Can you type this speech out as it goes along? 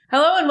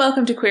Hello and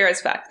welcome to Queer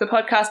as Fact, the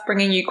podcast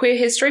bringing you queer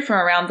history from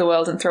around the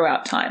world and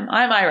throughout time.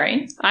 I'm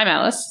Irene. I'm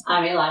Alice.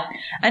 I'm Eli.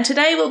 And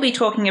today we'll be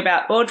talking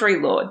about Audre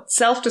Lorde,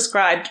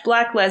 self-described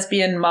black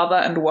lesbian, mother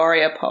and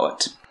warrior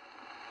poet.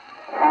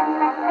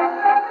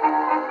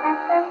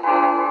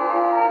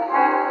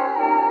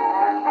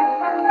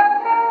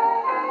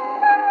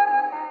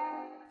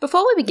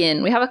 Before we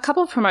begin, we have a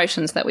couple of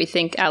promotions that we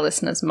think our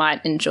listeners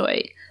might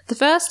enjoy. The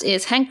first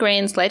is Hank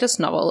Green's latest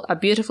novel, A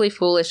Beautifully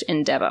Foolish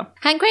Endeavour.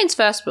 Hank Green's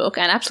first book,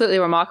 An Absolutely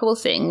Remarkable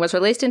Thing, was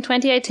released in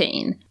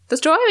 2018. The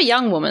story of a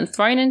young woman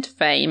thrown into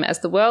fame as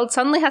the world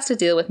suddenly has to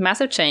deal with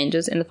massive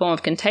changes in the form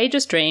of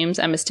contagious dreams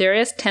and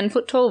mysterious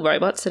 10-foot-tall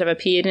robots that have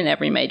appeared in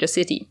every major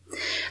city.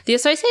 The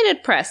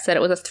Associated Press said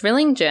it was a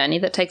thrilling journey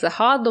that takes a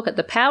hard look at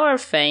the power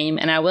of fame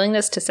and our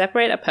willingness to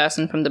separate a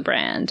person from the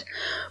brand.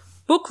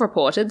 Book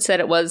Reported said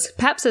it was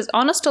perhaps as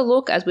honest a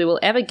look as we will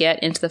ever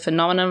get into the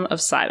phenomenon of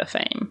cyber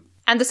fame.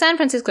 And the San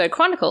Francisco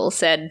Chronicle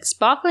said,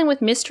 sparkling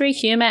with mystery,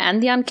 humour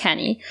and the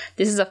uncanny,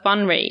 this is a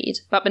fun read,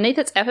 but beneath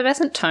its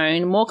effervescent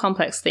tone, more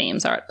complex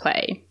themes are at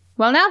play.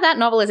 Well, now that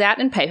novel is out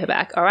in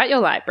paperback or at your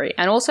library,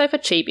 and also for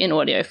cheap in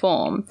audio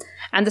form.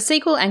 And the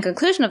sequel and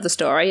conclusion of the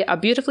story, A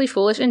Beautifully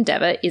Foolish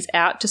Endeavour, is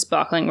out to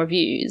sparkling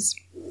reviews.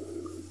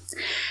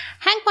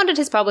 Hank wanted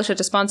his publisher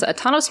to sponsor a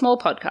ton of small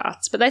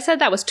podcasts, but they said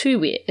that was too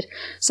weird.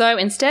 So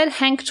instead,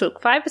 Hank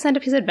took 5%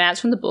 of his advance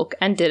from the book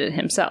and did it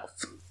himself.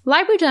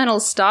 Library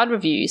Journal's starred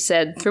review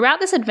said, throughout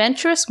this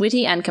adventurous,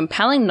 witty and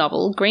compelling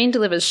novel, Green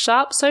delivers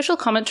sharp social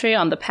commentary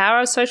on the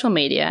power of social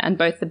media and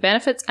both the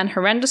benefits and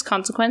horrendous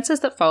consequences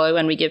that follow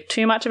when we give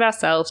too much of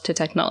ourselves to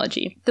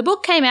technology. The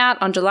book came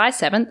out on July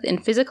 7th in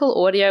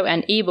physical, audio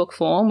and ebook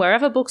form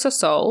wherever books are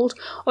sold,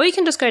 or you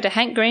can just go to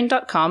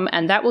hankgreen.com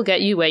and that will get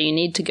you where you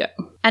need to go.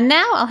 And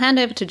now I'll hand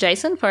over to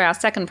Jason for our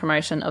second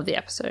promotion of the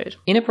episode.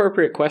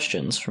 Inappropriate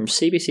Questions from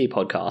CBC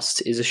Podcasts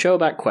is a show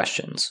about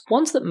questions,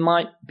 ones that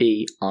might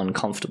be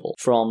uncomfortable.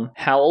 From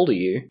How Old Are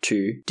You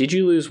to Did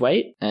You Lose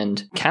Weight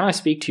and Can I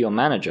Speak to Your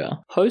Manager,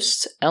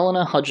 hosts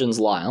Eleanor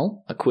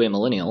Hudgens-Lyle, a queer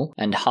millennial,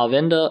 and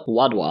Harvinder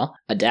Wadhwa,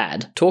 a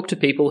dad, talk to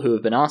people who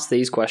have been asked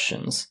these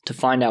questions to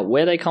find out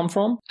where they come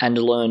from and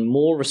to learn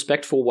more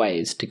respectful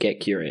ways to get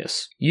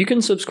curious. You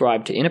can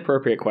subscribe to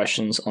Inappropriate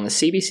Questions on the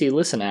CBC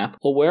Listen app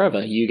or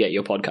wherever you get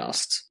your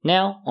podcasts.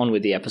 Now, on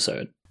with the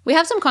episode. We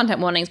have some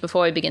content warnings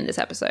before we begin this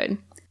episode.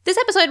 This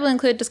episode will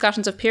include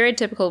discussions of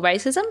period-typical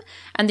racism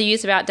and the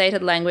use of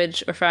outdated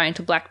language referring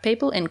to black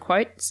people in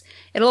quotes.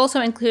 It'll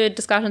also include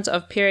discussions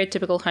of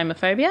period-typical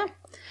homophobia.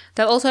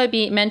 There'll also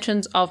be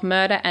mentions of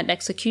murder and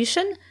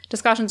execution,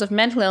 discussions of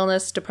mental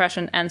illness,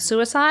 depression and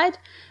suicide,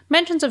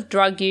 mentions of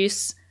drug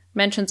use,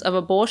 mentions of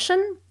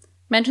abortion,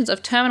 mentions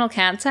of terminal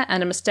cancer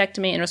and a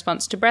mastectomy in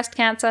response to breast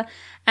cancer,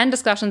 and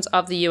discussions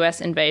of the US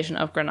invasion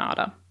of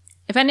Grenada.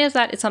 If any of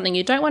that is something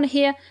you don't want to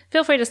hear,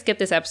 feel free to skip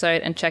this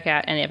episode and check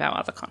out any of our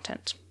other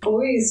content. Before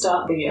we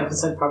start the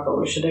episode proper,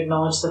 we should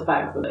acknowledge the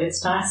fact that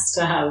it's nice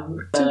to have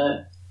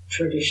the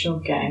traditional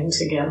gang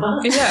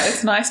together. Yeah,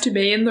 it's nice to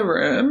be in the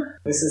room.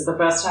 This is the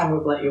first time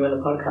we've let you in the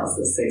podcast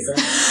this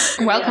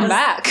season. Welcome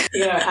back.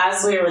 You know,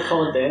 as we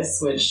record this,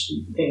 which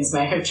things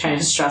may have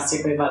changed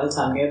drastically by the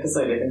time the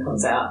episode even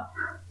comes out,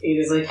 it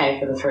is okay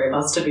for the three of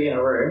us to be in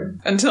a room.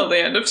 Until the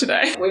end of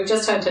today. We've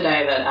just heard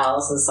today that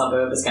Alice's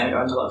suburb is going to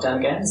go into lockdown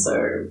again,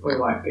 so we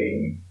won't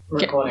be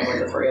recording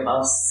with the three of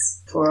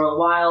us for a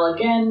while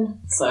again,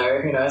 so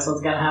who knows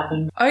what's going to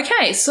happen.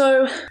 Okay,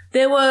 so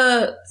there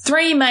were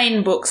three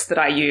main books that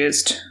I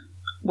used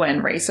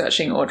when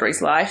researching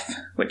Audre's life,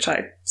 which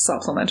I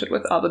supplemented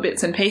with other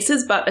bits and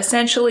pieces, but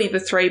essentially the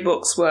three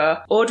books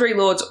were Audre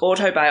Lorde's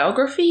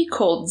autobiography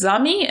called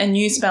Zami, A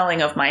New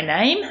Spelling of My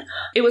Name.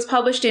 It was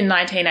published in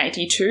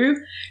 1982.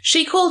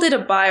 She called it a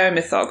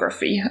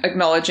biomythography,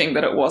 acknowledging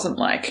that it wasn't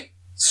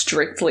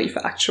strictly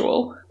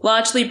factual.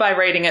 Largely by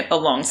reading it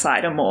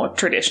alongside a more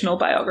traditional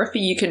biography,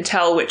 you can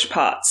tell which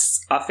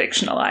parts are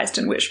fictionalized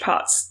and which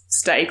parts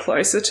stay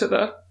closer to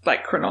the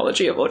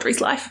chronology of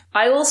Audre's life.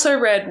 I also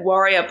read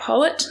Warrior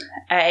Poet,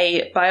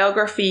 a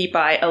biography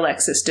by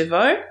Alexis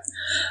DeVoe.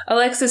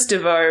 Alexis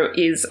DeVoe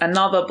is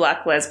another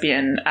black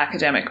lesbian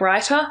academic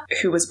writer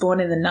who was born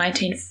in the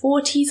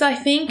 1940s, I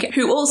think,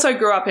 who also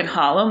grew up in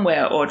Harlem,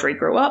 where Audre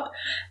grew up.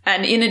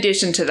 And in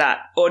addition to that,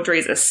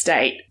 Audre's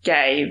estate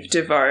gave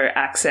DeVoe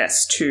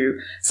access to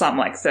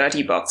some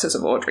 30 boxes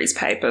of Audre's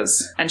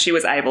papers, and she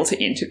was able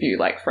to interview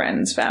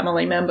friends,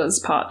 family members,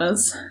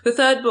 partners. The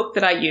third book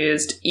that I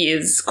used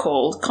is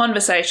called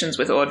Conversations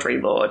with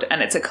Audre Lorde,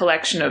 and it's a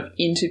collection of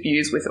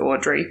interviews with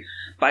Audre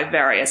by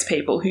various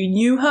people who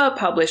knew her,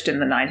 published in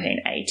the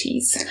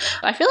 1980s.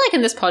 I feel like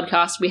in this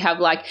podcast we have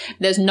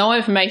there's no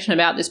information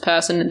about this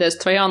person, there's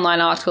 3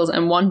 online articles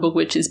and 1 book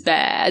which is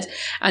bad,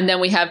 and then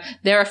we have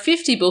there are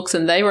 50 books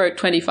and they wrote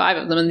 25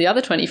 of them, and the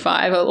other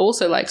 25 are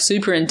also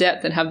super in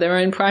depth and have their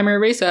own primary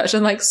research,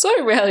 and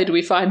so rarely do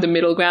we find the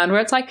middle ground where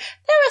it's there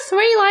are 3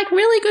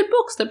 really good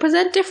books that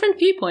present different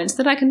viewpoints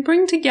that I can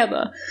bring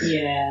together.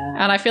 Yeah.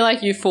 And I feel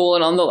like you've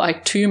fallen on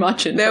the too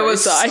much info There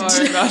was side.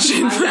 so much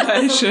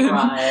information.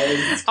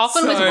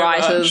 Often so with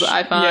writers, much.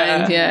 I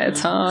find, yeah,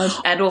 it's hard.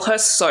 And all her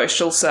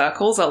social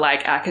circles are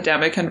like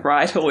academic and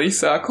writerly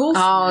circles.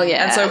 Oh,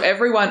 yeah. And so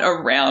everyone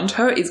around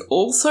her is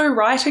also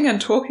writing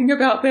and talking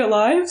about their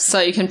lives. So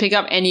you can pick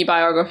up any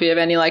biography of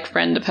any, like,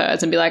 friend of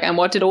hers and be like, and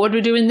what did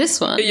Audrey do in this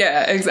one?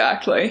 Yeah,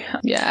 exactly.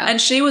 Yeah. And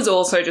she was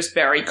also just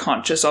very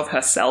conscious of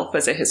herself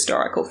as a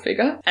historical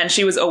figure. And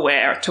she was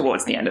aware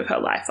towards the end of her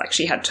life, like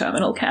she had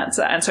terminal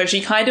cancer. And so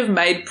she kind of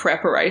made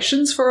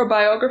preparations for a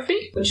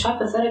biography. Which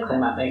hypothetically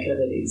might make it a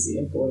bit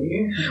easier for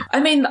you. I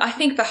mean, I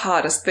think the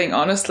hardest thing,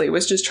 honestly,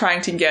 was just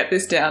trying to get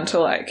this down to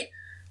like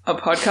a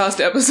podcast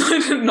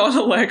episode and not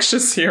a lecture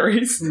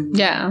series.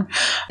 Yeah.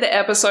 The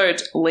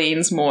episode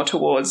leans more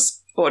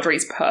towards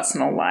Audrey's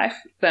personal life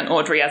than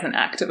Audrey as an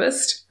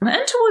activist.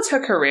 And towards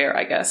her career,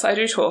 I guess. I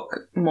do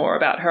talk more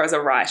about her as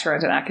a writer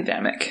and an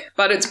academic.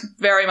 But it's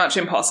very much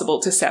impossible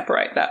to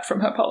separate that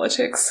from her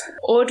politics.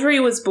 Audrey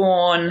was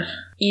born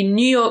in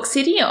New York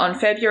City on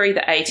February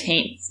the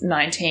 18th,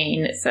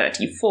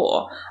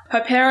 1934.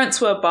 Her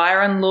parents were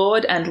Byron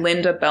Lord and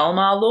Linda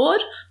Belmar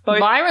Lord. Both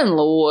Byron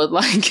Lord,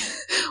 like,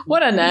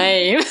 what a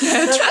name.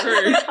 That's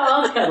true.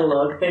 Card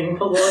catalogue thing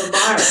for Lord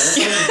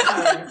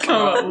Byron.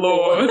 Come on,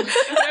 Lord. No,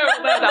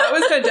 that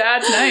was her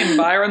dad's name,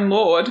 Byron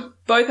Lord.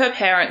 Both her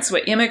parents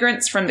were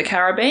immigrants from the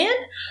Caribbean.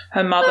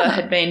 Her mother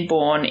had been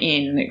born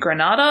in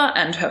Grenada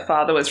and her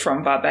father was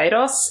from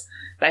Barbados.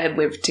 They had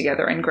lived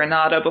together in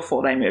Grenada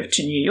before they moved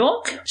to New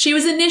York. She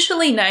was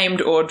initially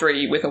named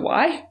Audrey with a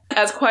Y.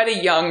 As quite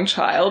a young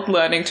child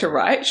learning to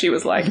write, she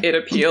was like, it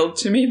appealed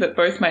to me that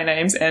both my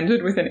names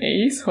ended with an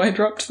E, so I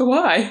dropped the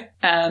Y.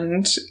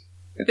 And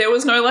there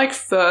was no like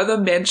further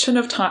mention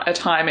of a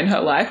time in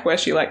her life where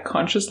she like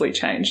consciously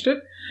changed it.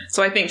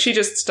 So I think she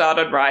just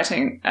started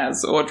writing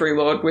as Audrey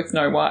Lorde with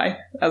no Y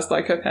as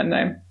like her pen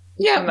name.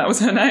 Yeah. And that was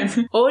her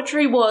name.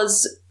 Audrey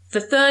was the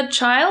third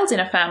child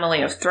in a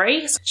family of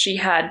three. She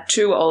had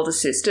two older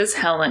sisters,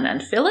 Helen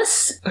and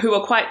Phyllis, who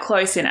were quite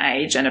close in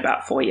age and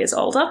about 4 years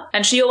older.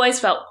 And she always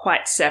felt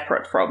quite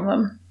separate from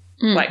them.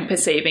 Like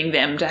perceiving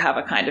them to have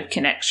a kind of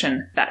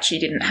connection that she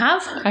didn't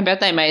have. I bet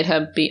they made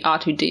her be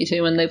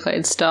R2-D2 when they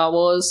played Star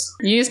Wars.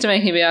 You used to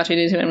make me be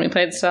R2-D2 when we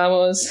played Star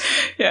Wars.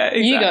 Yeah,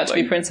 exactly. You got to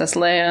be Princess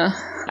Leia.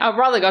 Our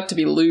brother got to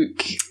be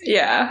Luke.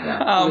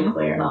 Yeah. Luke,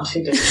 Leia, and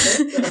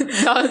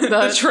R2-D2.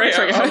 The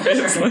trio,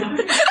 obviously.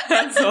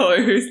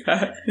 Absolutely, who's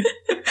that?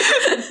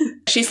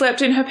 She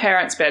slept in her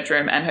parents'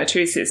 bedroom and her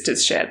two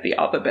sisters shared the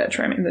other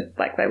bedroom.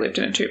 They lived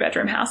in a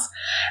 2-bedroom house.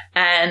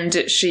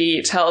 And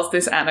she tells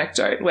this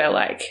anecdote where,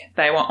 like,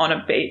 they were on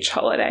a beach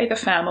holiday, the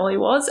family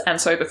was, and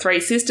so the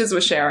 3 sisters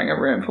were sharing a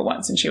room for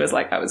once, and she was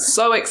like, I was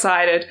so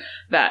excited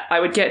that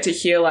I would get to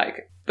hear,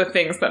 like, the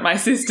things that my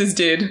sisters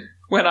did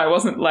when I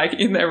wasn't, like,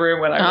 in their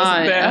room when I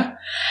wasn't there.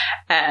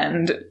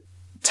 And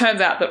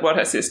turns out that what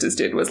her sisters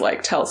did was,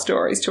 like, tell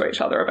stories to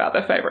each other about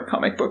their favourite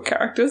comic book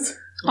characters.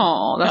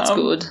 Oh, that's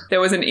good. There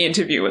was an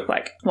interview with,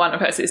 like, one of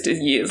her sisters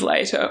years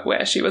later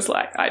where she was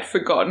like, I'd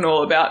forgotten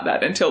all about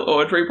that until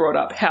Audrey brought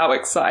up how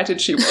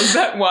excited she was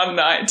that one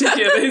night to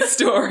hear these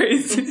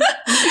stories.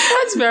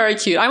 That's very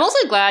cute. I'm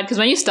also glad because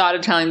when you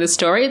started telling this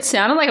story, it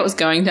sounded like it was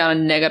going down a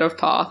negative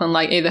path and,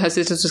 like, either her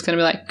sister's just going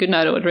to be like, good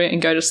night, Audrey,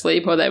 and go to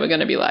sleep, or they were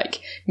going to be,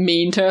 like,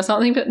 mean to her or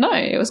something. But no,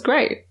 it was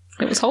great.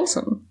 It was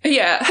wholesome.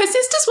 Yeah, her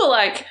sisters were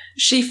like,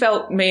 she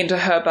felt mean to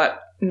her, but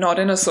not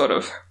in a sort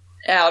of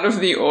out of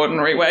the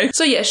ordinary way.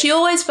 So yeah, she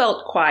always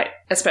felt quite,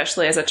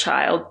 especially as a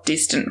child,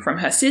 distant from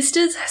her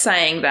sisters,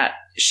 saying that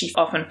she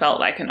often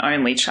felt like an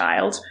only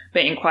child,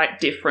 being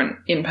quite different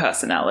in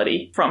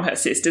personality from her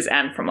sisters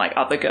and from, like,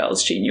 other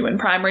girls she knew in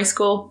primary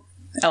school,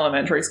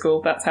 elementary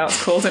school, that's how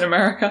it's called in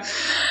America.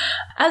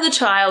 As a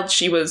child,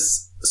 she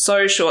was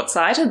so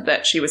short-sighted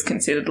that she was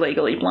considered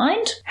legally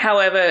blind.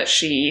 However,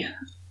 she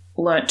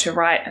learnt to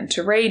write and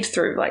to read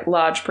through, like,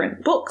 large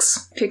print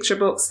books, picture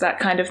books, that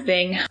kind of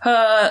thing.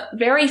 Her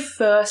very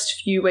first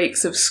few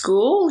weeks of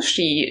school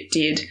she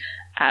did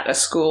at a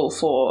school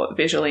for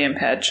visually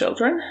impaired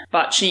children,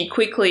 but she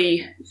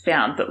quickly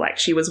found that, like,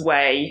 she was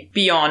way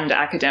beyond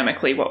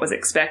academically what was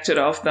expected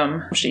of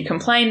them. She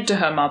complained to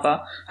her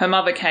mother. Her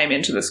mother came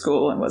into the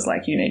school and was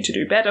like, you need to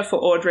do better for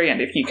Audrey, and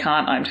if you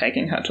can't, I'm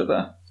taking her to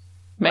the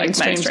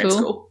mainstream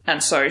school.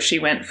 And so she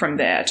went from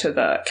there to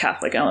the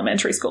Catholic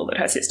elementary school that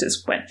her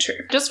sisters went to.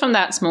 Just from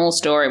that small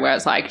story where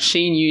it's like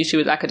she knew she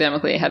was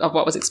academically ahead of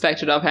what was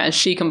expected of her and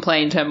she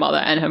complained to her mother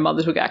and her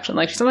mother took action.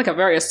 Like, she sounds like a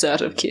very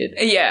assertive kid.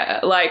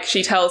 Yeah, like,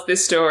 she tells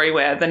this story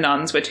where the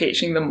nuns were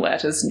teaching them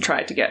letters and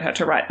tried to get her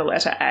to write the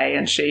letter A,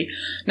 and she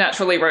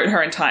naturally wrote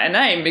her entire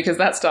name because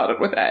that started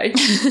with A.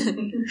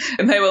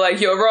 And they were like,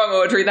 you're wrong,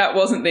 Audrey, that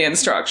wasn't the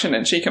instruction,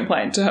 and she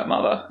complained to her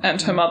mother.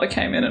 And her mother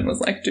came in and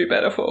was like, do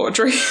better for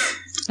Audrey.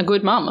 A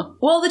good mum.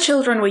 While the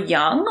children were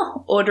young,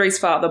 Audrey's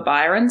father,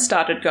 Byron,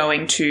 started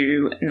going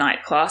to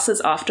night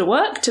classes after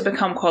work to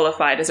become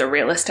qualified as a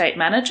real estate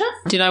manager.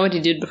 Do you know what he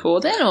did before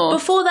then? Or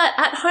Before that,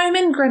 at home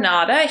in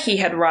Grenada, he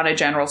had run a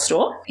general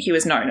store. He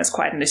was known as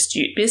quite an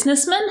astute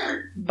businessman,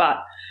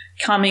 but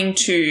coming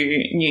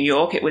to New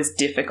York, it was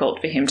difficult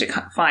for him to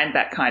find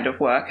that kind of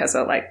work as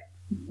a, like,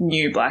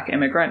 new black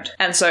immigrant.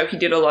 And so he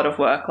did a lot of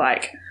work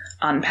like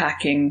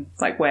unpacking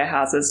like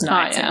warehouses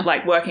nights,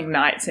 like working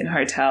nights in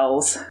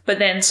hotels. But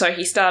then so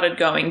he started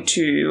going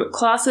to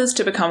classes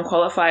to become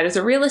qualified as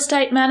a real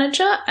estate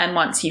manager, and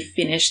once he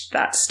finished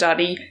that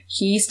study,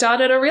 he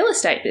started a real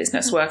estate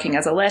business working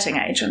as a letting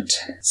agent.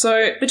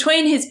 So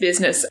between his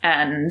business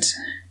and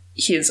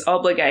his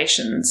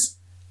obligations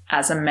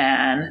as a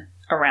man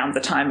around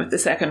the time of the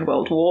Second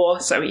World War,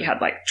 so he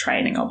had like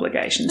training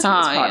obligations. He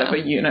was part of a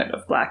unit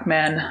of black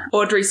men.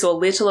 Audrey saw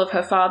little of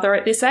her father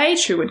at this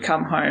age, who would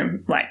come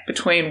home like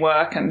between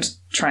work and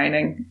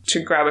training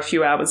to grab a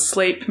few hours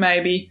sleep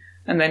maybe,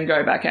 and then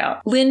go back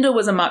out. Linda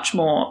was a much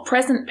more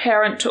present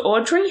parent to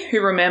Audrey, who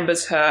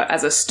remembers her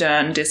as a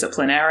stern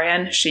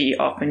disciplinarian. She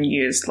often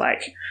used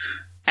like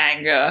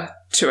anger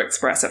to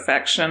express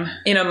affection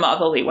in a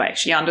motherly way.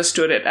 She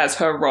understood it as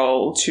her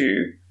role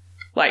to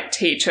like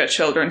teach her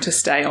children to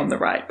stay on the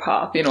right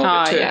path in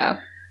order to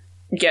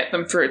get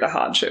them through the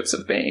hardships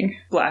of being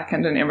black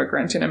and an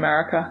immigrant in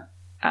America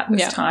at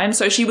this time.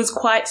 So she was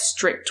quite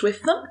strict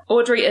with them.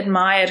 Audrey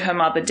admired her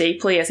mother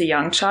deeply as a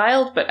young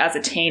child, but as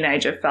a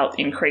teenager felt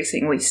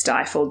increasingly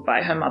stifled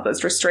by her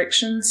mother's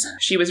restrictions.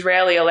 She was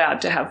rarely allowed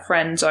to have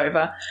friends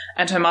over,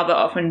 and her mother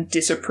often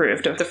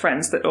disapproved of the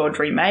friends that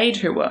Audrey made,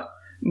 who were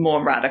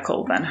more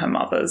radical than her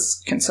mother's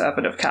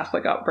conservative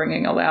Catholic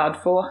upbringing allowed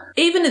for.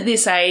 Even at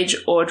this age,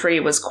 Audrey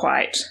was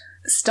quite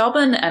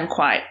stubborn and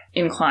quite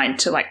inclined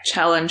to like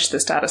challenge the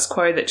status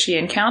quo that she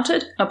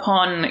encountered.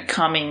 Upon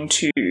coming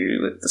to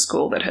the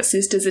school that her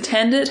sisters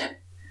attended,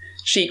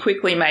 she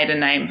quickly made a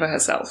name for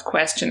herself,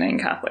 questioning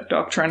Catholic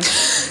doctrine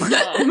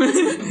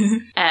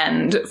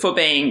and for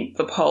being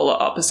the polar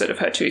opposite of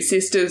her two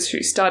sisters,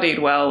 who studied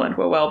well and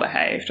were well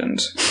behaved.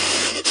 And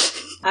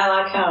I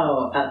like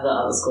how at the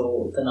other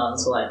school the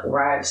nuns were like,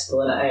 write the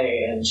letter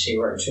A, and she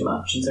wrote too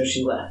much, and so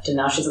she left. And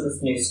now she's at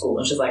this new school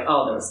and she's like,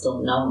 oh, there are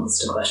still nuns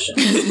to question.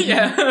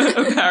 Yeah,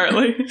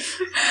 apparently.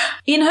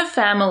 In her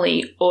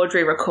family,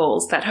 Audrey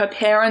recalls that her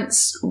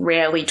parents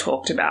rarely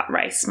talked about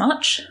race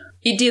much.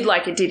 It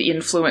did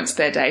influence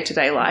their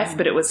day-to-day life,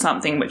 but it was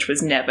something which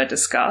was never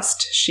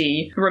discussed.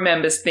 She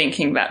remembers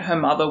thinking that her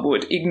mother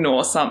would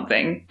ignore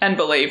something and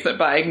believe that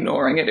by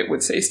ignoring it, it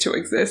would cease to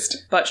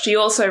exist. But she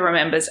also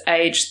remembers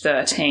age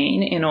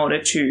 13, in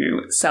order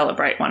to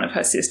celebrate one of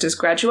her sister's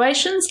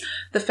graduations,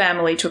 the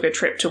family took a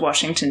trip to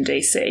Washington,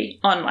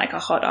 D.C. On like a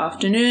hot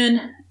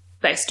afternoon.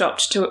 They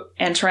stopped to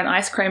enter an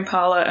ice cream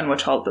parlor and were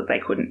told that they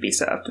couldn't be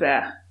served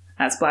there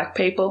as black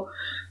people.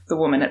 The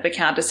woman at the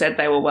counter said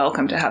they were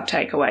welcome to have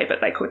takeaway, but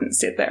they couldn't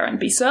sit there and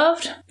be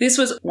served. This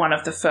was one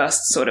of the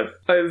first sort of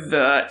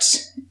overt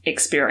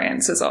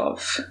experiences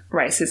of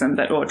racism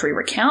that Audrey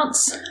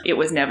recounts. It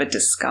was never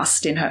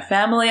discussed in her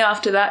family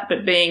after that,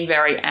 but being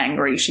very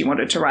angry, she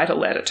wanted to write a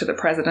letter to the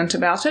president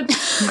about it.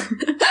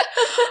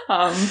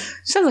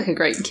 Sounds like a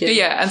great kid.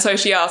 Yeah, and so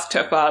she asked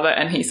her father,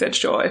 and he said,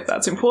 sure, if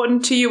that's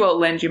important to you, I'll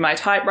lend you my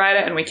typewriter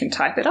and we can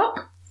type it up.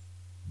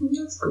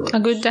 A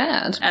good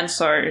dad. And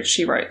so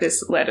she wrote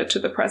this letter to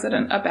the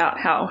president about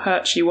how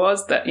hurt she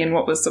was that in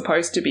what was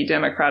supposed to be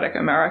democratic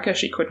America,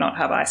 she could not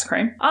have ice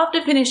cream.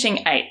 After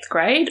finishing 8th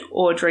grade,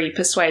 Audrey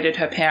persuaded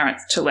her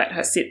parents to let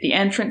her sit the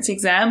entrance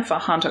exam for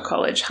Hunter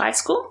College High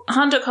School.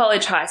 Hunter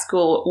College High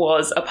School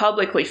was a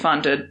publicly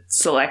funded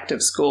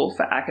selective school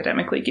for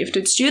academically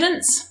gifted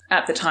students.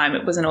 At the time,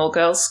 it was an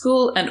all-girls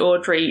school, and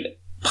Audrey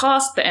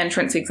passed the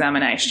entrance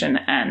examination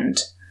and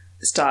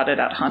started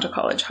at Hunter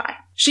College High.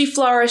 She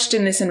flourished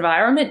in this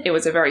environment. It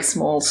was a very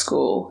small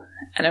school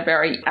and a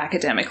very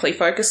academically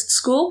focused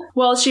school.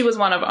 While she was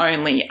one of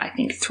only, I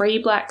think, 3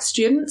 black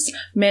students,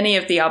 many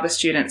of the other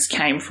students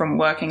came from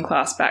working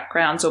class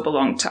backgrounds or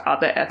belonged to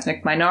other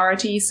ethnic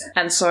minorities.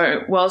 And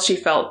so while she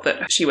felt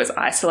that she was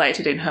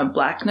isolated in her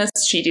blackness,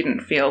 she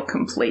didn't feel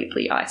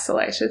completely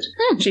isolated.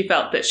 She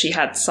felt that she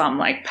had some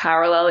like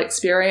parallel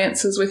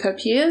experiences with her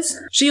peers.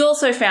 She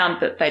also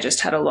found that they just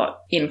had a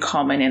lot in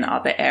common in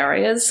other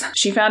areas.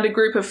 She found a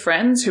group of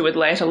friends who would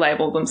later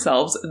label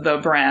themselves the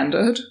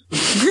Branded.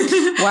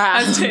 Wow.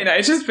 As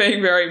teenagers,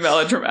 being very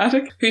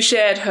melodramatic, who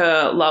shared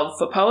her love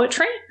for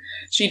poetry.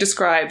 She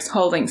describes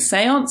holding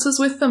seances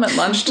with them at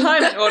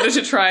lunchtime in order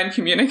to try and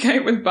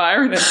communicate with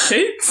Byron and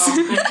Keats.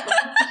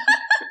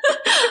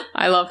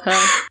 I love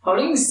her.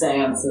 Holding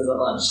seances at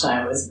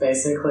lunchtime was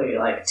basically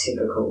like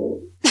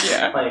typical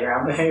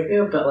playground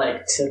behaviour, but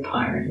like to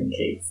Byron and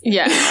Keats.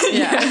 Yeah.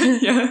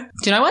 Yeah.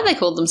 Do you know why they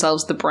called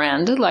themselves the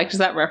Branded? Like, does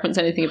that reference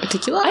anything in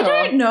particular? I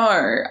don't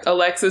know.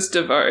 Alexis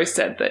DeVoe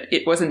said that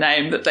it was a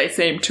name that they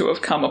seemed to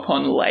have come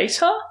upon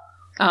later.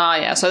 Ah,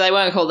 yeah. So they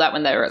weren't called that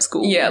when they were at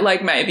school. Yeah,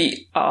 like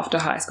maybe after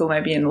high school,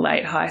 maybe in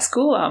late high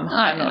school. I'm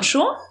not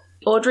sure.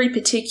 Audrey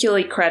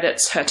particularly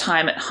credits her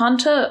time at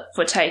Hunter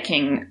for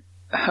taking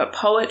her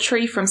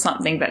poetry from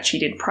something that she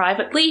did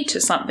privately to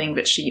something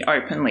that she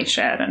openly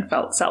shared and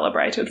felt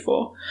celebrated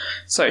for.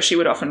 So she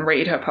would often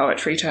read her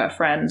poetry to her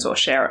friends or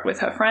share it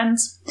with her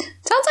friends.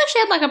 Sounds like she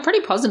had like a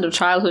pretty positive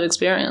childhood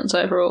experience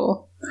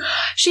overall.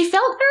 She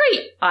felt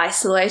very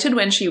isolated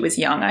when she was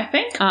young, I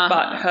think,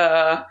 but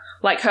her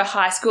like, her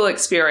high school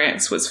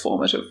experience was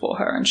formative for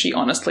her, and she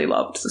honestly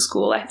loved the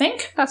school, I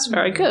think. That's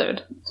very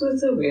good. So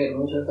it's so weird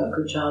when we talk about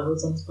good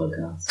childhoods on this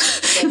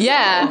podcast.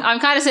 Yeah, I'm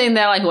kind of sitting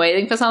there, like,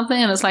 waiting for something,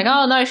 and it's like,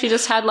 oh, no, she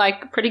just had,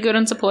 like, pretty good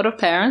and supportive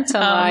parents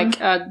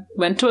and,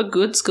 went to a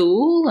good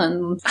school,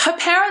 and... Her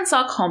parents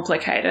are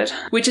complicated,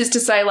 which is to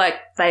say, like,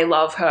 they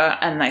love her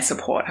and they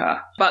support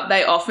her. But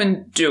they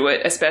often do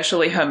it,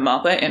 especially her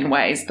mother, in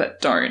ways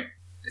that don't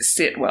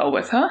sit well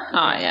with her.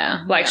 Oh,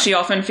 yeah. Like, she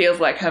often feels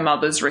like her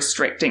mother's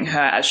restricting her.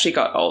 As she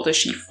got older,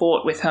 she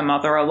fought with her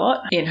mother a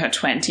lot. In her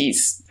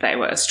 20s, they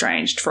were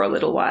estranged for a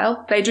little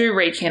while. They do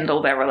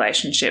rekindle their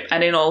relationship,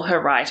 and in all her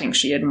writing,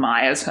 she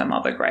admires her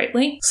mother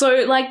greatly.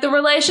 So, like, the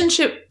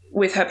relationship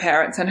with her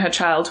parents and her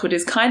childhood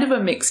is kind of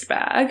a mixed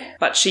bag,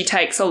 but she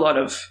takes a lot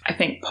of, I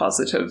think,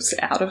 positives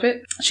out of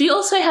it. She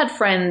also had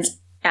friends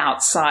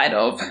outside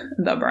of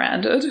the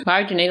Branded.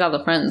 Why would you need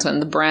other friends when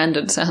the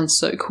Branded sounds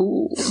so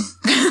cool?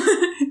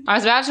 I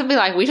was about to be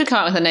like, we should come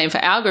up with a name for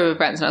our group of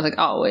friends, and I was like,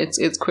 oh,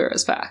 it's Queer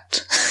as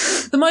Fact.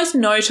 The most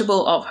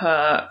notable of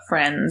her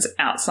friends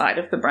outside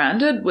of the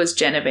Branded was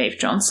Genevieve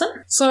Johnson.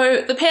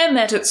 So the pair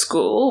met at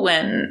school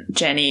when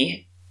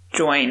Jenny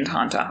joined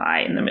Hunter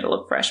High in the middle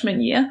of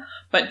freshman year,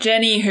 but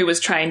Jenny, who was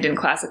trained in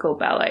classical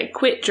ballet,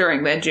 quit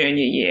during their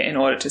junior year in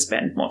order to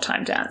spend more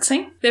time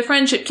dancing. Their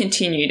friendship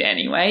continued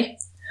anyway.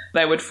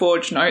 They would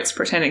forge notes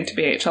pretending to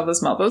be each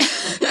other's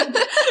mothers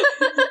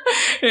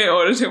in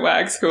order to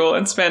wag school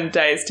and spend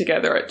days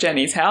together at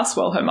Jenny's house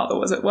while her mother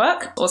was at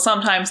work. Or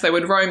sometimes they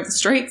would roam the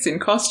streets in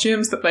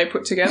costumes that they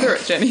put together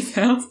at Jenny's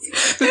house.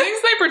 The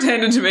things they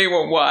pretended to be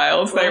were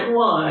wild.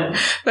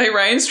 They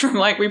ranged from,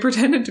 like, we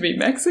pretended to be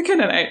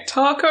Mexican and ate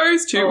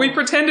tacos to we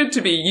pretended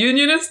to be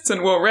unionists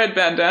and wore red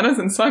bandanas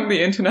and sung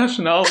the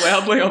Internationale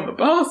loudly on the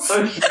bus.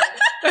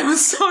 It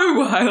was so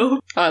wild.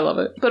 I love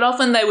it. But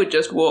often they would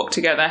just walk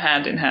together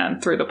hand in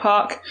hand through the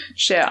park,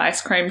 share ice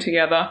cream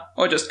together,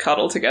 or just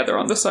cuddle together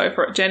on the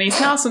sofa at Jenny's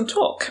house and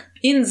talk.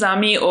 In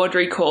Zummy,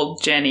 Audrey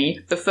called Jenny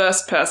the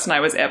first person I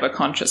was ever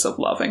conscious of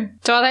loving.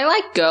 So are they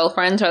like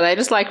girlfriends, or are they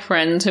just like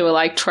friends who are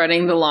like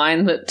treading the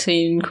line that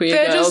teen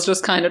queer girls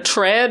just kind of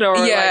tread? Or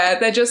yeah,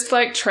 they're just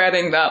like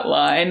treading that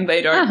line.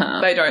 They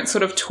don't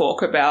sort of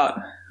talk about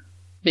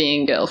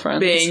being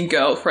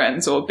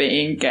girlfriends or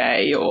being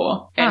gay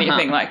or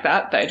anything like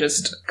that. They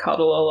just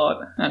cuddle a lot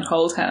and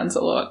hold hands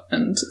a lot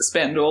and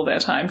spend all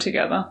their time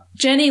together.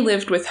 Jenny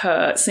lived with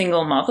her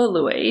single mother,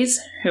 Louise,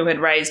 who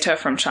had raised her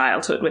from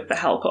childhood with the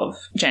help of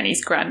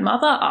Jenny's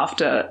grandmother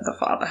after the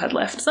father had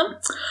left them.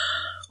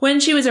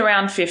 When she was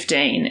around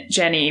 15,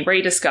 Jenny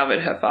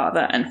rediscovered her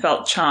father and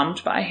felt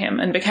charmed by him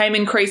and became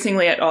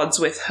increasingly at odds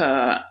with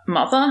her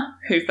mother,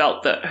 who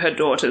felt that her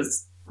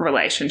daughter's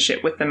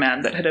relationship with the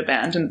man that had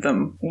abandoned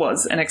them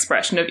was an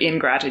expression of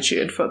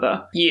ingratitude for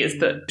the years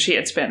that she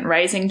had spent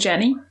raising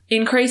Jenny.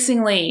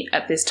 Increasingly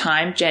at this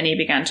time, Jenny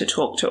began to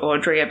talk to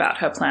Audrey about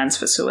her plans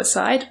for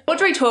suicide.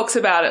 Audrey talks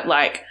about it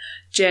like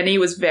Jenny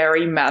was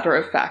very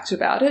matter-of-fact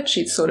about it.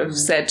 She'd sort of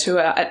said to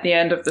her, at the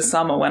end of the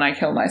summer when I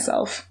kill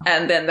myself.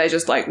 And then they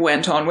just like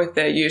went on with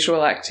their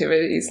usual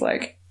activities,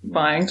 like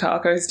buying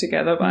tacos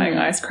together, buying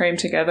ice cream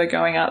together,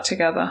 going out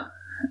together.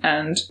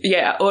 And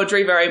yeah,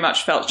 Audrey very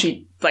much felt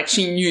she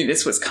knew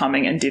this was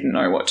coming and didn't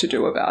know what to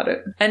do about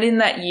it. And in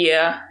that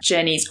year,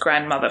 Jenny's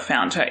grandmother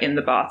found her in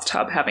the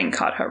bathtub having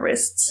cut her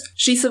wrists.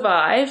 She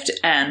survived,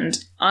 and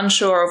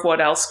unsure of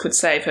what else could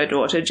save her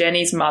daughter,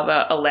 Jenny's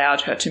mother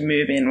allowed her to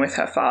move in with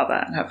her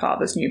father and her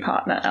father's new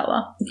partner,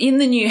 Ella. In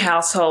the new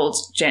household,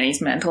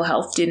 Jenny's mental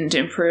health didn't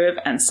improve,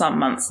 and some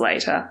months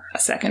later, a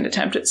second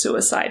attempt at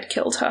suicide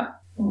killed her.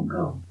 Oh,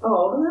 God. How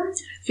old are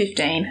they?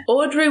 15.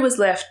 Audrey was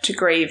left to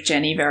grieve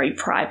Jenny very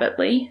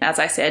privately. As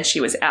I said,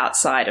 she was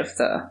outside of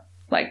the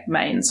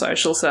main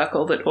social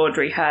circle that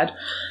Audrey had.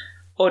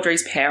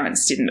 Audrey's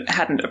parents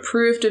hadn't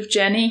approved of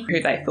Jenny, who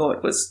they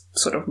thought was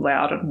sort of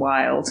loud and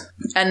wild.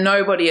 And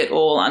nobody at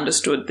all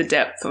understood the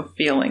depth of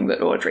feeling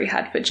that Audrey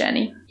had for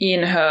Jenny.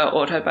 In her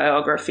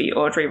autobiography,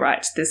 Audrey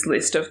writes this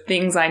list of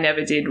things I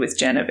never did with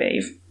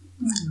Genevieve.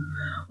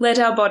 Let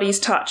our bodies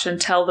touch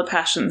and tell the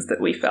passions that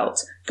we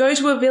felt. Go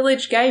to a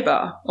village gay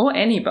bar, or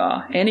any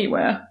bar,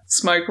 anywhere.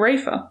 Smoke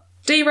reefer.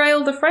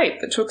 Derail the freight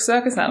that took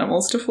circus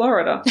animals to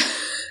Florida.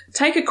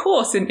 Take a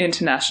course in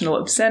international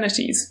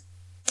obscenities.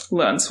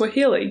 Learn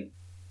Swahili.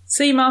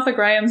 See Martha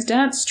Graham's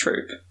dance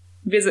troupe.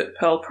 Visit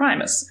Pearl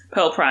Primus.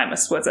 Pearl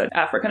Primus was an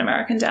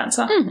African-American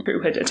dancer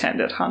who had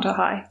attended Hunter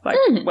High,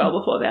 well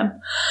before them.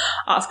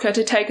 Ask her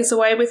to take us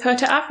away with her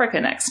to Africa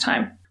next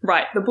time.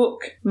 Write the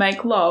book.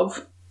 Make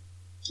love.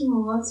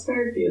 Oh, that's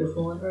very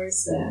beautiful and very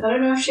sad. I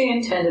don't know if she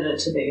intended it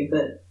to be,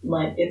 but,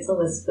 it's a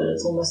list, but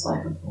it's almost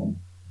like a poem.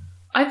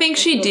 I think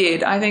she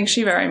did. I think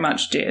she very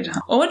much did.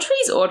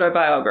 Audrey's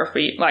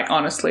autobiography,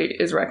 honestly,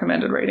 is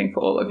recommended reading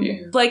for all of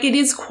you. It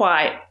is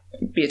quite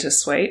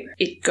bittersweet.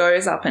 It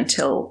goes up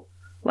until,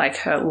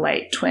 her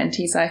late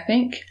 20s, I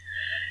think.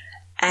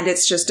 And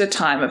it's just a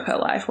time of her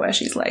life where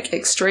she's,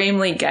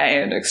 extremely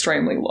gay and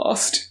extremely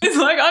lost. It's,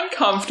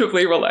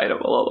 uncomfortably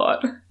relatable a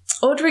lot.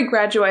 Audrey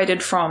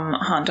graduated from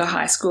Hunter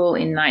High School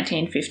in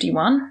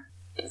 1951.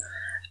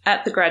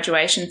 At the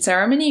graduation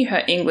ceremony,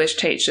 her English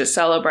teacher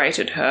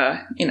celebrated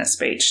her in a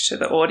speech to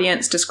the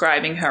audience,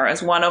 describing her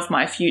as one of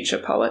my future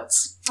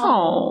poets.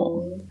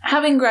 Oh.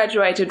 Having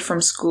graduated from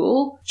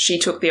school, she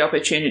took the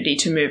opportunity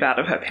to move out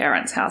of her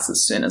parents' house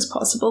as soon as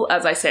possible.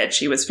 As I said,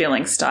 she was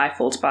feeling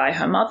stifled by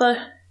her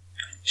mother.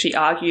 She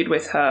argued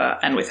with her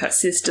and with her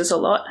sisters a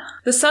lot.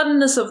 The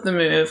suddenness of the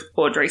move,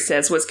 Audrey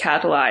says, was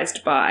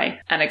catalysed by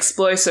an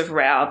explosive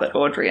row that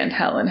Audrey and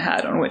Helen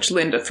had, on which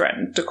Linda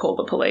threatened to call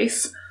the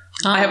police.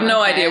 I have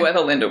no idea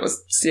whether Linda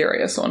was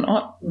serious or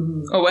not,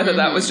 or whether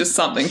that was just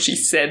something she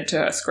said to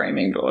her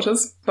screaming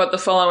daughters. But the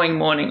following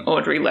morning,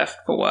 Audrey left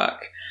for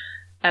work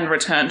and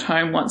returned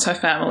home once her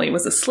family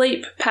was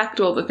asleep, packed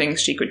all the things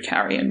she could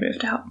carry and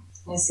moved out.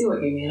 I see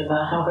what you mean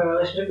about how her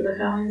relationship with her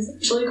family is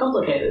actually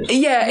complicated.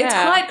 Yeah, it's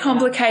quite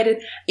complicated.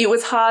 It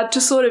was hard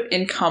to sort of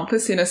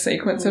encompass in a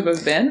sequence of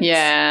events.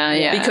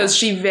 Yeah. Because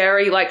she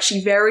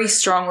very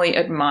strongly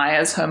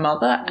admires her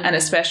mother, and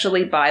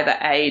especially by the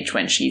age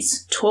when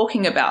she's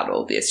talking about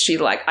all this, she's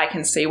like, I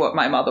can see what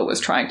my mother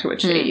was trying to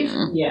achieve.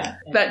 Yeah.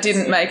 That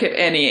didn't make it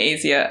any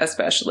easier,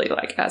 especially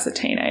like as a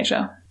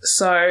teenager.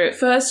 So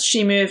first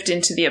she moved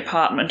into the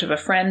apartment of a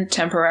friend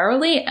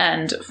temporarily,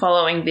 and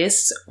following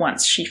this,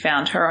 once she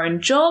found her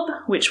own job,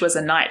 which was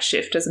a night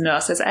shift as a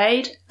nurse's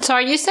aide.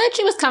 Sorry, you said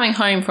she was coming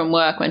home from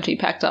work when she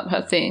packed up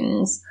her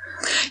things.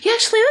 Yeah,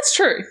 actually, that's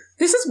true.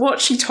 This is what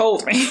she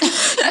told me.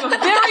 You're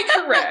very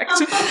correct.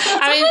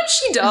 I mean,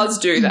 she does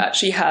do that.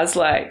 She has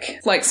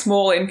like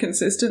small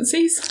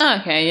inconsistencies.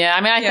 Okay, yeah.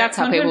 I mean, that's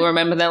how people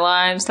remember their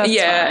lives. That's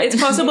fine. It's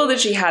possible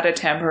that she had a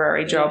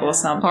temporary job or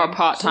something. Or a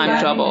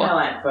part-time job. Or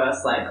her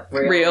first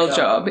real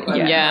job.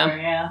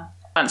 Yeah.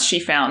 Once she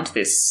found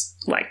this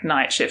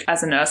night shift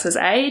as a nurse's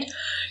aide,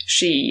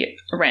 she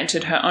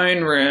rented her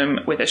own room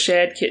with a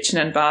shared kitchen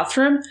and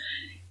bathroom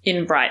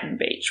in Brighton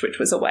Beach, which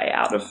was a way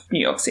out of New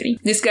York City.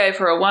 This gave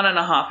her a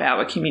 1.5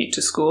 hour commute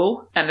to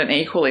school and an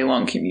equally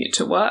long commute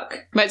to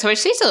work. Wait, so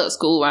is she still at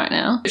school right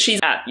now? She's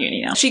at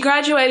uni now. She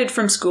graduated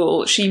from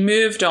school. She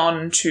moved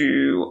on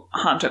to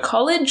Hunter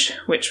College,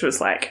 which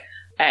was like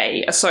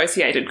a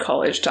associated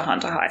college to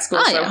Hunter High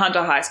School. So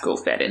Hunter High School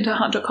fed into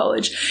Hunter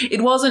College.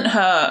 It wasn't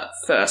her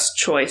first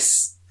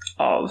choice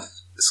of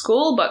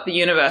school, but the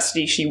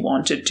university she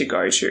wanted to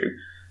go to,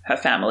 her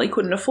family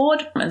couldn't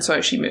afford, and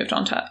so she moved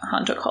on to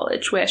Hunter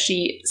College, where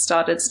she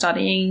started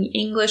studying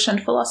English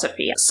and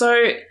philosophy.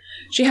 So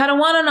she had a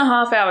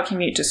 1.5 hour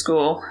commute to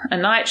school, a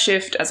night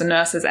shift as a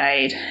nurse's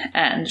aide,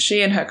 and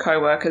she and her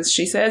co-workers,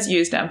 she says,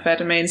 used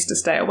amphetamines to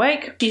stay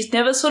awake. She's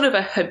never sort of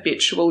a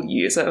habitual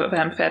user of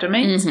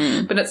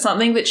amphetamines, but it's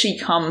something that she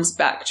comes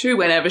back to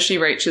whenever she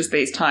reaches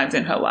these times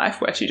in her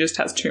life where she just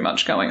has too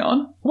much going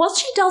on.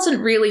 Whilst she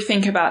doesn't really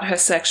think about her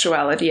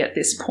sexuality at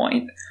this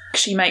point,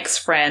 she makes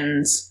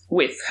friends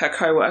with her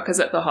co-workers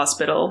at the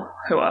hospital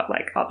who are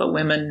like other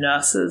women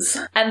nurses.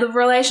 And the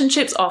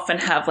relationships often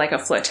have like a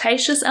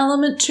flirtatious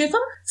element to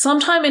them.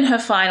 Sometime in her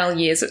final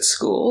years at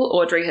school,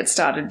 Audrey had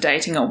started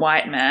dating a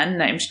white man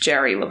named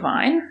Jerry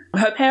Levine.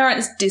 Her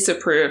parents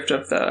disapproved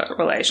of the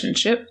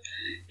relationship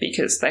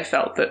because they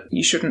felt that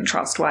you shouldn't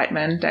trust white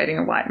men. Dating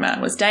a white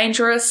man was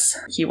dangerous.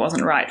 He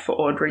wasn't right for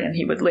Audrey and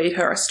he would lead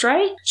her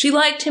astray. She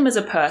liked him as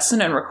a person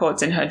and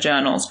records in her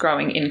journals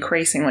growing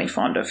increasingly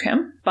fond of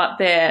him. But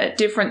their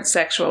different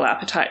sexual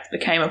appetites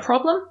became a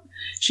problem.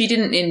 She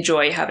didn't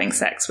enjoy having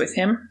sex with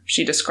him.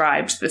 She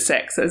described the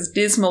sex as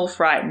dismal,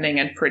 frightening,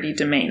 and pretty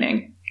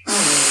demeaning.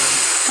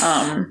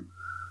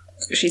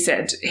 She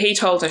said he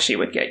told her she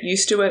would get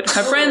used to it.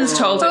 Her friends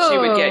told her she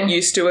would get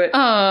used to it.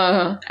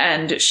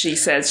 And she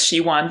says she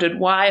wondered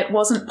why it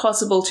wasn't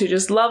possible to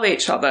just love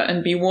each other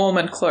and be warm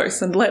and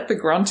close and let the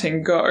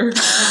grunting go.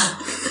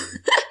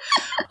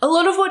 A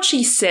lot of what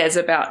she says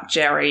about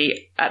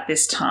Jerry at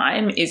this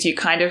time is you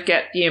kind of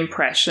get the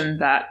impression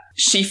that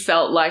she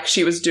felt like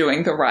she was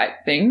doing the right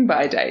thing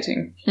by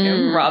dating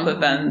him rather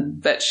than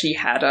that she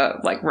had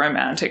a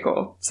romantic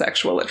or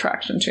sexual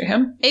attraction to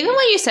him. Even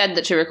when you said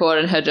that she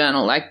recorded in her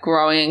journal,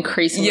 growing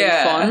increasingly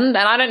fond, and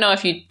I don't know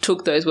if you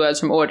took those words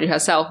from Audrey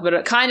herself, but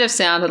it kind of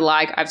sounded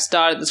like I've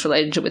started this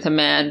relationship with a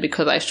man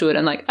because I should,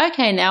 and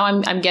okay, now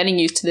I'm getting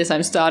used to this.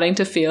 I'm starting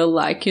to feel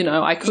like,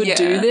 I could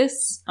do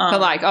this.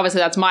 But obviously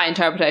that's my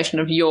interpretation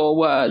of your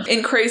words.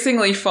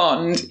 Increasingly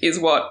fond is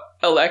what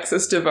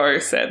Alexis DeVoe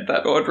said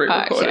that Audrey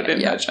recorded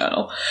in her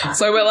journal.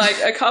 So we're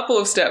a couple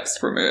of steps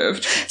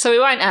removed. So we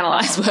won't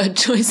analyse word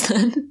choice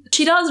then.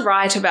 She does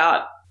write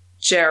about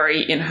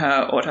Jerry in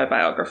her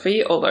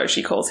autobiography, although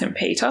she calls him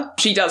Peter.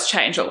 She does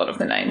change a lot of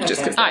the names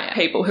just because they're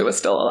people who are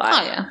still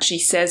alive. She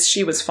says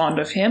she was fond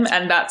of him,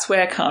 and that's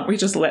where can't we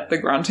just let the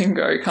grunting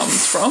go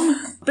comes from.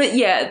 But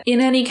yeah,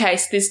 in any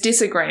case, this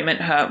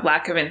disagreement, her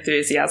lack of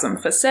enthusiasm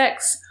for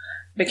sex,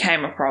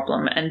 became a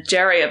problem, and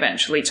Jerry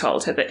eventually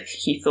told her that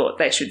he thought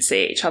they should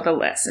see each other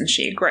less, and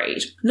she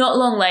agreed. Not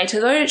long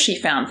later, though, she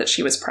found that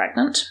she was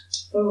pregnant.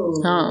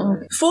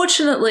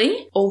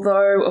 Fortunately,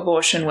 although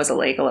abortion was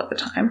illegal at the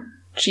time,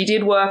 she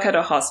did work at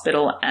a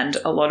hospital and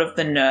a lot of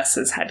the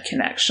nurses had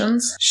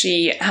connections.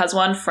 She has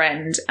one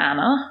friend,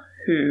 Anna,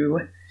 who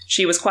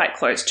she was quite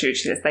close to.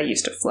 She says they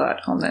used to flirt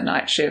on their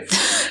night shift.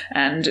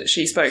 And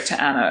she spoke to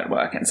Anna at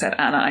work and said,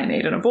 Anna, I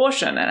need an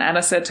abortion. And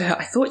Anna said to her,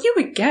 I thought you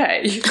were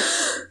gay.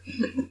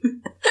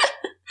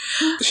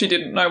 She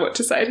didn't know what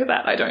to say to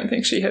that. I don't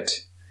think she had...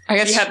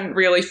 She hadn't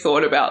really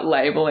thought about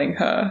labelling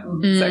her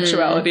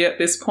sexuality at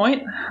this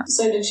point.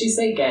 So did she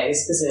say gay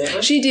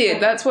specifically? She did.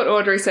 That's what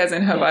Audrey says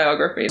in her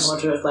biography.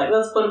 Audrey was like,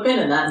 let's put a pin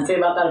in that and see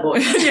about that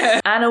abortion.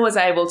 Yeah. Anna was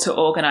able to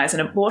organise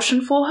an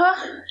abortion for her.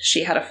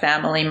 She had a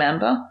family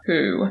member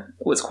who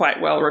was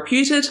quite well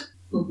reputed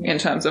in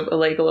terms of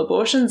illegal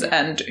abortions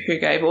and who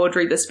gave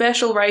Audrey the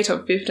special rate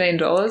of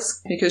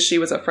 $15 because she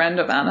was a friend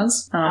of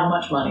Anna's. How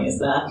much money is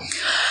that?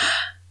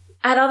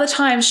 At other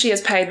times, she has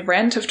paid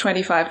rent of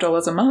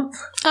 $25 a month.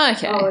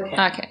 Okay. Oh,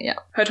 okay. Okay, yeah.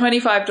 Her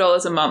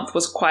 $25 a month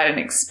was quite an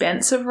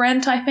expensive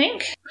rent, I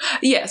think.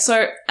 Yeah,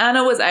 so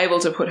Anna was able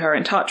to put her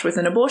in touch with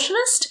an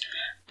abortionist,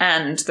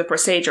 and the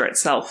procedure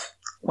itself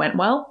went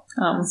well.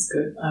 That's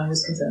good. I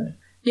was concerned.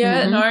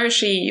 Yeah, no,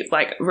 she,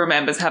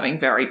 remembers having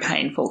very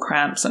painful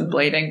cramps and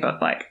bleeding, but,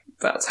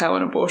 that's how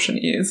an abortion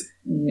is,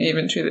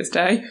 even to this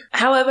day.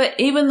 However,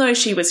 even though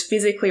she was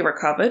physically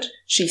recovered,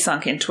 she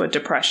sunk into a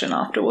depression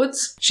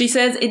afterwards. She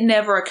says it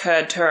never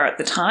occurred to her at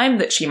the time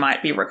that she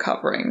might be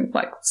recovering,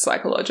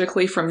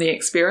 psychologically from the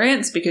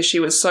experience because she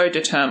was so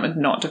determined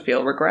not to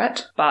feel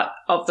regret. But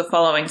of the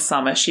following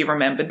summer, she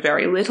remembered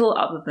very little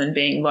other than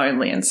being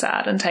lonely and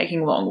sad and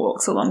taking long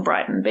walks along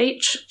Brighton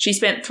Beach. She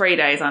spent 3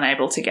 days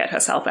unable to get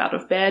herself out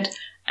of bed,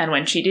 and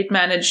when she did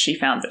manage, she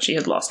found that she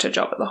had lost her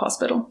job at the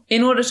hospital.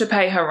 In order to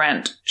pay her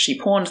rent, she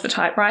pawned the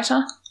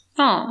typewriter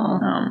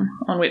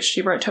on which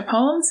she wrote her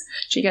poems.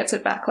 She gets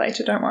it back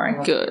later, don't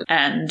worry. Good.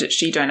 And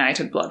she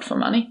donated blood for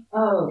money.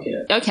 Oh,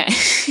 good. Okay.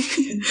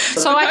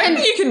 So I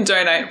think you can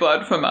donate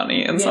blood for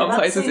money in some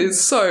places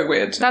is so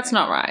weird. That's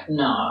not right.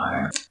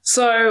 No.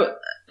 So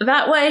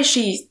that way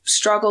she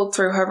struggled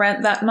through her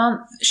rent that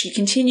month. She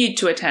continued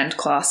to attend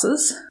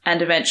classes,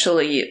 and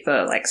eventually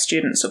the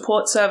student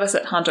support service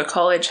at Hunter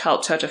College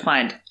helped her to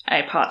find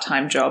a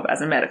part-time job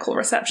as a medical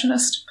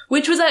receptionist,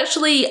 which was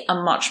actually a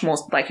much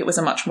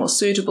more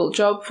suitable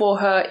job for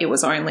her. It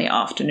was only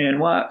afternoon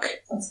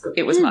work. That's good.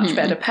 It was much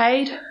better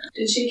paid.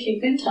 Did she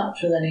keep in touch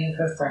with any of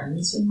her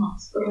friends in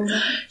hospital?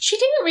 She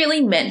didn't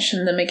really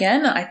mention them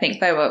again. I think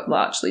they were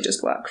largely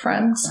just work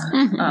friends.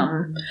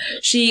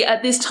 She,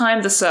 at this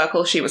time, the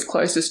circle she was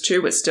closest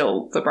to was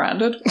still the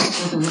branded,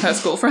 her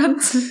school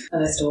friends. Are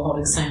they still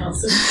holding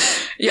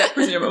seances? Yeah,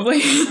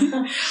 presumably.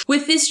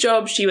 With this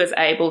job, she was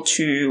able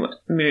to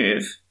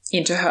move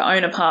into her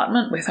own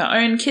apartment with her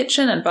own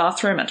kitchen and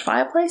bathroom and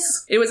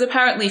fireplace. It was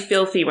apparently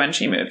filthy when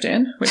she moved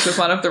in, which was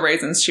one of the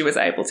reasons she was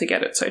able to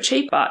get it so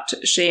cheap. But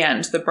she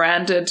and the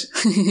branded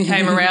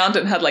came around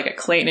and had a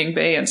cleaning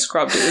bee and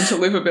scrubbed it into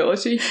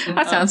livability.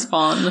 That sounds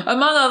fun.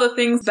 Among other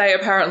things, they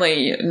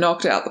apparently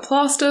knocked out the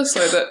plaster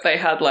so that they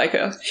had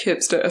a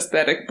hipster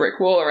aesthetic brick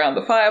wall around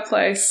the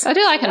fireplace. I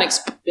do like an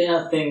been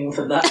a thing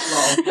for that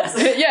long,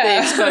 hasn't it? Yeah,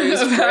 the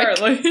exposed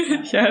apparently.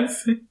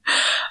 Yes.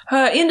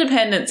 Her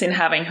independence in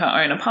having her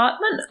own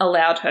apartment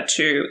allowed her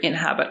to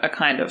inhabit a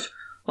kind of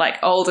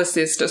older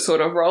sister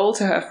sort of role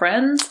to her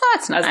friends.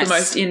 That's nice. As the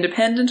most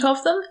independent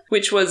of them,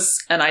 which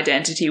was an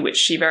identity which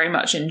she very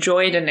much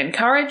enjoyed and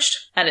encouraged,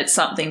 and it's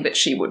something that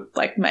she would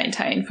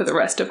maintain for the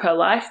rest of her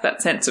life,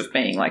 that sense of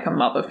being a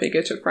mother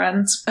figure to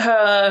friends.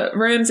 Her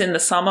rooms in the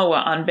summer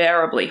were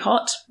unbearably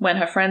hot. When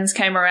her friends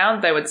came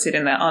around, they would sit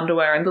in their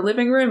underwear in the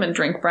living room and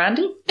drink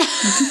brandy.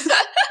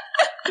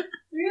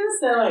 You're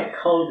going to say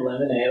cold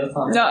lemonade or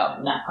something?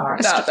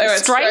 No, they went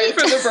straight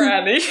for the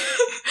brandy.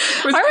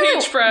 It was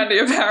peach brandy,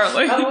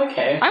 apparently. Oh,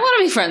 okay. I want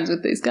to be friends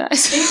with these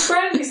guys. Peach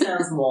brandy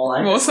sounds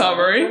more more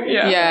summery.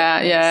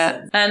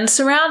 Yeah. And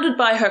surrounded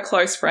by her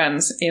close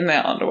friends in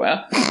their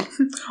underwear,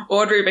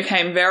 Audrey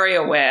became very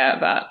aware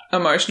that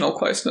emotional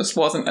closeness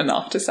wasn't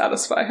enough to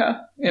satisfy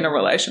her in a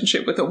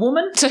relationship with a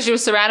woman. So she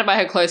was surrounded by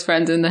her close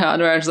friends in her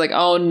underwear and she's like,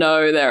 oh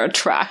no, they're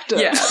attractive.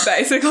 Yeah,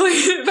 basically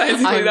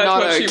that's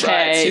what she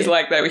writes. She's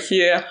like, they were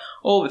here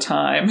all the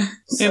time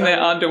in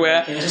their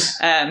underwear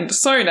and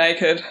so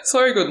naked,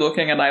 so good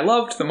looking, and I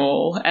loved them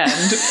all. And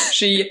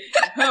she,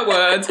 in her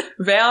words,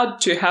 vowed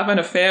to have an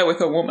affair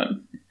with a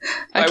woman.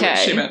 By which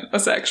she meant a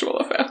sexual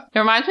affair. It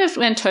reminds me of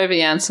when Tove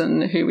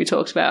Jansson, who we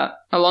talked about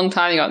a long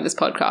time ago on this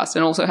podcast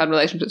and also had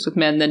relationships with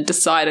men, then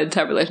decided to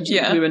have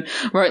relationships with women,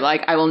 wrote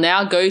I will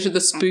now go to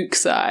the spook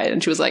side.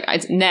 And she was like,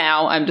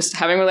 now I'm just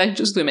having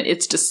relationships with women.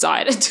 It's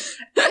decided.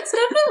 It's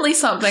definitely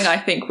something I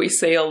think we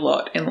see a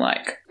lot in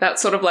that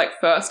sort of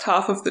first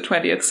half of the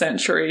 20th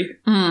century,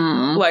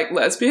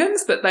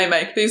 lesbians, that they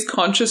make these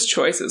conscious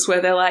choices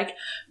where they're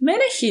men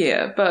are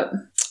here, but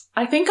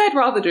I think I'd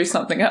rather do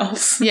something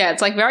else. Yeah,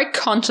 it's very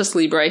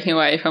consciously breaking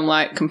away from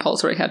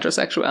compulsory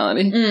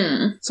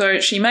heterosexuality. So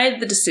she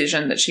made the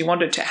decision that she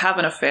wanted to have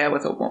an affair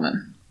with a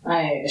woman.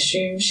 I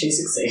assume she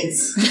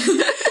succeeds.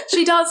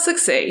 She does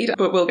succeed,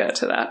 but we'll get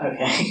to that.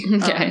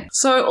 Okay.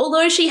 So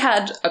although she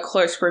had a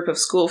close group of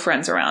school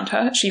friends around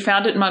her, she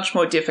found it much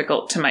more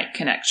difficult to make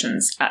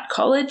connections at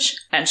college,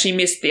 and she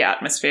missed the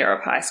atmosphere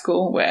of high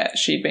school where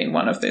she'd been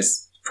one of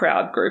this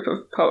proud group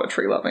of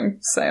poetry-loving,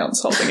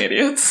 seance-holding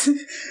idiots.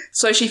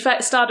 So she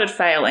started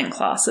failing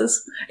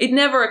classes. It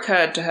never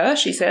occurred to her,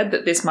 she said,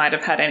 that this might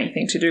have had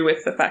anything to do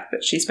with the fact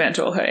that she spent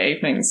all her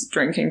evenings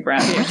drinking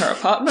brandy in her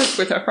apartment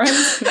with her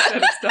friends instead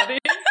of studying.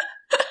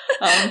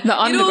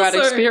 The undergrad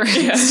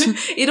experience. Yeah,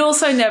 it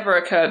also never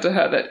occurred to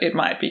her that it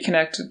might be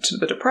connected to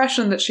the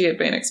depression that she had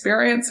been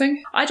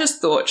experiencing. I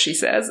just thought, she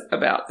says,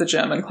 about the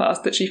German class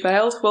that she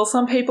failed, well,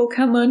 some people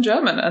can learn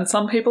German and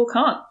some people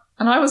can't.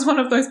 And I was one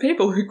of those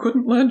people who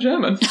couldn't learn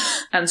German.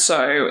 And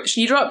so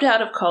she dropped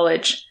out of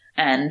college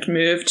and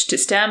moved to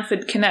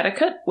Stamford,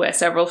 Connecticut, where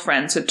several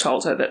friends had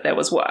told her that there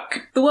was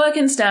work. The work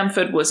in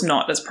Stamford was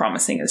not as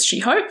promising as she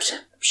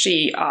hoped.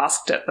 She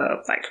asked at the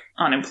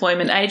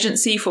unemployment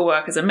agency for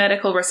work as a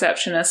medical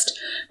receptionist,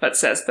 but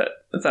says that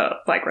the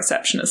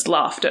receptionist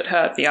laughed at her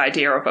at the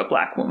idea of a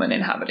black woman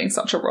inhabiting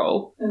such a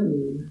role.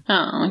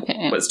 Oh, okay.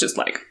 It was just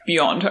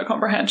beyond her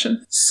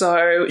comprehension.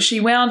 So she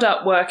wound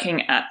up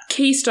working at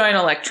Keystone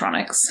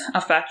Electronics,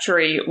 a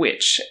factory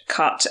which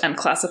cut and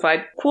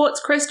classified quartz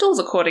crystals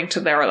according to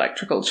their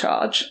electrical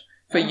charge,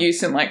 for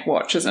use in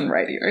watches and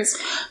radios.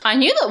 I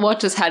knew that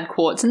watches had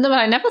quartz in them, but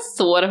I never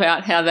thought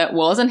about how that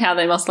was and how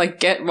they must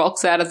get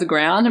rocks out of the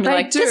ground and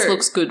be this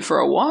looks good for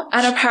a watch.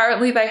 And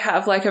apparently they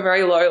have a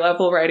very low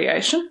level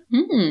radiation,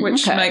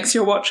 which makes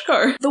your watch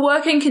go. The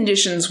working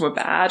conditions were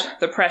bad.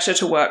 The pressure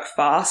to work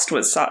fast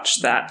was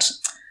such that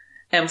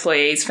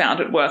employees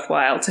found it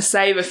worthwhile to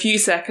save a few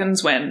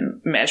seconds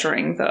when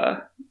measuring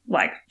the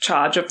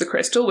charge of the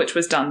crystal, which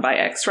was done by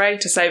X-ray,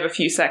 to save a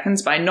few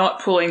seconds by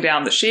not pulling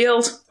down the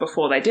shield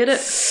before they did it.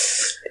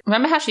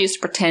 Remember how she used to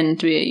pretend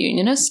to be a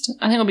unionist?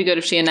 I think it would be good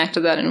if she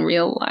enacted that in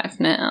real life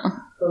now.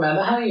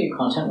 Remember how you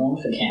content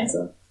warned for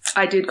cancer?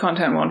 I did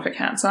content warn for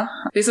cancer.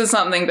 This is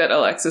something that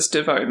Alexis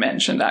DeVoe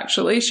mentioned,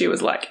 actually. She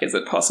was like, is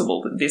it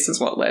possible that this is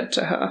what led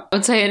to her? I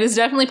would say it is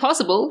definitely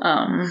possible.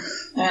 And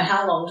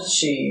how long does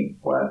she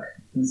work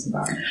in this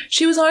environment?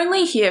 She was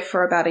only here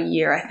for about a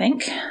year, I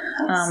think.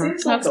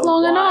 That's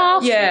long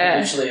enough. Yeah.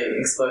 Usually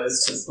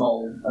exposed to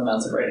small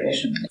amounts of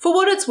radiation. For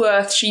what it's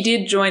worth, she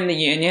did join the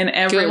union.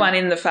 Everyone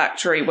in the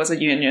factory was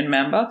a union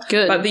member.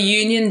 Good. But the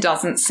union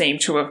doesn't seem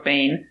to have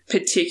been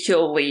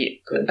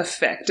particularly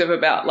effective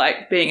about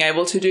being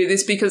able to do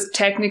this, because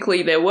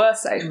technically there were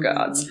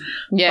safeguards.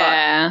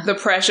 Yeah. But the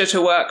pressure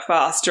to work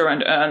faster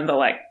and earn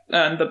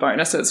the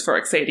bonuses for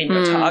exceeding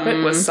your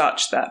target was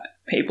such that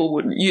people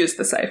wouldn't use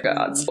the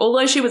safeguards.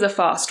 Although she was a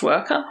fast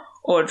worker,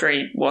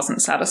 Audrey wasn't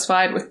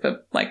satisfied with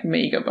the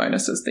meager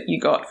bonuses that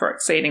you got for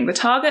exceeding the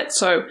target.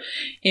 So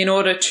in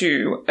order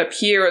to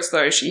appear as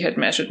though she had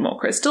measured more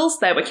crystals,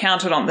 they were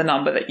counted on the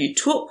number that you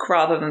took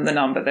rather than the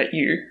number that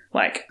you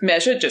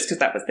measured, just because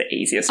that was the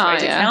easiest way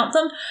to count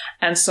them.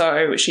 And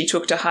so she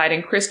took to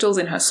hiding crystals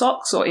in her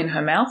socks or in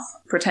her mouth,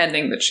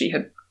 pretending that she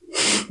had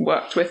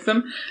worked with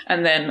them,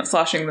 and then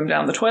flushing them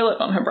down the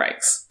toilet on her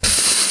breaks.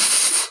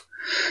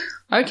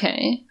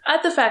 Okay.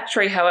 At the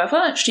factory,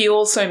 however, she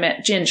also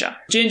met Ginger.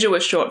 Ginger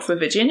was short for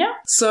Virginia.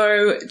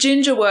 So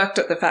Ginger worked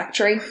at the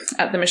factory,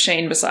 at the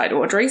machine beside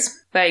Audrey's.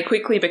 They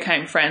quickly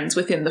became friends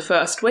within the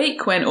first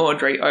week when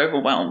Audrey,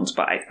 overwhelmed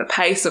by the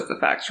pace of the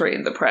factory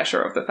and the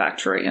pressure of the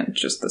factory and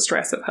just the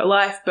stress of her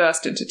life,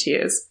 burst into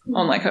tears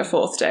on her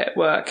fourth day at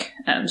work,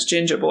 and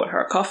Ginger bought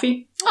her a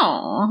coffee.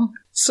 Aww.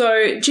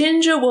 So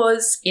Ginger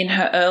was in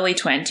her early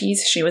 20s.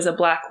 She was a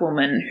black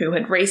woman who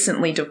had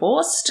recently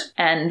divorced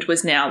and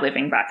was now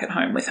living back at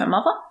home with her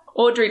mother.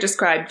 Audrey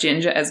described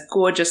Ginger as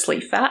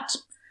gorgeously fat.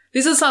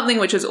 This is something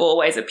which has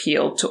always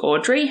appealed to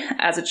Audrey.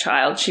 As a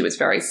child, she was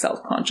very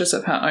self-conscious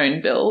of her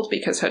own build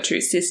because her two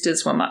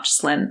sisters were much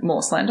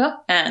more slender,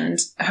 and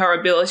her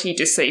ability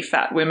to see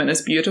fat women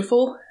as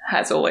beautiful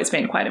has always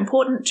been quite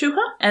important to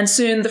her. And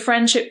soon the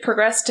friendship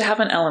progressed to have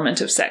an element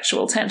of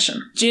sexual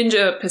tension.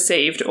 Ginger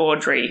perceived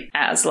Audrey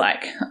as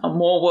a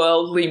more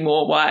worldly,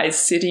 more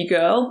wise city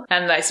girl,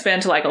 and they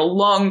spent a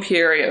long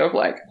period of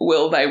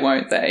will they,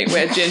 won't they,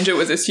 where Ginger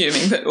was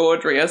assuming that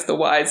Audrey, as the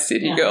wise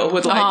city girl,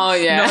 would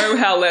know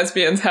how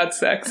lesbians had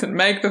sex and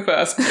make the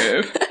first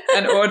move.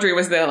 And Audrey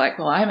was there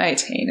well, I'm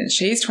 18 and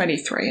she's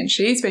 23 and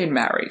she's been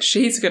married.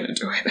 She's going to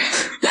do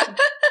it.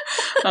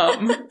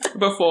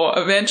 Before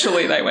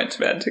eventually they went to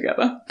bed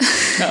together.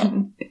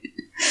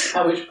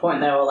 At which point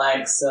they were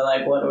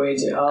what do we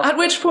do? At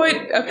which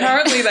point,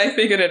 apparently they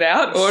figured it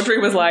out. Audrey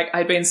was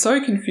I'd been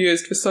so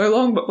confused for so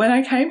long, but when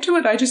I came to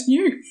it, I just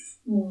knew.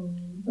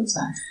 That's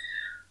nice.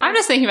 I'm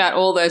just thinking about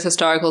all those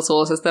historical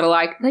sources that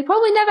are they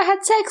probably never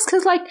had sex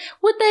because,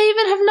 would they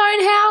even have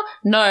known how?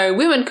 No,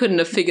 women couldn't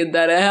have figured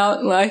that out.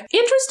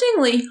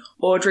 Interestingly,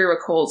 Audrey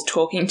recalls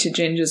talking to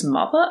Ginger's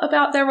mother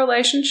about their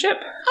relationship.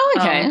 Oh,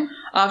 okay.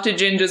 After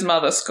Ginger's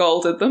mother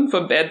scolded them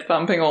for bed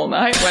thumping all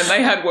night when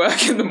they had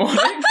work in the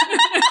morning.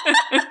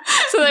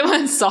 So they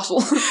weren't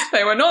subtle.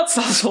 They were not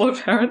subtle,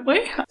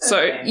 apparently.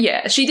 So,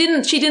 yeah, she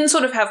didn't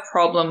sort of have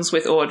problems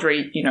with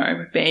Audrey,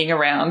 being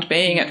around,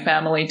 being at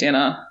family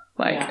dinner,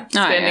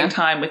 spending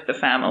time with the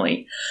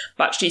family.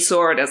 But she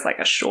saw it as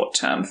a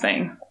short-term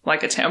thing,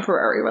 a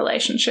temporary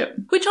relationship.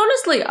 Which,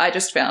 honestly, I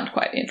just found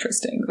quite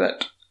interesting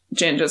that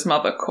Ginger's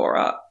mother,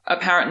 Cora,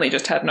 apparently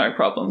just had no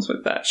problems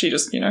with that. She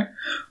just,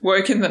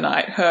 woke in the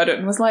night, heard it,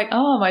 and was like,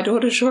 oh, my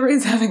daughter sure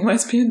is having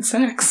lesbian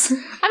sex. I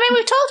mean,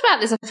 we've talked about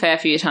this a fair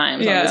few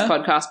times on this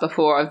podcast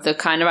before, of the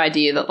kind of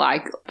idea that,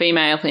 like,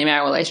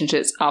 female-female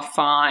relationships are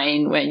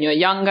fine when you're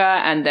younger,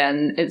 and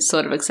then it's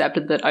sort of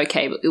accepted that,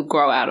 okay, but you'll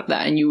grow out of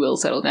that and you will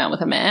settle down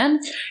with a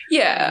man.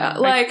 Yeah,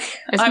 like,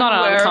 it's I'm not an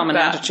aware of uncommon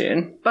that,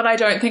 attitude. But I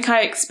don't think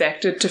I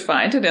expected to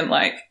find it in,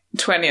 like,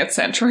 20th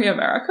century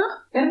America.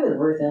 And with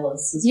Ruth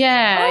Ellis.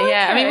 Yeah,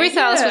 yeah. I mean, Ruth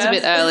Ellis was a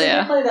bit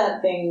earlier. Specifically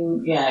that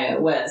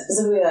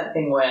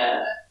thing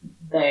where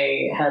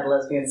they had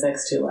lesbian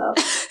sex too loud.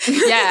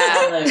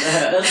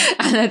 Yeah.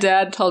 And her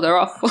dad told her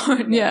off for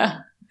it,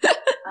 yeah.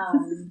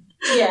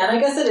 Yeah, and I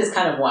guess it is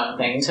kind of one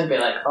thing to be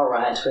like, all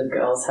right, with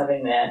girls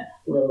having their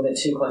little bit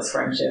too close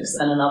friendships,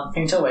 and another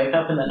thing to wake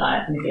up in the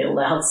night and hear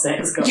loud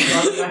sex going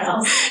on in your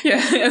house.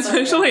 Yeah,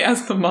 especially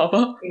as the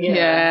mother.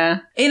 Yeah.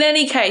 In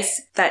any case,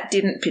 that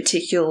didn't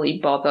particularly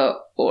bother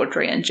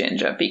Audrey and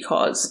Ginger,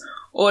 because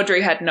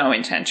Audrey had no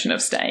intention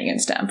of staying in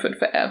Stamford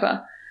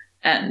forever.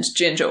 And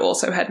Ginger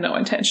also had no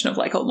intention of,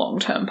 like, a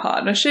long-term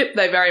partnership.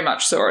 They very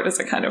much saw it as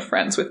a kind of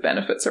friends with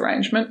benefits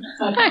arrangement.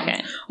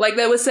 Okay. Like,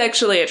 they were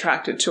sexually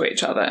attracted to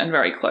each other and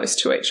very close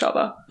to each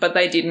other, but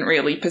they didn't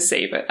really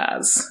perceive it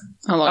as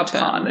a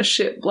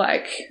partnership.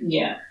 Like,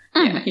 yeah,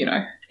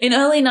 In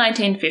early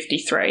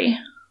 1953,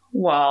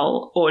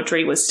 while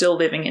Audrey was still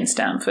living in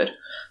Stamford,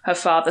 her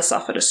father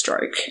suffered a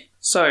stroke.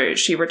 So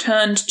she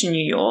returned to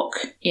New York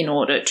in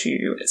order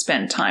to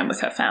spend time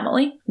with her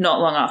family, not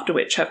long after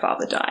which her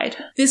father died.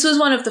 This was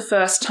one of the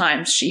first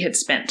times she had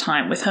spent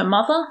time with her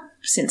mother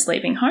since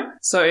leaving home.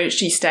 So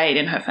she stayed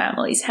in her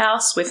family's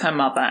house with her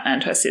mother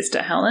and her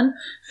sister Helen.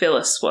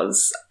 Phyllis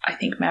was, I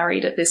think,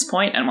 married at this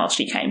point, and while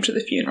she came to the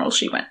funeral,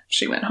 she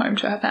went home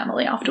to her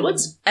family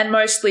afterwards. And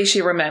mostly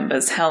she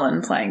remembers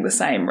Helen playing the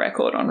same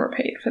record on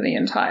repeat for the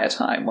entire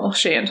time, while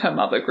she and her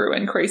mother grew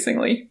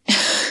increasingly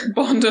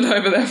bonded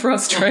over their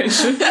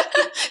frustration.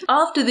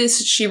 After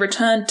this, she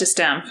returned to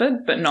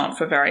Stamford, but not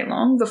for very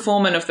long. The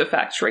foreman of the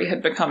factory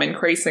had become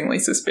increasingly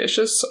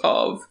suspicious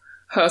of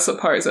her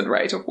supposed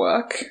rate of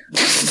work.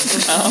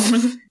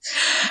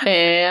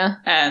 Yeah.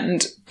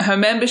 And her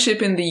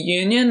membership in the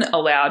union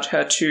allowed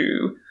her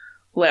to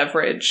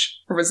leverage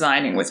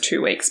resigning with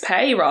 2 weeks'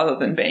 pay rather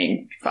than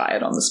being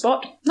fired on the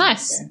spot.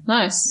 Nice.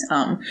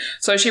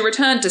 So she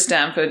returned to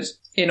Stamford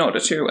in order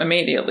to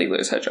immediately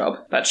lose her job,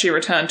 but she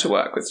returned to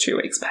work with 2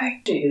 weeks'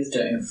 pay. She is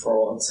doing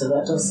fraud, so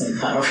that does seem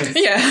kind of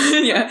risky.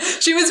 Yeah.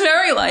 She was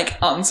very, like,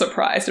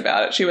 unsurprised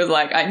about it. She was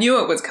like, I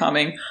knew it was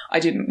coming. I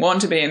didn't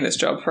want to be in this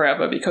job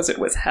forever because it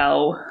was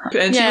hell.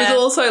 And she was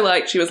also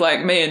like,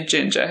 me and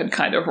Ginger had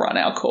kind of run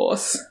our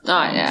course.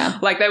 Oh, yeah.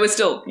 Like, they were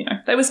still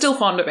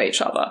fond of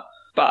each other.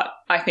 But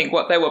I think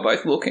what they were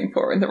both looking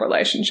for in the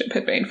relationship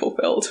had been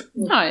fulfilled.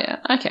 Oh, yeah.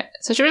 Okay.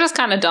 So she was just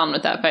kind of done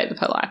with that phase of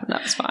her life, and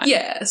that's fine.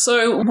 Yeah.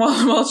 So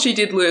while she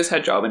did lose her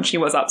job and she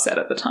was upset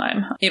at the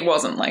time, it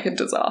wasn't like a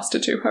disaster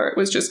to her. It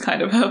was just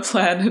kind of her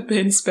plan had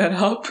been sped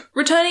up.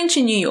 Returning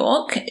to New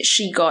York,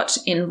 she got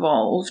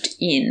involved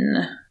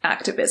in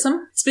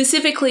activism.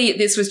 Specifically,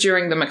 this was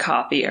during the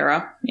McCarthy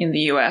era in the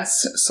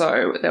US,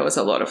 so there was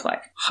a lot of,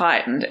 like,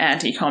 heightened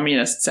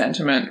anti-communist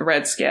sentiment,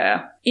 Red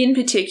Scare. In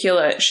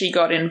particular, she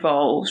got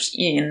involved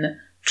in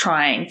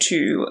trying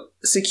to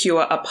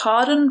secure a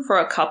pardon for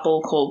a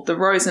couple called the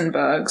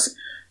Rosenbergs,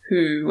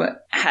 who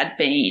had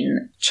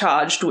been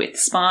charged with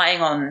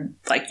spying on,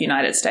 like,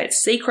 United States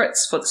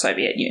secrets for the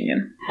Soviet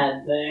Union.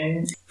 Had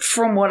they?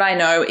 From what I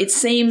know, it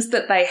seems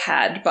that they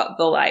had, but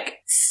the, like,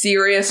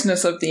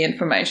 seriousness of the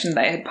information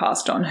they had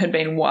passed on had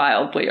been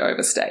wildly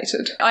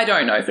overstated. I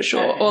don't know for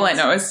sure. All I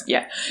know is,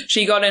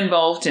 she got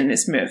involved in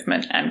this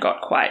movement and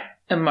got quite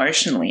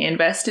emotionally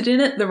invested in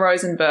it. The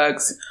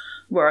Rosenbergs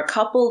were a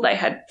couple. They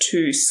had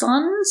 2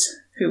 sons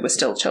who were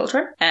still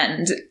children,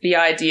 and the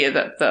idea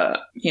that the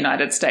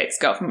United States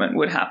government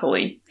would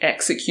happily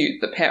execute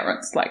the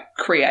parents, like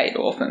create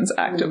orphans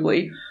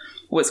actively,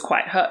 was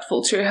quite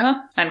hurtful to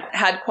her and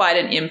had quite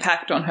an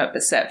impact on her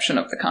perception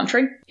of the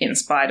country, in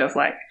spite of,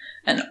 like,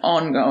 an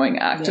ongoing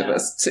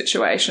activist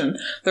situation.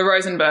 The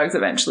Rosenbergs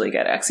eventually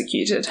get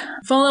executed.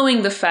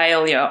 Following the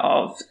failure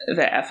of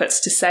their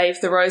efforts to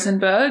save the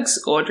Rosenbergs,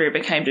 Audrey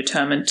became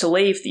determined to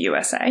leave the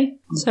USA.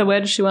 So where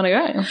does she want to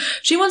go?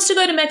 She wants to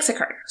go to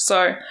Mexico.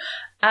 So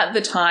at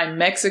the time,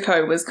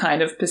 Mexico was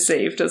kind of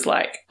perceived as,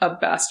 like, a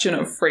bastion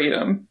of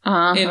freedom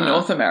in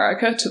North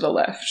America to the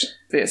left.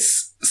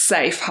 This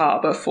safe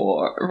harbor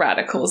for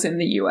radicals in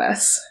the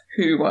US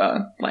who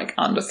were, like,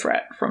 under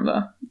threat from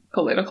the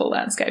political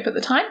landscape at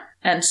the time.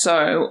 And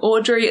so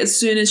Audrey, as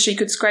soon as she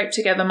could scrape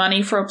together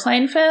money for a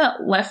plane fare,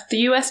 left the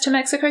US to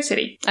Mexico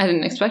City. I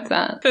didn't expect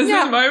that. There's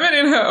this moment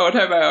in her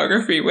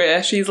autobiography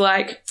where she's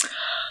like,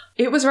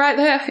 it was right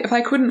there. If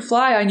I couldn't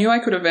fly, I knew I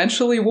could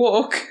eventually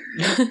walk.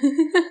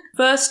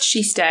 First,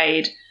 she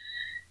stayed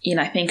in,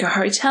 I think, a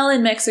hotel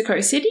in Mexico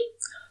City,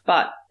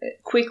 but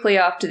quickly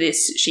after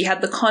this, she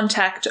had the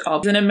contact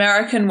of an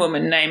American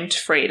woman named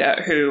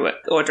Frida, who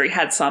Audrey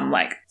had some,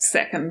 like,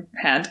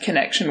 second-hand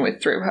connection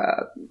with through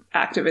her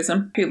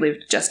activism, who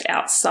lived just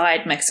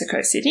outside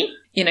Mexico City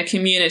in a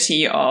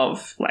community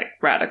of, like,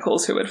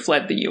 radicals who had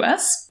fled the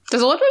US.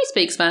 Does Audrey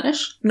speak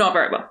Spanish? Not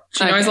very well.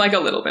 She knows, like, a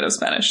little bit of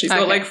Spanish. She's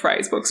got, like,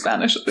 phrasebook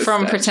Spanish at this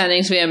From stage.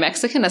 pretending to be a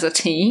Mexican as a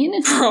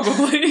teen?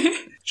 Probably.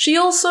 She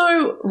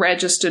also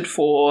registered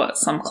for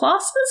some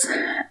classes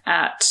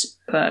at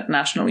the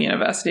National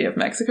University of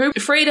Mexico.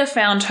 Frida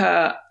found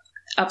her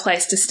a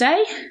place to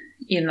stay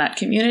in that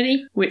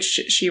community, which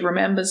she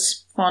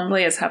remembers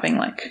fondly as having,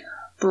 like,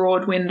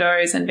 broad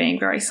windows and being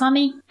very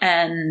sunny.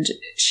 And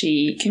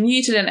she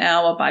commuted an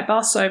hour by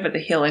bus over the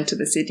hill into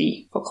the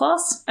city for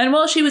class. And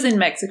while she was in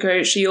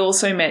Mexico, she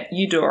also met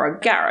Eudora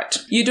Garrett.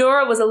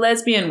 Eudora was a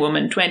lesbian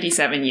woman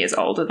 27 years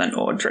older than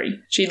Audrey.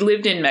 She'd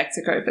lived in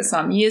Mexico for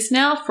some years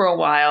now. For a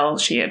while,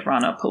 she had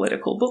run a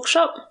political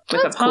bookshop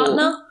with a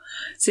partner. Cool.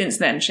 Since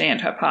then, she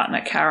and her partner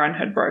Karen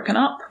had broken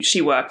up.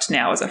 She worked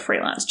now as a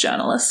freelance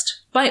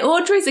journalist. By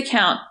Audrey's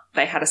account,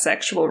 they had a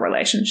sexual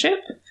relationship.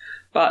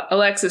 But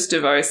Alexis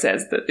DeVoe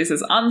says that this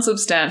is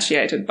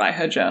unsubstantiated by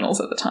her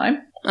journals at the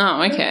time.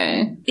 Oh,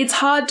 okay. It's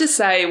hard to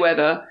say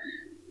whether,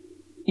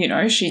 you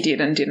know, she did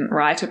and didn't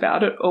write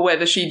about it, or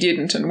whether she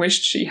didn't and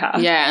wished she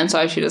had. Yeah, and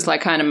so she just, like,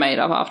 kind of made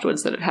up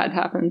afterwards that it had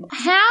happened.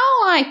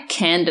 How, like,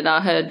 candid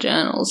are her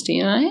journals, do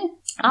you know?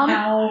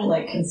 How,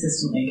 like,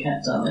 consistently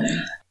kept are they?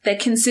 They're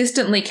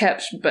consistently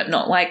kept, but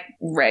not, like,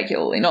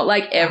 regularly, not,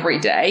 like, every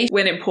day.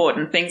 When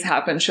important things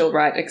happen, she'll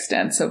write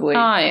extensively.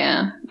 Oh,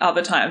 yeah.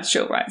 Other times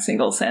she'll write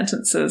single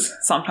sentences.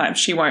 Sometimes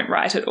she won't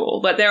write at all.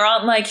 But there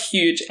aren't, like,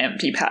 huge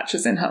empty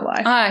patches in her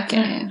life.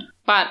 Okay.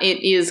 But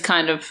it is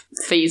kind of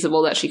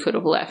feasible that she could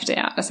have left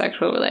out a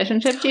sexual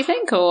relationship, do you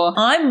think? Or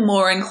I'm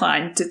more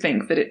inclined to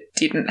think that it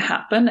didn't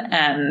happen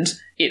and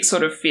it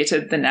sort of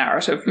fitted the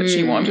narrative that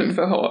she wanted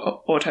for her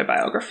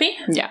autobiography.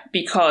 Yeah.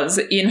 Because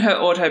in her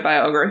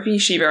autobiography,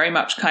 she very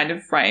much kind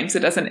of frames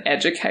it as an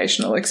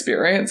educational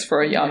experience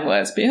for a young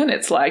lesbian.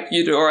 It's like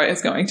Eudora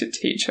is going to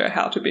teach her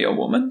how to be a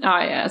woman. Oh,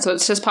 yeah. So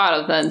it's just part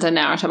of the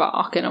narrative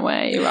arc in a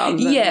way, rather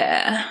than...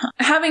 Yeah.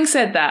 Having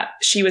said that,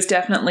 she was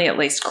definitely at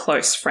least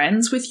close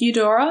friends with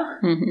Eudora.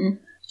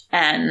 Mm-hmm.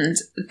 And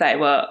they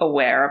were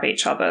aware of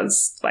each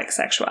other's, like,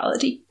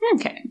 sexuality.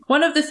 Okay.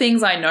 One of the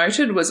things I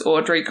noted was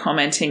Audrey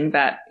commenting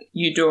that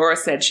Eudora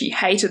said she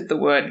hated the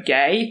word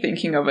gay,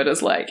 thinking of it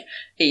as, like,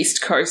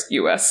 East Coast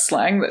US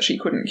slang that she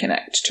couldn't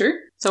connect to.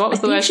 So what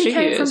was the word she used?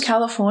 She came from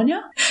California.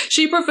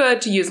 She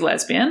preferred to use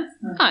lesbian.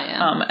 Oh,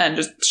 yeah. And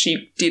just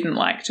she didn't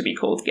like to be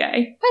called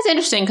gay. That's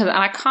interesting because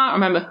I can't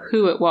remember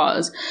who it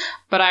was,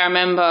 but I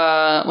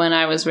remember when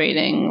I was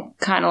reading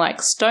kind of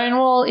like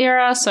Stonewall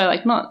era, so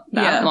like not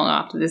that long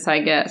after this,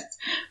 I guess,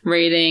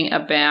 reading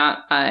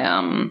about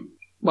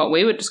what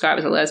we would describe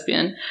as a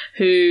lesbian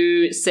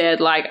who said,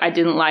 like, I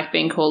didn't like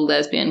being called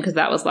lesbian because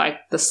that was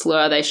like the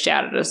slur they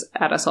shouted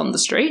at us on the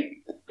street.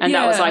 And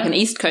that was like an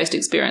East Coast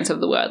experience of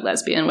the word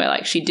lesbian where,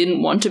 like, she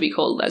didn't want to be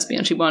called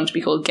lesbian. She wanted to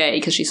be called gay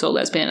because she saw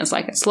lesbian as,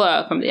 like, a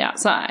slur from the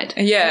outside.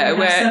 Yeah,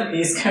 where... some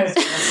East Coast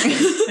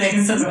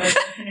things as well.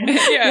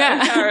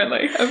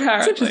 Apparently.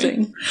 It's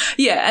interesting.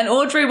 Yeah, and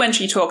Audrey, when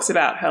she talks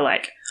about her,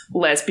 like,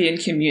 lesbian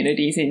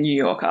communities in New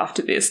York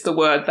after this, the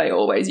word they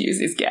always use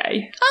is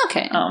gay.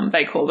 Okay.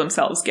 They call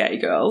themselves gay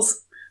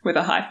girls with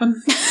a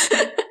hyphen.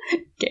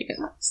 Gay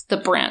girls. The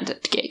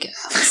branded gay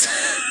girls.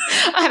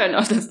 I don't know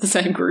if that's the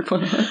same group or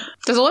not.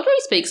 Does Audrey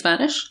speak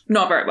Spanish?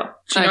 Not very well.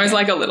 She knows,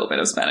 like, a little bit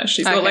of Spanish.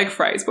 She's got, like,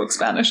 phrasebook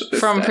Spanish at this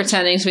From stage.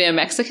 pretending to be a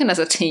Mexican as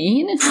a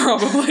teen?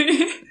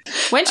 Probably.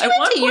 When she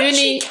went to uni...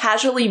 she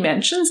casually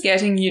mentions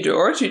getting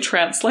Eudora to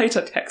translate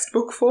a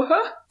textbook for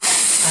her.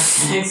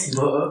 A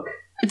textbook?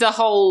 The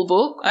whole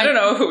book? I don't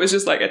know if it was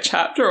just like a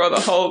chapter or the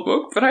whole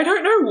book, but I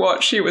don't know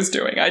what she was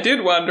doing. I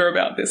did wonder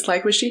about this.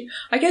 Like, was she...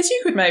 I guess you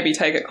could maybe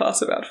take a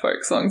class about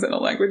folk songs in a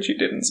language you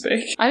didn't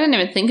speak. I didn't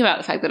even think about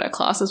the fact that her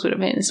classes would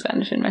have been in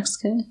Spanish in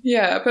Mexico.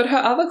 Yeah, but her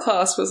other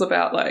class was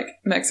about, like,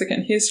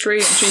 Mexican history,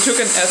 and she took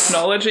an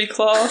ethnology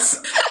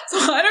class. So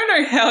I don't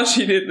know how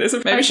she did this.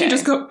 Maybe she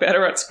just got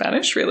better at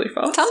Spanish really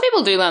fast. Some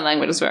people do learn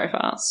languages very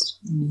fast.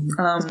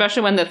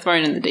 Especially when they're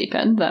thrown in the deep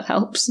end. That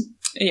helps.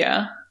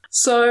 Yeah.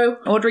 So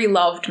Audrey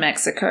loved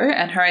Mexico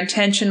and her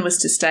intention was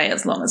to stay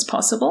as long as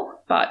possible,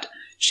 but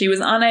she was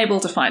unable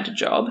to find a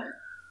job,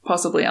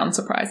 possibly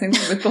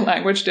unsurprisingly with the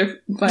language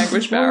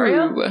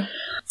barrier.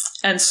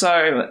 And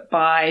so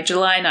by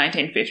July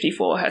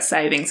 1954, her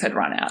savings had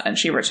run out and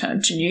she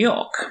returned to New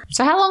York.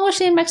 So how long was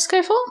she in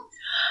Mexico for?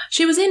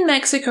 She was in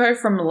Mexico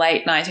from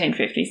late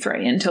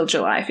 1953 until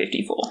July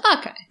 54.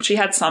 Okay. She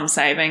had some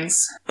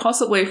savings,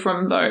 possibly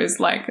from those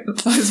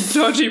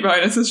dodgy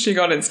bonuses she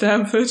got in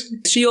Stanford.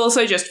 She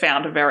also just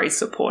found a very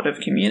supportive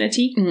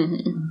community.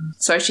 Mm-hmm.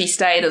 So she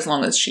stayed as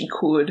long as she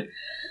could,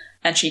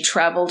 and she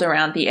travelled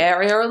around the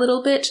area a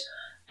little bit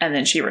and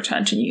then she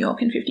returned to New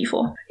York in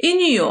 54. In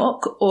New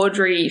York,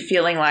 Audrey,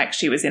 feeling like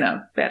she was in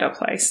a better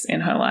place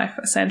in her life,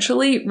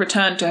 essentially,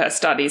 returned to her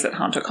studies at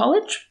Hunter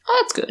College.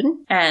 Oh, that's good.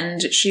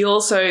 And she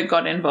also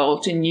got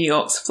involved in New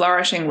York's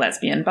flourishing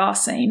lesbian bar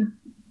scene.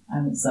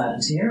 I'm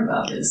excited to hear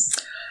about this.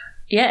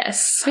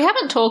 Yes. We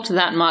haven't talked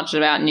that much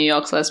about New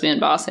York's lesbian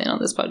bar scene on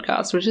this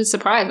podcast, which is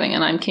surprising,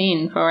 and I'm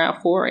keen for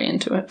our foray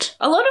into it.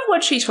 A lot of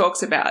what she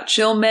talks about,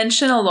 she'll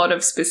mention a lot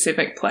of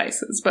specific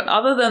places, but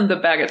other than the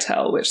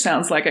Bagatelle, which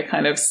sounds like a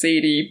kind of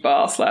seedy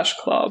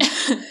bar/club,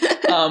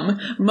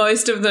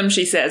 most of them,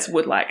 she says,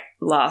 would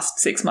last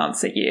 6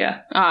 months a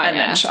year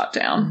then shut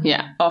down.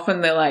 Yeah.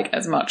 Often they're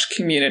as much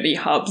community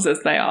hubs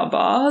as they are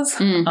bars.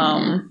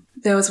 Mm-hmm.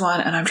 There was one,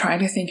 and I'm trying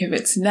to think of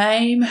its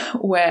name,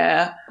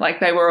 where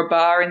they were a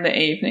bar in the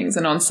evenings,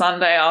 and on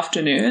Sunday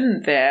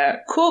afternoon,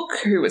 their cook,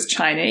 who was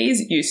Chinese,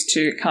 used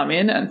to come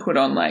in and put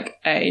on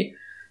a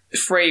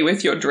free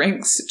with your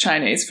drinks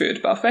Chinese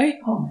food buffet.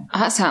 Oh,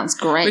 that sounds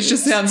great. Which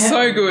just sounds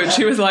so good.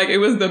 She was it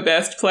was the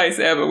best place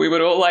ever. We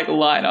would all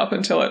line up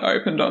until it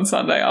opened on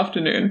Sunday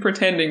afternoon,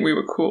 pretending we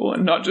were cool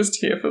and not just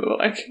here for the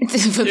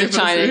for the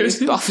Chinese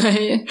food.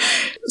 buffet.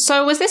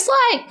 So was this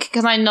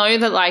because I know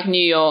that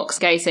New York's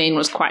gay scene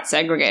was quite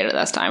segregated at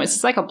this time.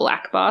 Is this a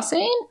black bar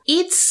scene?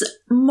 It's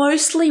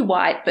mostly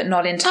white, but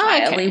not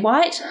entirely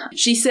white.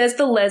 She says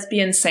the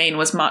lesbian scene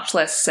was much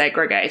less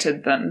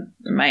segregated than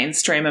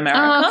mainstream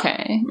America. Oh,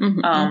 okay.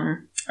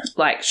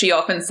 Mm-hmm. She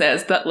often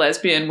says that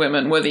lesbian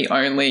women were the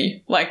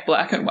only,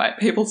 black and white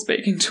people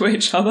speaking to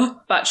each other.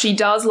 But she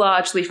does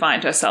largely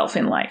find herself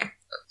in,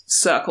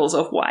 circles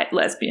of white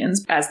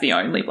lesbians as the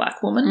only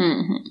black woman.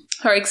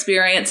 Mm-hmm. Her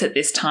experience at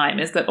this time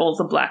is that all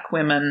the black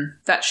women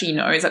that she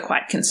knows are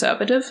quite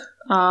conservative.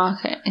 Oh,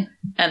 okay.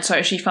 And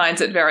so she finds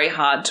it very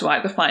hard to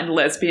either find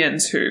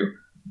lesbians who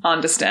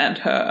understand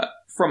her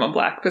from a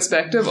black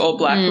perspective or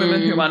black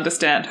women who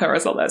understand her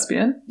as a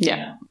lesbian.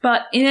 Yeah.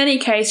 But in any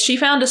case, she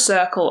found a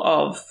circle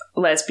of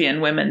lesbian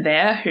women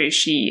there who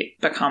she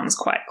becomes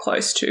quite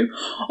close to.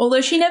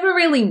 Although she never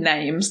really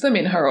names them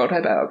in her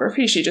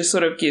autobiography, she just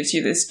sort of gives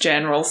you this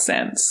general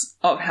sense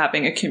of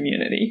having a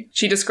community.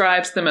 She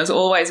describes them as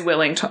always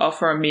willing to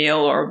offer a meal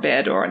or a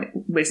bed or a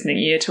listening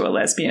ear to a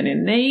lesbian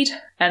in need,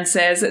 and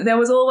says that there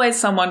was always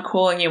someone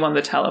calling you on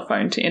the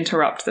telephone to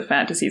interrupt the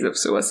fantasies of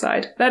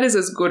suicide. That is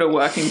as good a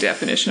working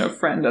definition of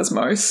friend as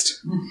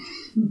most.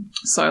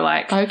 So,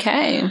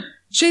 okay.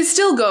 She's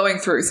still going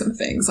through some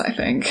things, I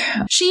think.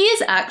 She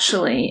is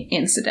actually,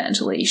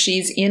 incidentally,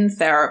 she's in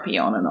therapy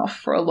on and off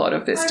for a lot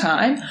of this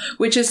time,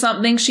 which is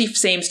something she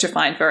seems to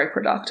find very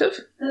productive.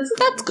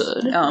 That's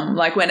good.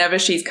 Whenever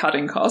she's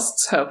cutting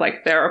costs, her,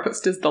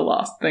 therapist is the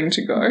last thing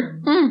to go.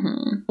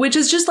 Mm-hmm. Which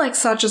is just,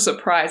 such a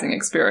surprising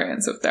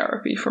experience of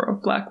therapy for a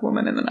black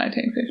woman in the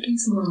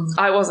 1950s. Mm.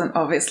 I wasn't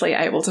obviously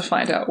able to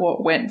find out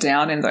what went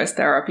down in those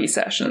therapy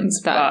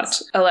sessions,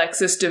 but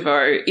Alexis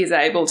DeVoe is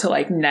able to,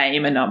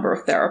 name a number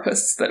of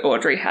therapists that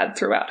Audrey had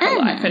throughout her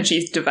life, and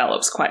she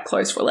develops quite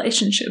close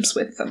relationships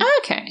with them.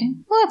 Okay.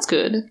 Well, that's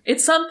good.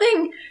 It's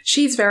something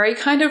she's very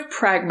kind of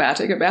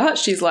pragmatic about.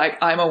 She's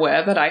I'm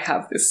aware that I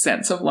have this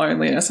sense of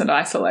loneliness and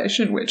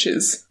isolation, which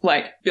is,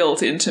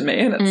 built into me,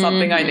 and it's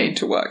something I need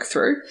to work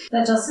through.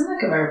 That does seem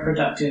like a very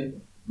productive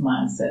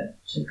mindset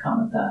to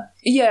come at that.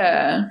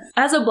 Yeah.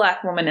 As a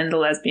black woman in the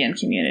lesbian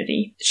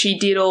community, she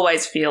did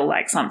always feel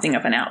like something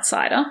of an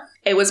outsider.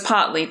 It was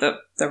partly the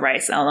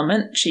race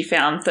element. She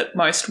found that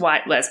most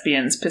white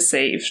lesbians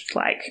perceived,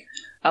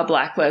 a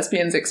black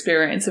lesbian's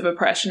experience of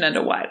oppression and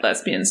a white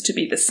lesbian's to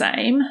be the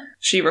same.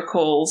 She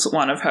recalls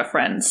one of her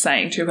friends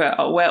saying to her,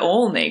 "Oh, we're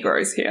all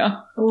Negroes here."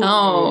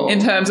 Oh. In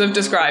terms of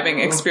describing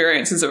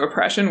experiences of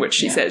oppression, which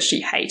she says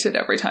she hated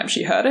every time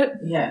she heard it.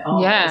 Yeah.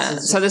 Yeah.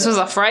 So this was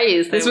a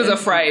phrase. This was a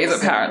phrase,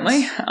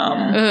 apparently.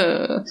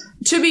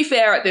 To be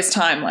fair, at this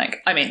time,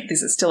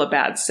 this is still a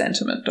bad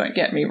sentiment, don't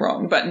get me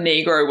wrong, but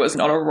Negro was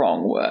not a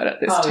wrong word at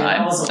this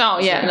time.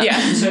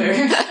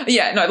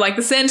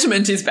 The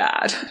sentiment is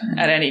bad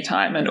at any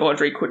time, and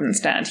Audrey couldn't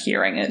stand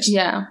hearing it.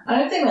 Yeah. I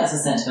don't think that's a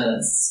sentiment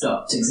that's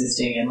stopped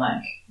existing in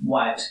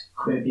white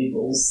queer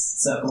people's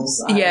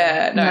circles.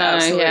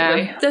 Absolutely.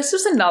 Yeah. This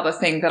was another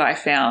thing that I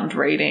found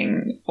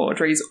reading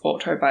Audrey's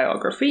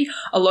autobiography.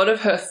 A lot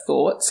of her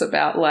thoughts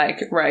about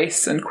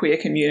race and queer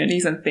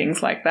communities and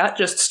things like that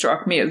just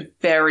struck me as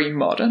very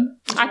modern.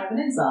 Do you have an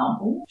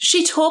example?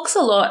 She talks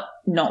a lot,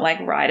 not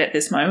right at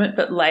this moment,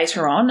 but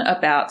later on,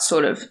 about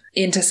sort of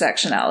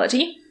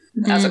intersectionality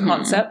as a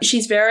concept.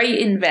 She's very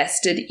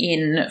invested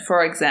in,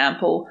 for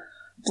example,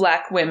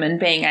 black women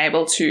being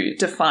able to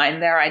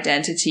define their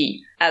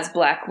identity as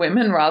black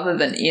women rather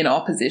than in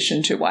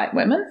opposition to white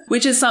women,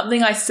 which is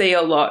something I see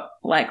a lot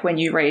when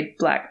you read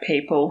black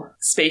people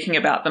speaking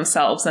about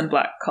themselves and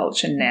black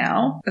culture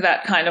now,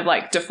 that kind of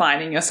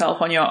defining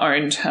yourself on your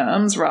own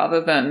terms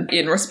rather than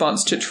in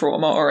response to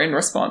trauma or in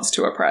response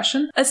to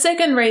oppression. A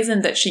second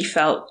reason that she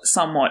felt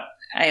somewhat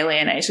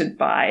alienated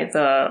by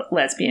the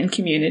lesbian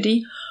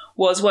community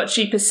was what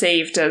she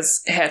perceived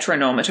as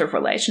heteronormative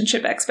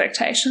relationship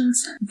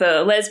expectations.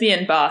 The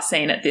lesbian bar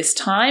scene at this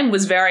time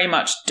was very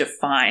much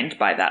defined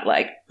by that,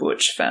 like,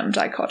 butch-femme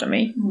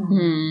dichotomy.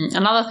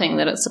 Another thing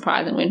that it's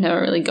surprising we've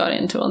never really got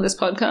into on this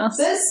podcast.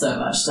 There's so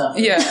much stuff.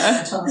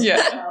 Yeah.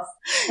 Yeah.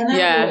 And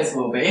there always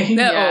will be.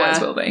 There always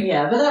will be.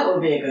 Yeah, but that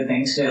would be a good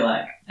thing to do,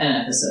 like,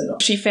 an episode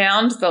of. She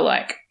found the,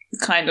 like,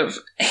 kind of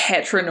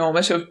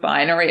heteronormative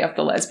binary of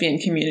the lesbian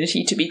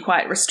community to be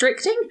quite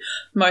restricting.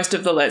 Most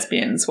of the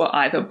lesbians were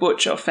either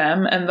butch or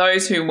femme, and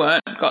those who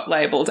weren't got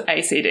labelled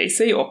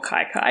ACDC or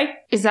Kai.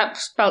 Is that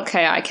spelled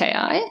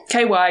K-I-K-I?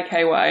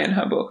 KY in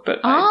her book, but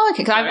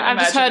okay. I've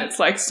just heard it's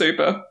like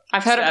super.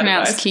 I've heard it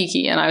pronounced standardised.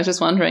 Kiki, and I was just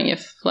wondering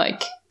if,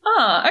 like...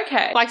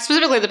 Okay. Like,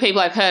 specifically the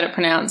people I've heard it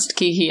pronounced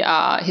Kiki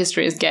are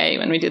History is Gay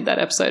when we did that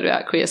episode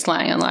about queer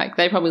slang, and, like,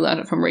 they probably learned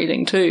it from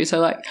reading too,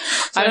 so, like,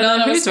 I don't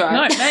know who's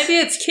right. No, maybe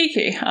it's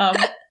Kiki.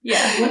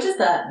 Yeah. What does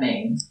that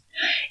mean?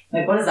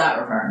 Like, what is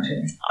that referring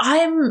to?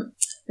 I'm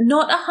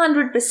not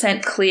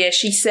 100% clear.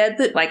 She said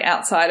that, like,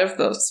 outside of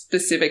the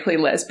specifically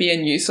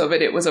lesbian use of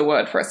it, it was a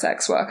word for a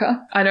sex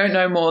worker. I don't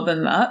know more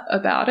than that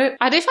about it.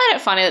 I do find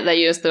it funny that they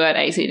use the word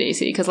ACDC,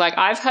 because, like,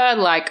 I've heard,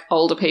 like,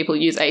 older people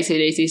use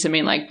ACDC to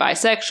mean, like,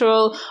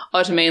 bisexual,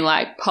 or to mean,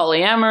 like,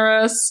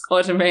 polyamorous,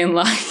 or to mean,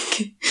 like...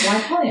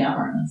 Why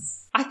polyamorous?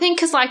 I think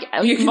because, like,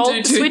 You can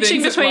do two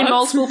switching things at between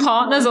once. multiple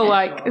partners or,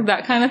 like,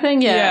 that kind of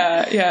thing.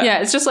 Yeah,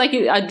 it's just, like,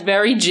 a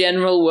very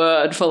general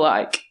word for,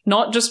 like,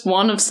 not just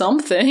one of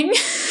something.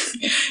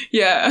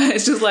 Yeah,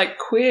 it's just, like,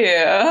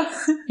 queer.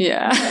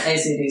 Yeah.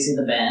 ACDC,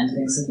 the band,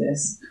 thinks of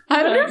this.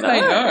 I don't know.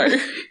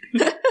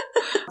 They know.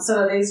 So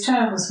are these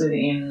terms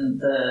within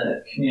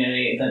the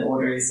community that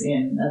Audrey's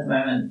in at the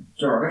moment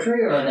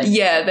derogatory, or are they...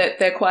 Yeah,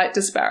 they're quite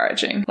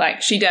disparaging.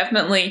 Like, she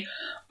definitely,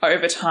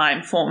 over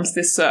time, forms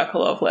this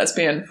circle of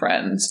lesbian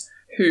friends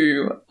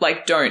who,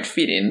 like, don't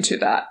fit into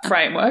that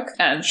framework.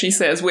 And she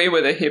says, we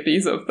were the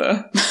hippies of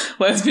the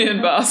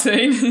lesbian bar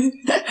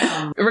scene.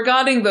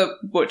 Regarding the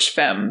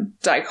butch-femme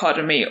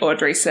dichotomy,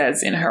 Audrey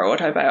says in her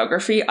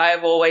autobiography, I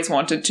have always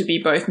wanted to be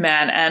both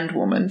man and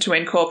woman, to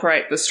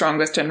incorporate the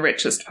strongest and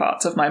richest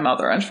parts of my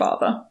mother and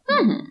father.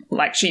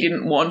 Like, she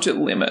didn't want to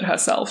limit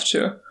herself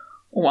to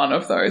one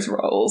of those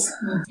roles.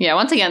 Yeah,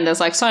 once again,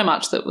 there's, like, so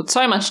much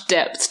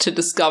depth to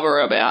discover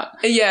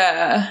about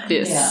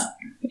this.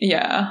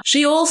 Yeah.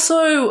 She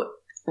also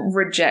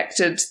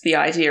rejected the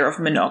idea of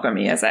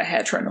monogamy as a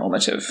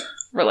heteronormative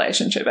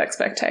relationship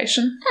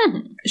expectation.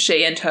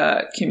 She and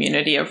her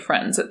community of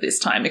friends at this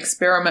time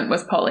experiment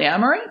with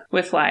polyamory,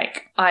 with,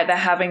 like, either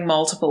having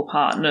multiple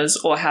partners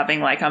or having,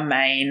 like, a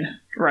main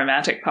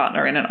romantic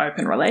partner in an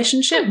open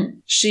relationship.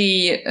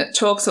 She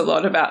talks a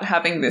lot about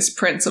having this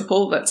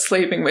principle that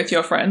sleeping with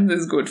your friends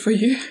is good for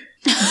you.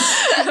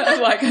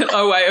 Like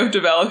a way of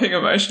developing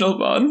emotional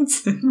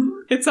bonds.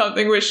 It's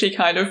something which she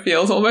kind of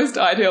feels almost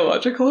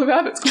ideological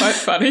about. It's quite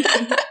funny.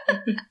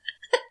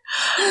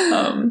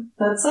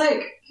 That's,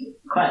 like,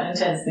 quite an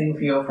intense thing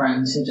for your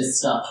friend to just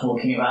start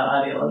talking about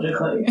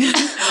ideologically.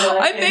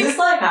 Like, is this,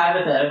 like,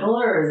 hypothetical,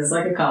 or is this,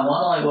 like, a come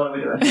on? Like, what are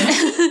we doing?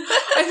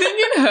 I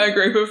think in her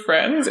group of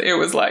friends, it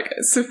was, like,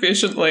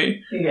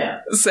 sufficiently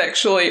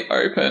sexually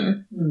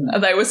open.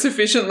 They were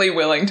sufficiently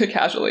willing to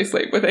casually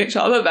sleep with each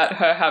other that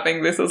her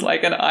having this as,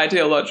 like, an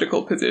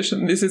ideological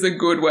position, this is a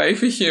good way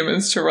for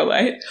humans to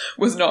relate,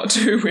 was not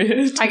too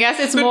weird. I guess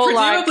it's but more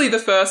like... presumably the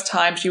first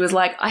time she was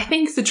like, I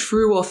think the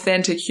true,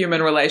 authentic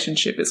human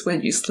relationship is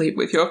when you sleep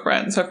with your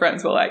friends. Her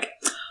friends were like,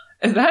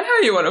 is that how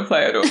you want to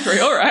play it, Audrey?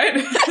 All right.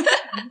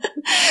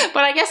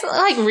 But I guess,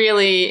 like,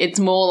 really, it's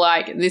more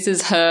like this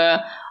is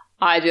her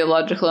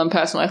ideological and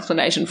personal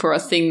explanation for a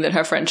thing that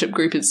her friendship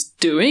group is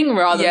doing,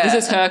 rather than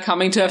this is her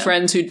coming to her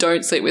friends who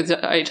don't sleep with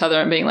each other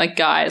and being like,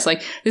 guys,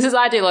 like, this is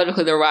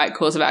ideologically the right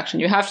course of action.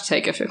 You have to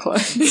take off your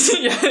clothes.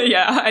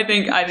 I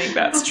think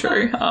that's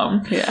true.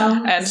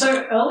 And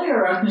so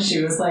earlier on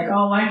she was like,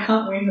 oh, why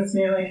can't we just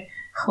be, like,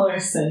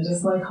 close and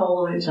just, like,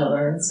 hold each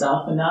other and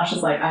stuff, and now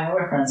she's like, I know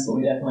we're friends, but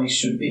we definitely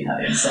should be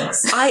having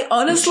sex. I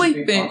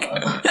honestly think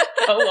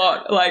a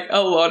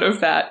lot of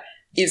that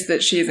is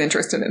that she is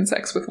interested in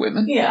sex with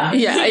women. Yeah.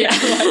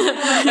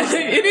 I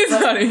think it is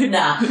funny.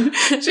 Nah.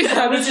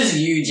 That was just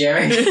you,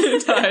 Jerry. No,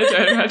 I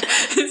don't imagine.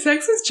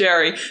 Sex with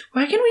Jerry.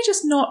 Why can we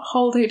just not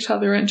hold each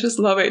other and just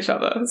love each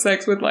other?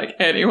 Sex with, like,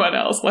 anyone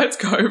else. Let's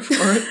go for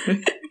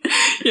it.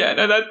 Yeah,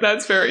 no,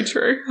 that's very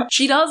true.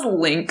 She does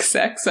link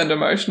sex and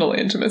emotional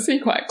intimacy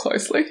quite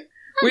closely.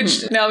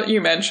 Which, now that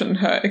you mention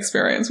her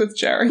experience with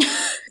Jerry,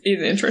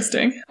 is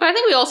interesting. But I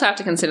think we also have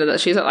to consider that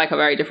she's at, like, a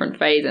very different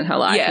phase in her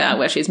life now,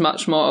 where she's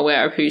much more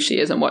aware of who she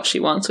is and what she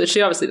wants, which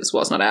she obviously just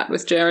was not at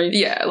with Jerry.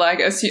 Yeah,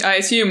 like, I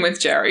assume with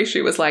Jerry,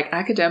 she was like,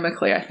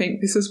 academically, I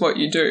think this is what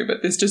you do,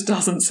 but this just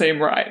doesn't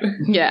seem right.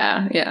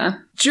 Yeah.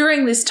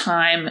 During this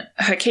time,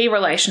 her key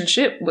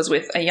relationship was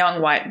with a young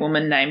white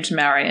woman named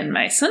Marion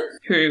Mason,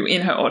 who,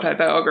 in her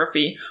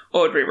autobiography,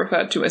 Audrey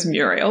referred to as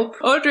Muriel.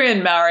 Audrey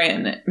and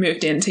Marion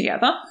moved in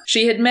together. She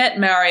She had met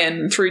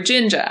Marion through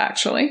Ginger,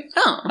 actually.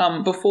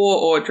 Oh. Before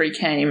Audrey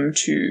came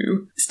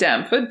to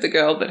Stamford, the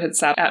girl that had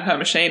sat at her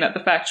machine at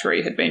the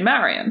factory had been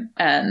Marion.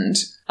 And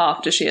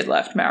after she had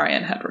left,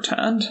 Marion had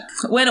returned.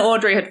 When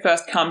Audrey had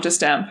first come to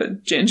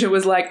Stamford, Ginger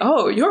was like,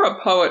 oh, you're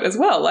a poet as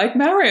well, like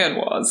Marion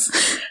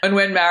was. And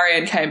when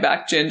Marion came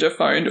back, Ginger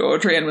phoned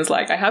Audrey and was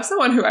like, I have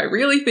someone who I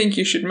really think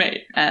you should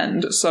meet.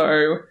 And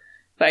so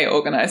they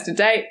organised a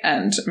date,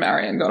 and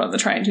Marion got on the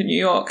train to New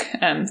York,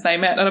 and they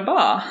met at a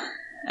bar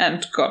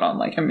and got on,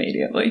 like,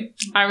 immediately.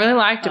 I really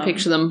like to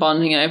picture them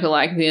bonding over,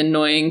 like, the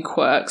annoying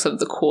quirks of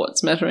the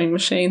quartz measuring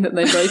machine that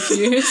they both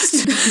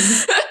used.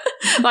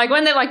 Like,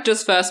 when they, like,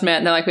 just first met,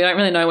 and they're like, we don't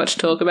really know what to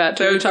talk about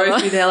to each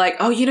other. They're like,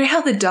 oh, you know how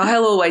the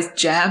dial always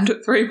jammed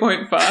at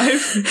 3.5?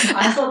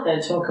 I thought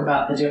they'd talk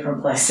about the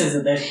different places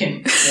that they'd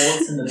hit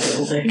quartz in the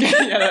building.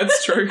 Yeah,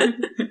 that's true.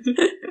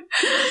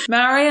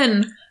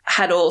 Marion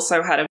had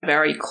also had a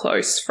very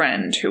close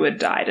friend who had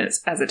died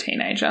as a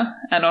teenager.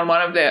 And on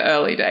one of their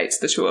early dates,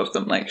 the two of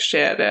them, like,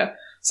 share their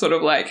sort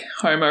of, like,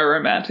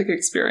 homo-romantic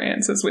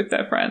experiences with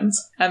their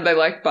friends. And they,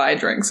 like, buy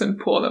drinks and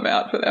pour them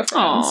out for their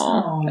friends.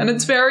 Aww. And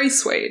it's very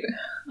sweet.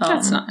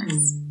 That's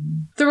nice.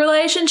 The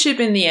relationship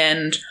in the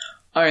end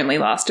only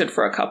lasted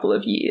for a couple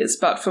of years,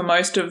 but for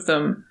most of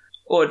them,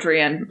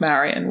 Audrey and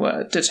Marion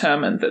were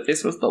determined that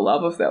this was the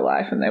love of their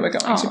life and they were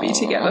going to be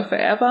together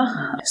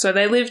forever. So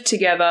they lived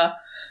together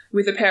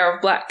with a pair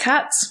of black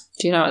cats.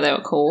 Do you know what they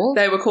were called?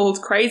 They were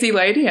called Crazy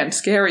Lady and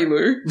Scary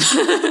Lou.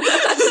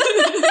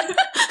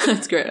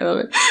 That's great. I love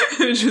it.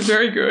 Which is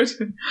very good.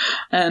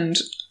 And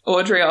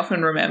Audrey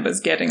often remembers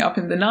getting up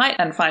in the night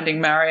and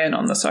finding Marion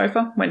on the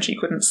sofa when she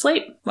couldn't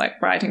sleep,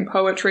 like writing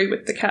poetry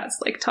with the cats,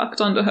 like,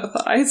 tucked under her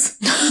thighs.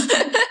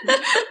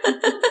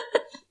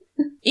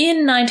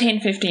 In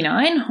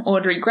 1959,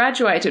 Audrey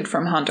graduated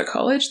from Hunter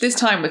College, this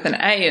time with an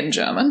A in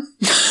German.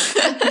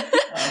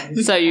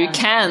 So you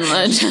can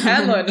learn German.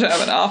 Can learn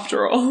German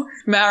after all.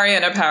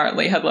 Marion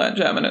apparently had learned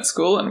German at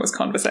school and was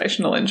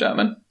conversational in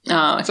German.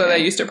 Oh, okay. So they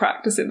used to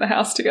practice in the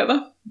house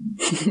together.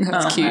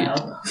 That's cute.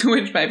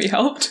 Which maybe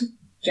helped.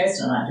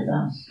 Jason and I do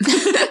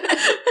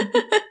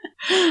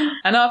that.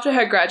 And after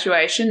her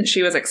graduation,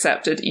 she was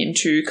accepted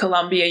into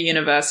Columbia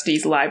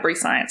University's Library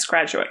Science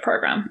graduate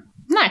program.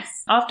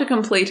 Nice. After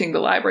completing the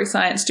library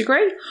science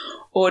degree,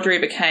 Audrey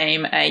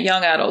became a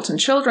young adult and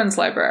children's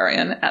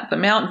librarian at the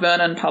Mount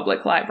Vernon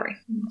Public Library.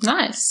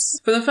 Nice.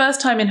 For the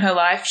first time in her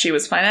life, she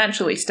was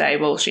financially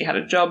stable. She had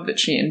a job that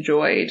she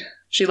enjoyed.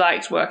 She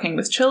liked working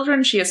with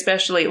children. She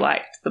especially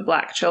liked the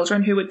black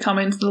children who would come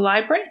into the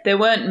library. There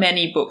weren't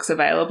many books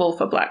available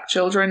for black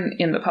children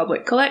in the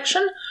public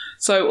collection,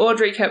 so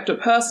Audrey kept a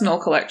personal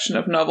collection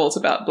of novels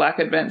about black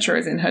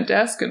adventurers in her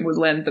desk and would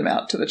lend them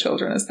out to the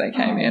children as they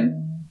came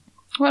in.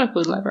 What a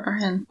good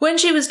librarian. When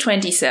she was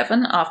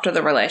 27, after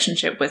the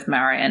relationship with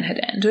Marion had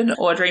ended,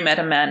 Audrey met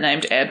a man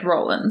named Ed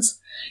Rollins.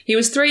 He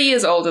was 3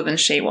 years older than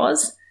she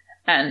was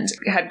and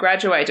had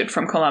graduated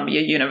from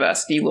Columbia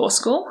University Law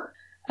School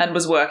and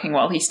was working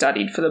while he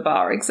studied for the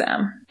bar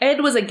exam.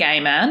 Ed was a gay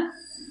man.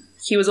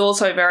 He was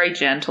also very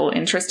gentle,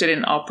 interested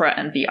in opera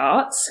and the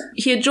arts.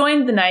 He had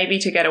joined the Navy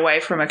to get away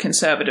from a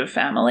conservative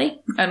family,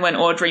 and when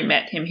Audrey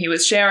met him, he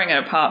was sharing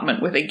an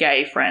apartment with a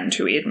gay friend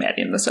who he had met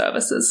in the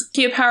services.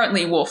 He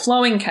apparently wore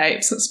flowing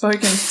capes,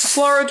 spoke in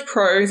florid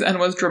prose, and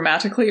was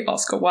dramatically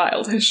Oscar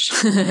Wilde-ish.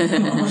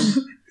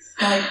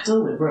 Like,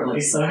 deliberately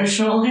so,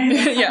 surely.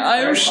 Yeah,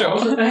 I'm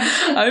sure.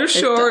 I'm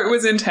sure it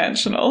was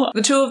intentional.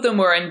 The two of them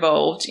were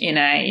involved in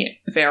a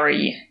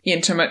very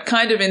intimate,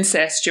 kind of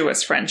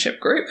incestuous friendship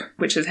group,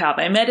 which is how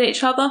they met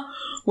each other,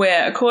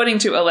 where, according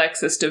to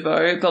Alexis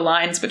DeVoe, the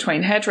lines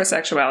between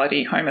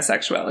heterosexuality,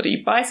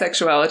 homosexuality,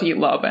 bisexuality,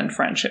 love, and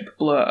friendship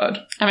blurred.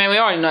 I mean, we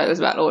already know this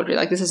about Audrey.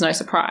 Like, this is no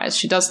surprise.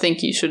 She does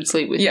think you should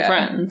sleep with your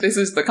friend. This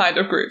is the kind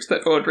of groups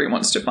that Audrey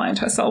wants to find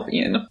herself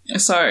in.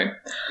 So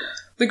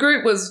the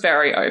group was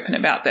very open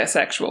about their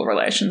sexual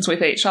relations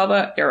with each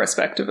other,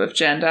 irrespective of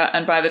gender,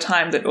 and by the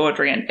time that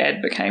Audrey and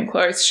Ed became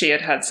close, she had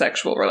had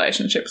sexual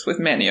relationships with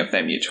many of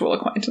their mutual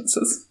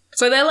acquaintances.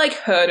 So they, like,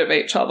 heard of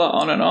each other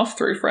on and off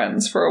through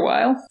friends for a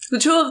while. The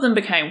two of them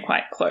became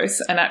quite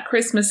close, and at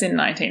Christmas in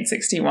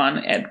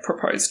 1961, Ed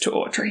proposed to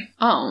Audrey.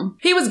 Oh.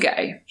 He was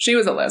gay. She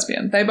was a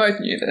lesbian. They both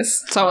knew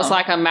this. So it was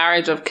like a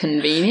marriage of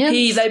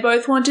convenience? They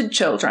both wanted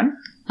children.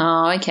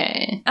 Oh,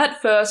 okay.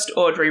 At first,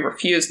 Audrey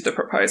refused the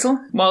proposal.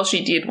 While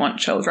she did want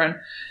children,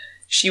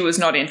 she was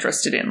not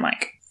interested in,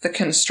 like, the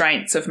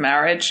constraints of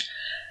marriage.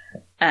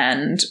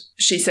 And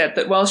she said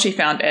that while she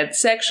found Ed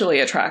sexually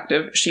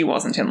attractive, she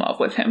wasn't in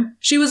love with him.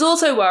 She was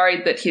also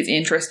worried that his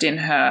interest in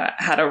her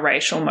had a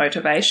racial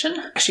motivation.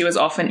 She was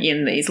often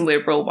in these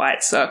liberal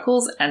white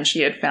circles, and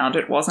she had found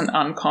it wasn't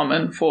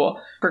uncommon for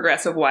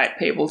progressive white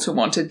people to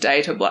want to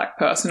date a black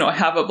person or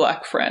have a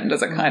black friend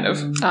as a kind of,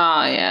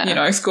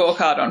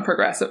 scorecard on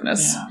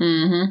progressiveness. Yeah.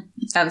 Mm-hmm.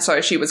 And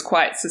so she was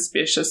quite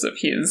suspicious of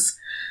his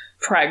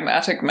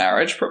pragmatic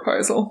marriage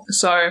proposal.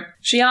 So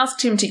she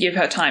asked him to give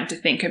her time to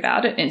think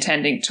about it,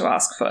 intending to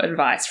ask for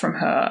advice from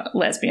her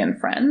lesbian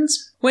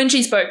friends. When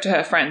she spoke to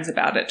her friends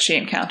about it, she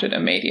encountered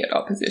immediate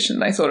opposition.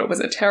 They thought it was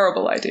a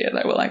terrible idea.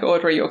 They were like,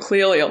 Audrey, you're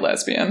clearly a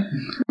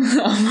lesbian.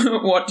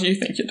 What do you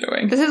think you're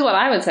doing? This is what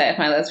I would say if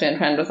my lesbian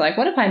friend was like,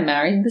 what if I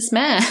married this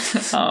man?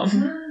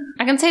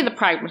 I can see the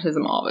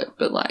pragmatism of it,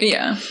 but like...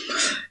 Yeah.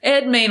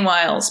 Ed,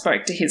 meanwhile,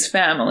 spoke to his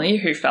family,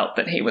 who felt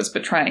that he was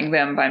betraying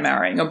them by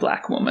marrying a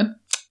black woman.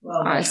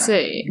 Well, I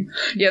see.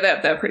 Yeah,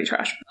 they're pretty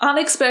trash.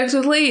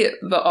 Unexpectedly,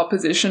 the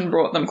opposition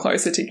brought them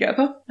closer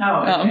together.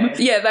 Oh,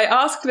 okay. Yeah, they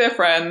asked their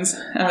friends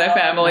and their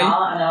family.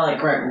 And they're like,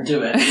 great, we'll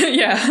do it.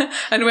 Yeah,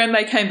 and when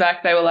they came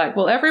back, they were like,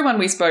 well, everyone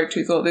we spoke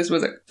to thought this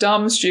was a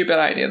dumb, stupid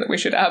idea that we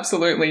should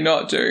absolutely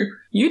not do.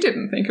 You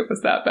didn't think it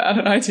was that bad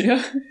an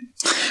idea.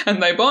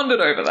 And they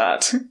bonded over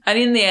that. And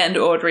in the end,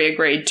 Audrey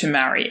agreed to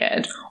marry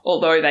Ed,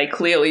 although they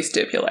clearly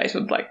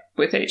stipulated, like,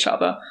 with each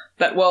other,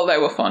 that while they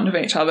were fond of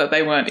each other,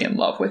 they weren't in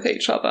love with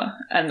each other,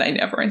 and they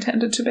never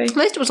intended to be. At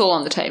least it was all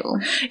on the table.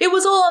 It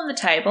was all on the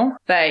table.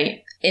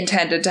 They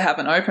intended to have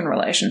an open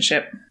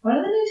relationship. Why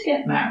do they need to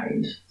get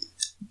married?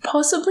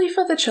 Possibly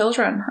for the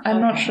children.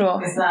 I'm not Okay.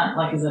 sure. Is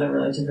it a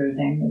really taboo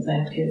thing if they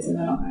have kids and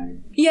they're not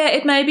married? Yeah,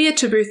 it may be a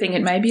taboo thing.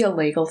 It may be a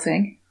legal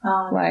thing.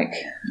 Oh, Like,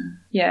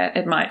 yeah,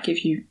 it might give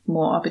you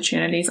more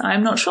opportunities.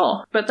 I'm not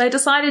sure. But they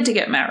decided to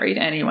get married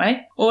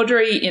anyway.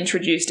 Audrey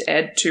introduced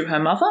Ed to her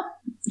mother.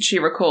 She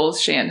recalls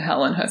she and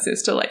Helen, her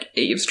sister, like,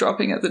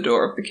 eavesdropping at the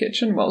door of the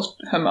kitchen while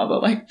her mother,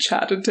 like,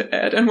 chatted to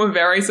Ed, and were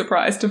very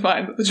surprised to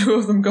find that the two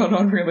of them got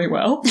on really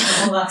well.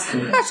 well, that's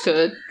good. That's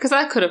good. Because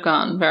that could have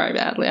gone very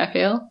badly, I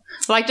feel.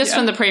 Like, just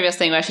from the previous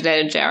thing where she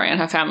dated Jerry and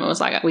her family was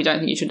like, we don't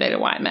think you should date a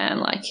white man.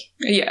 Like,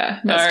 Yeah,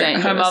 no, That's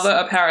dangerous. her mother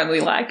apparently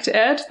liked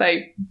Ed.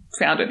 They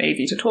found it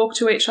easy to talk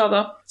to each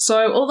other.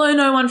 So, although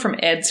no one from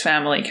Ed's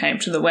family came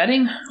to the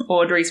wedding,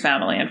 Audrey's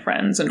family and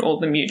friends and all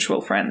the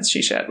mutual friends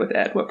she shared with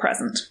Ed were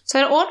present.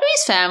 so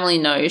Audrey's family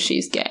knows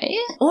she's gay.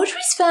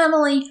 Audrey's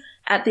family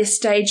at this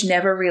stage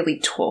never really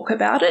talk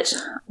about it.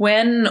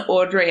 When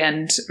Audrey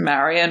and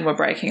Marion were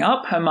breaking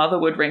up, her mother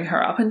would ring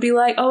her up and be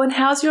like, oh, and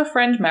how's your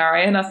friend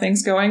Marion? Are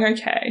things going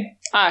okay?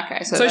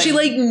 Okay, So she,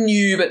 like,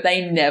 knew, but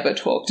they never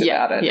talked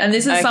about it. yeah, And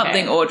this is okay.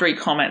 something Audrey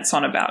comments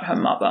on about her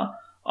mother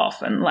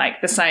often.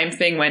 Like, the same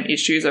thing when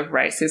issues of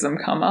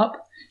racism come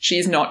up.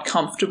 She's not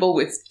comfortable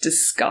with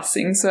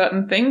discussing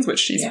certain things, which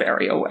she's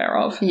very aware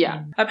of.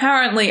 Yeah.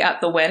 Apparently, at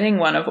the wedding,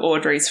 one of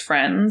Audrey's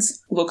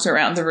friends looked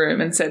around the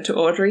room and said to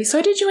Audrey,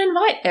 so did you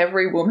invite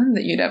every woman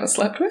that you'd ever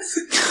slept with?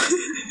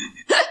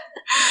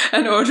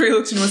 And Audrey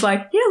looked and was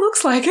like, yeah,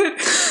 looks like it.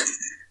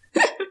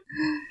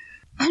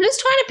 I'm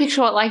just trying to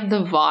picture what, like,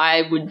 the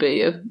vibe would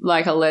be of,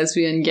 like, a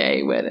lesbian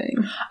gay wedding.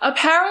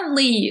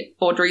 Apparently,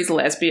 Audrey's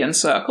lesbian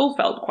circle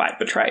felt quite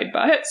betrayed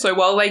by it, so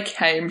while they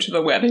came to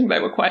the wedding,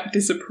 they were quite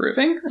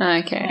disapproving.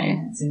 Okay.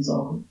 It seems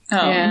awkward.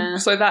 Yeah.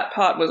 So that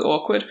part was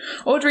awkward.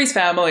 Audrey's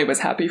family was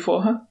happy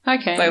for her.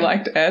 Okay. They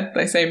liked Ed.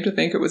 They seemed to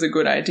think it was a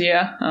good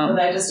idea. Were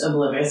they just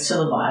oblivious to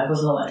the vibe?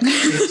 Was it like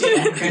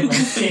Christian and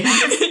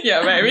lesbians?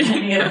 Yeah, maybe.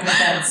 Any of them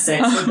had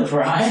sex with the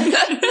bride?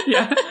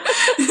 Yeah.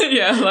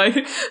 Yeah,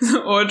 like,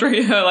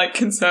 Audrey, her, like,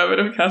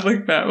 conservative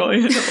Catholic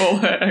family, and all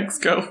her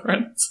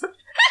ex-girlfriends.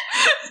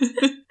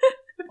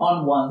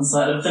 On one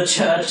side of the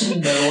church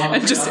and no one on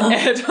And the just other.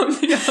 Ed on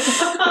the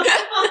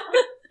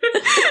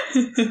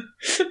other.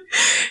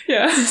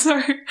 Yeah, so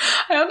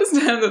I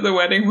understand that the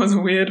wedding was a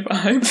weird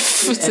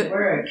vibe. Did Ed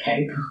wear a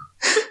cape?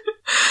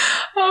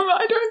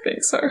 I don't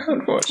think so,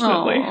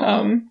 unfortunately.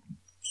 Aw.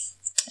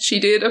 She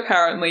did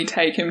apparently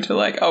take him to,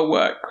 like, a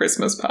work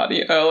Christmas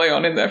party early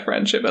on in their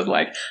friendship as,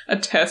 like, a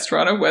test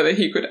run of whether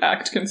he could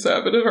act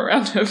conservative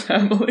around her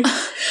family.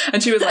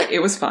 And she was like,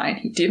 it was fine.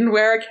 He didn't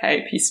wear a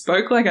cape. He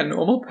spoke like a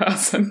normal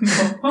person.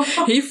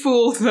 He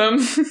fooled them.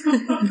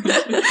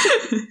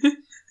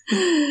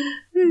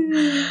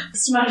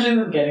 Just imagine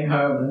them getting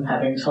home and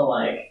having to,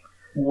 like,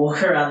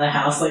 walk around the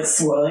house, like,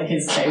 swirling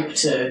his cape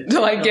to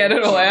like, get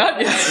it all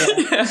out.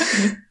 Yeah.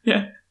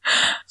 Yeah.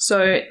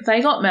 So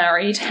they got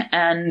married,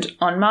 and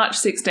on March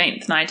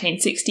 16th,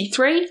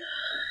 1963,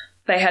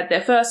 they had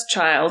their first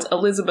child,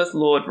 Elizabeth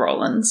Lord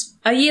Rollins.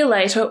 A year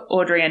later,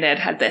 Audrey and Ed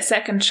had their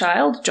second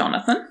child,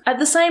 Jonathan. At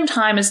the same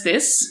time as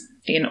this,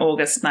 in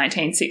August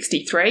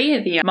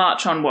 1963, the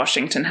March on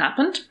Washington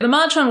happened. The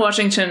March on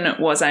Washington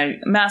was a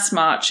mass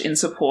march in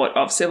support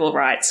of civil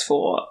rights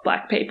for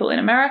black people in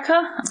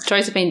America.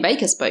 Josephine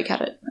Baker spoke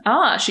at it.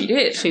 Ah, she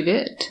did. She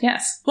did.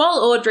 Yes. While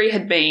Audrey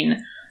had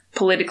been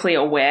politically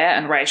aware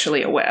and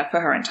racially aware for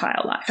her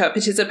entire life, her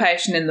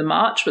participation in the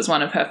march was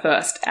one of her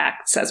first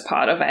acts as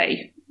part of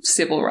a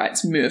civil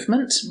rights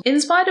movement. In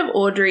spite of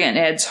Audrey and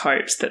Ed's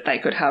hopes that they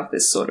could have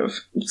this sort of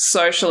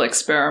social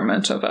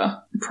experiment of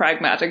a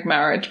pragmatic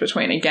marriage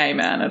between a gay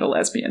man and a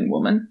lesbian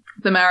woman,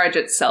 the marriage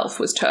itself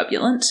was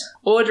turbulent.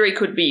 Audrey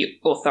could be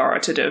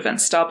authoritative and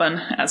stubborn,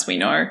 as we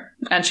know,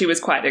 and she was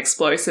quite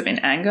explosive in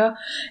anger.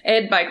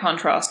 Ed, by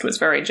contrast, was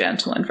very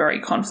gentle and very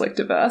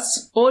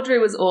conflict-averse. Audrey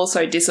was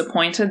also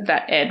disappointed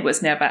that Ed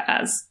was never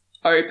as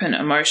open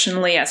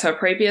emotionally as her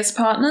previous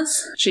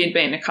partners. She'd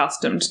been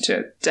accustomed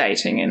to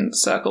dating in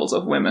circles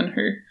of women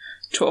who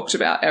talked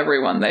about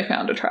everyone they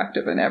found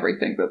attractive and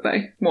everything that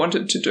they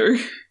wanted to do,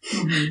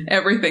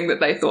 everything that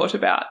they thought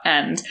about.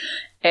 And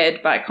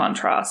Ed, by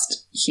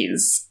contrast,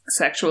 his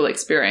sexual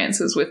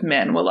experiences with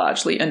men were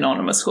largely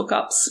anonymous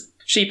hookups.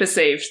 She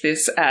perceived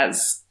this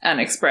as an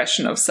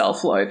expression of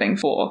self-loathing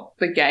for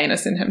the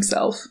gayness in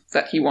himself,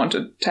 that he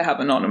wanted to have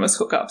anonymous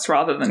hookups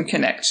rather than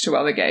connect to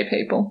other gay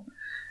people,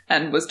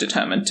 and was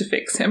determined to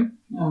fix him.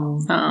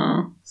 It's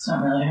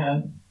not really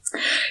her.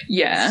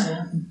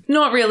 Yeah.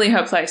 Not really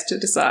her place to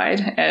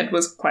decide. Ed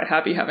was quite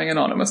happy having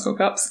anonymous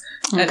hookups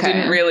and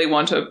didn't really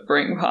want to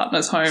bring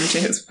partners home to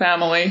his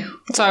family.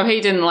 So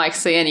he didn't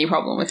see any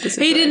problem with this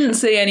situation. He didn't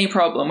see any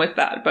problem with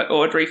that, but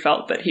Audrey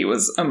felt that he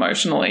was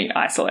emotionally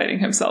isolating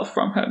himself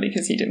from her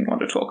because he didn't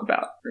want to talk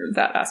about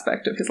that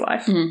aspect of his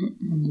life.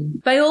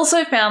 They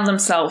also found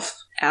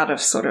themselves out of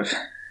sort of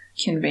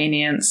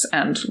convenience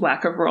and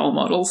lack of role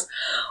models,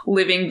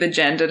 living the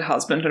gendered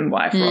husband and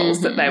wife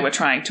roles that they were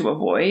trying to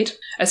avoid.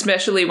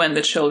 Especially when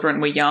the children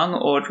were young,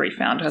 Audrey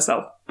found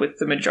herself with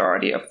the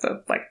majority of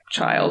the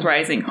child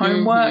raising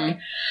homework,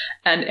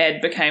 and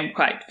Ed became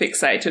quite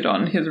fixated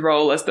on his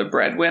role as the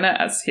breadwinner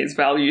as his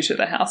value to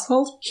the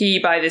household. He,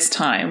 by this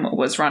time,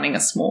 was running a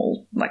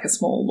small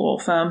law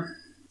firm.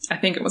 I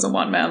think it was a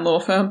one-man law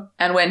firm.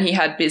 And when he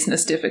had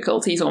business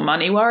difficulties or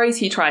money worries,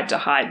 he tried to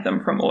hide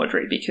them from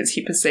Audrey because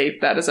he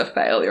perceived that as a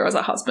failure as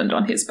a husband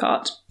on his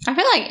part. I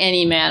feel like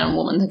any man and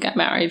woman that get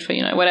married for,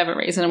 whatever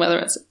reason, whether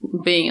it's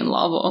being in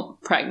love or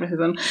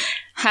pragmatism,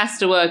 has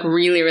to work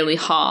really, really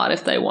hard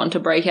if they want to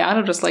break out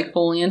of just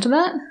falling into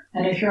that.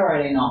 And if you're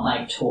already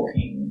not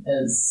talking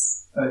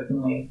as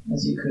openly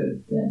as you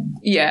could, then...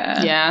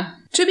 Yeah.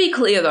 To be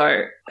clear,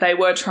 though, they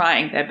were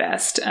trying their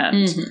best,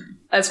 and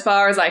as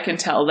far as I can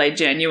tell, they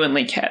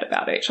genuinely cared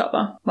about each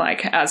other,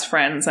 as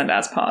friends and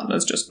as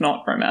partners, just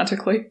not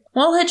romantically.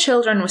 While her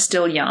children were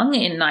still young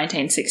in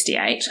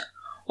 1968,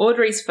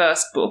 Audrey's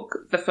first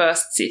book, The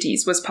First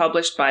Cities, was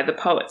published by the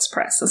Poets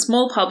Press, a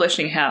small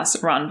publishing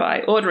house run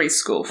by Audrey's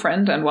school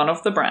friend and one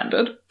of the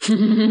branded,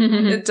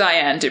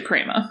 Diane di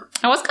Prima.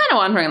 I was kind of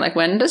wondering,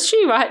 when does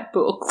she write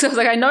books? I was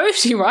I know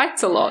she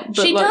writes a lot.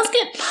 But she does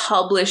get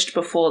published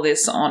before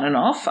this on and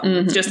off,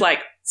 just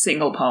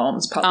single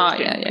poems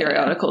published in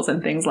periodicals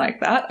and things like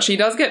that. She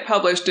does get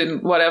published in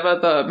whatever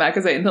the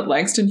magazine that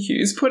Langston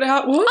Hughes put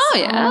out was. Oh,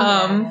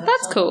 yeah.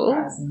 That's cool.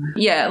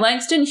 Yeah,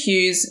 Langston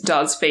Hughes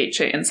does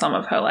feature in some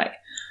of her,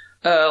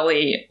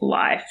 early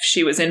life.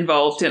 She was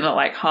involved in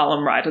a,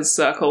 Harlem Writers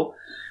Circle,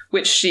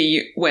 which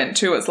she went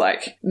to as,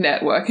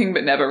 networking,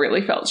 but never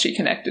really felt she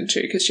connected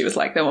to because she was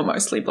they were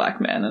mostly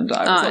black men and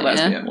I was a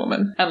lesbian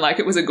woman. And,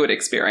 it was a good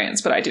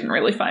experience, but I didn't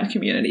really find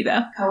community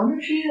there. I wonder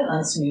if she knew that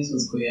Langston Hughes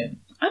was queer.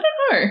 I don't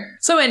know.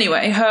 So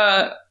anyway,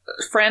 her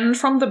friend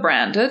from the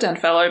branded and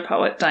fellow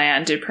poet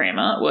Diane di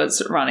Prima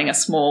was running a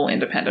small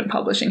independent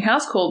publishing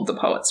house called the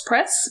Poets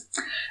Press,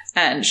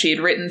 and she had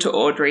written to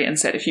Audrey and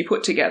said, if you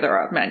put together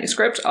a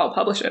manuscript, I'll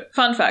publish it.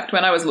 Fun fact,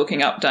 when I was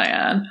looking up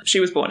Diane, she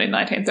was born in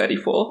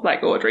 1934,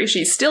 like Audrey.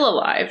 She's still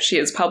alive. She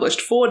has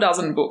published 4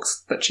 dozen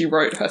books that she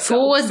wrote herself.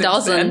 4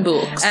 dozen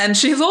books. And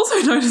she's also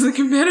known as a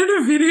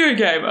competitive video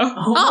gamer.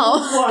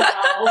 Oh.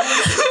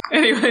 Wow.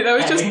 Anyway, that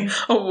was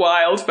just a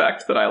wild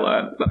fact that I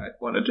learned that I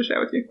wanted to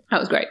share with you. That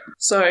was great.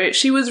 So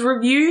she was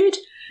reviewed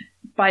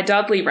by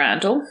Dudley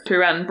Randall, who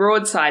ran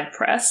Broadside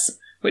Press,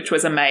 which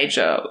was a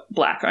major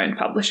black-owned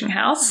publishing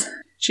house.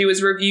 She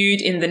was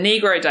reviewed in the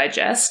Negro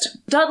Digest.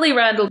 Dudley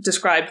Randall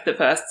described The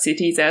First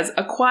Cities as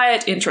a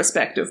quiet,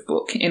 introspective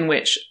book in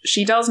which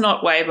she does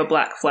not wave a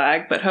black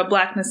flag, but her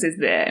blackness is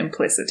there,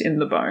 implicit in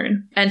the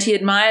bone. And he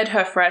admired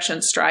her fresh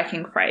and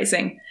striking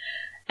phrasing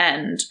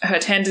and her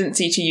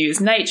tendency to use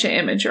nature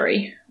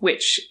imagery,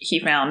 which he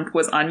found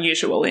was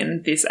unusual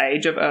in this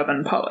age of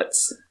urban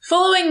poets.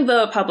 Following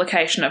the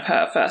publication of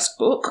her first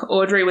book,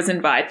 Audrey was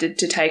invited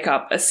to take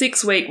up a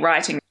 6-week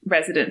writing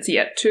residency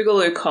at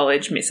Tougaloo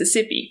College,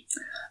 Mississippi,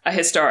 a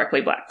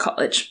historically black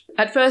college.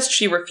 At first,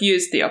 she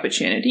refused the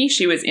opportunity.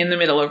 She was in the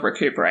middle of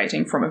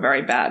recuperating from a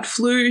very bad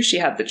flu, she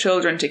had the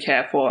children to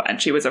care for, and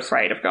she was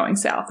afraid of going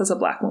south as a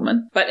black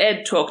woman. But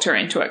Ed talked her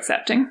into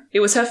accepting. It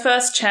was her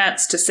first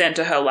chance to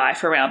centre her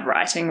life around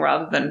writing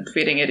rather than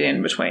fitting it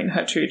in between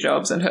her 2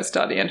 jobs and her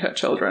study and her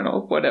children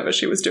or whatever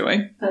she was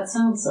doing. That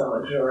sounds so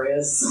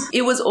luxurious.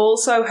 It was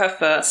also her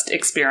first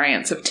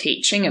experience of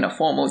teaching in a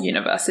formal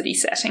university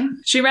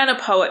setting. She ran a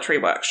poetry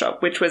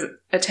workshop, which was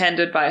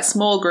attended by a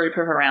small group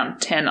of around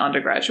 10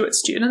 undergraduate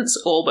students.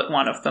 All but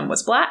one of them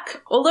was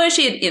black. Although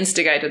she had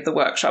instigated the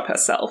workshop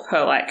herself,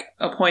 her,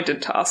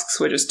 appointed tasks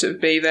were just to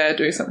be there,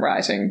 do some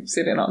writing,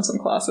 sit in on some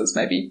classes,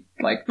 maybe,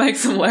 make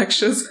some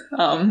lectures.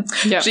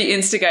 She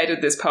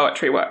instigated this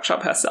poetry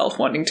workshop herself,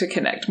 wanting to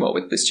connect more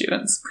with the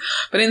students.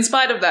 But in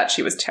spite of that,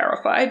 she was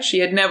terrified. She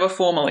had never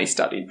formally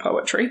studied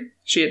poetry.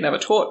 she had never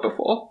taught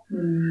before.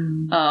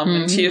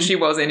 And here she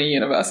was in a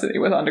university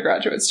with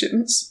undergraduate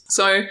students.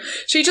 So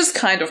she just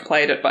kind of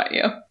played it by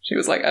ear. She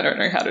was like, I don't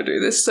know how to do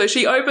this. So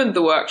she opened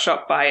the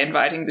workshop by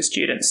inviting the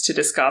students to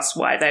discuss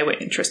why they were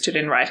interested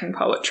in writing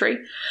poetry.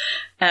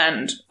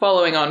 And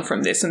following on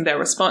from this and their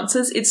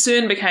responses, it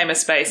soon became a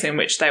space in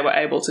which they were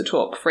able to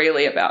talk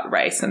freely about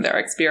race and their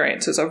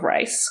experiences of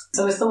race.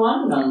 So is the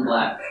one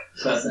non-black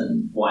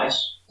person white?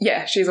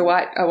 Yeah, she's a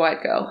white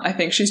girl. I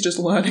think she's just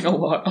learning a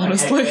lot,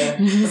 honestly. Okay,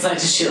 it's like,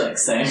 does she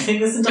say anything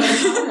this entire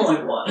time?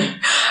 Like, what?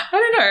 I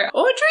don't know.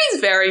 Audrey's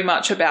very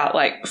much about,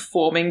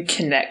 forming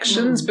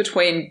connections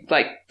between,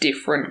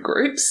 different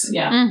groups.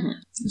 Yeah.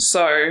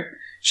 So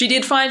she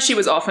did find she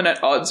was often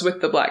at odds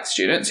with the black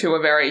students who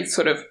were very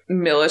sort of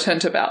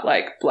militant about,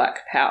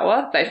 black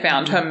power. They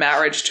found her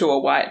marriage to a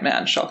white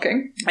man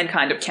shocking and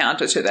kind of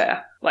counter to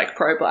their,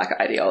 pro-black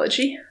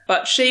ideology.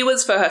 But she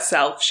was, for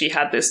herself, she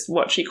had this,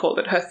 what she called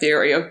it, her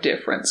theory of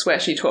difference, where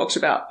she talked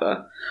about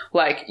the,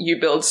 you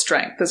build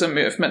strength as a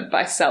movement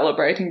by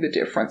celebrating the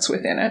difference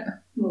within it,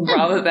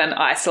 rather than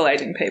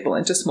isolating people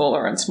into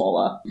smaller and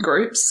smaller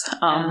groups.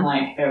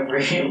 And,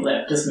 every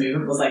leftist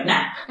movement was like,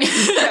 nah.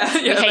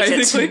 yeah,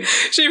 basically.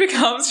 She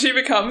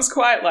becomes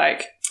quite,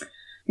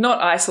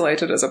 not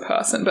isolated as a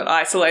person, but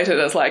isolated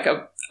as,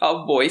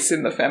 a voice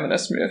in the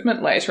feminist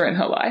movement later in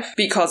her life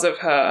because of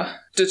her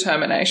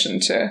determination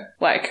to,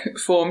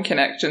 form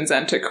connections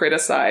and to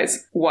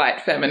criticize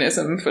white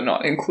feminism for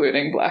not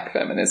including black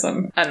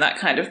feminism and that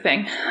kind of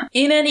thing.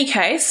 In any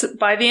case,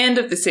 by the end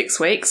of the 6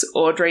 weeks,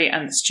 Audrey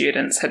and the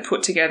students had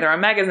put together a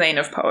magazine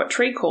of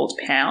poetry called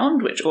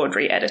Pound, which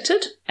Audrey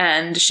edited,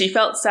 and she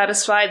felt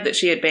satisfied that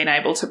she had been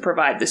able to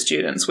provide the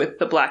students with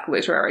the black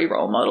literary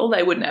role model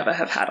they would never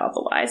have had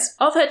otherwise.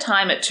 Of her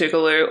time at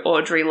Tougaloo,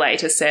 Audrey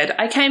later said,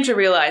 I came to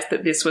realise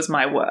that this was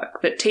my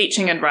work, that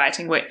teaching and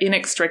writing were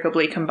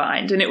inextricably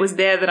combined, and it was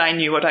there that I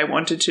knew what I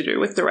wanted to do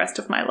with the rest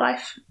of my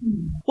life.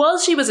 While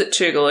she was at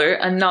Tougaloo,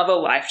 another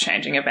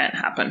life-changing event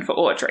happened for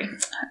Audrey,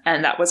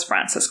 and that was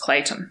Frances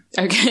Clayton.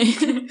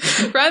 Okay.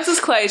 Frances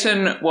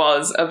Clayton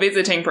was a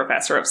visiting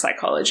professor of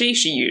psychology.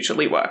 She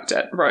usually worked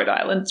at Rhode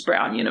Island's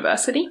Brown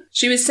University.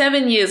 She was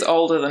 7 years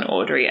older than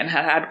Audrey and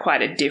had had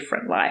quite a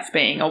different life,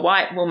 being a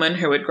white woman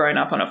who had grown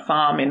up on a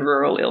farm in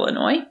rural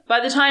Illinois. By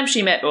the time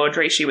she met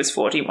Audrey, she was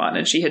 41,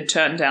 and she had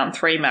turned down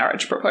 3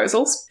 marriage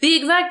proposals. The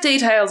exact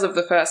details of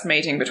the first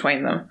meeting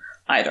between them,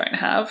 I don't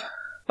have.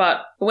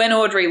 But when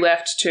Audrey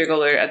left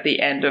Tougaloo at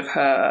the end of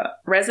her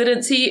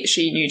residency,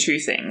 she knew 2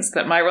 things.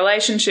 That my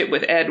relationship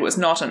with Ed was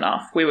not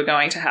enough. We were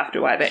going to have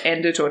to either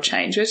end it or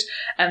change it.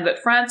 And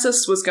that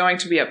Frances was going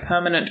to be a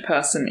permanent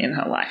person in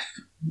her life.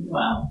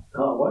 Wow.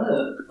 God, what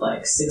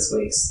a, 6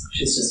 weeks.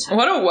 She's just...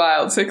 What a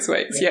wild 6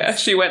 weeks, Yes. yeah.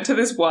 She went to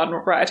this one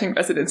writing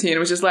residency and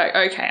was just like,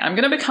 okay, I'm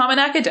going to become an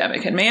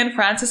academic and me and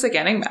Frances are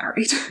getting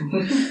married.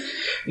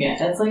 Yeah,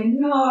 Ed's like,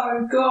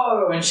 no,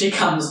 go. And she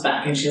comes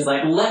back and she's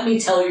like, let me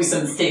tell you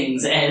some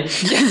things, Ed.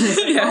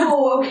 Yeah.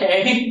 Oh,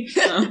 okay.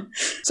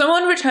 So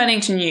on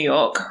returning to New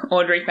York,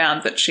 Audrey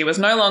found that she was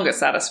no longer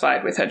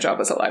satisfied with her job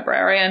as a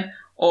librarian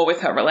or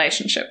with her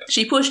relationship.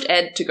 She pushed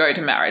Ed to go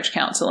to marriage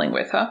counselling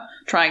with her,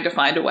 trying to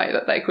find a way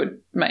that they could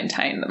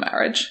maintain the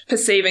marriage,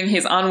 perceiving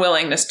his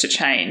unwillingness to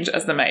change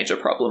as the major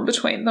problem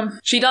between them.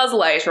 She does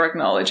later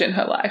acknowledge in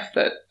her life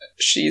that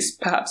she's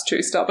perhaps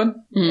too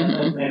stubborn.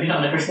 Mm-hmm. Maybe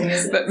not everything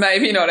is That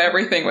maybe not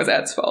everything was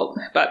Ed's fault.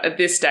 But at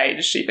this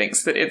stage, she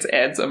thinks that it's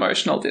Ed's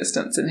emotional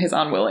distance and his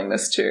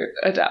unwillingness to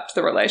adapt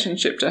the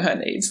relationship to her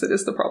needs that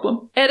is the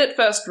problem. Ed at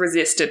first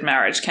resisted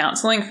marriage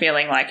counselling,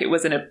 feeling like it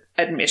was an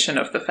admission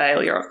of the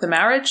failure of the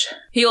marriage.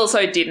 He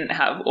also didn't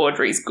have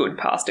Audrey's good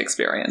past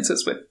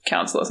experiences with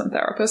counsellors and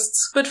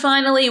therapists. But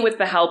finally, with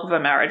the help of a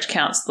marriage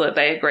counsellor,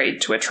 they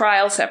agreed to a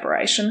trial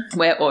separation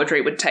where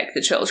Audrey would take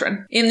the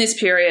children. In this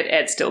period,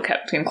 Ed still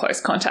kept in close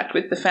contact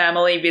with the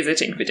family,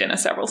 visiting for dinner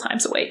several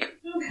times a week.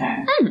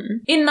 Okay.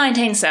 In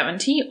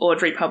 1970,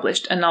 Audrey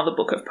published another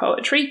book of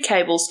poetry,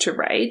 Cables to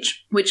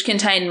Rage, which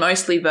contained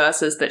mostly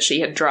verses that she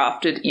had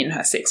drafted in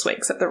her 6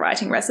 weeks at the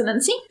writing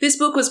residency. This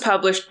book was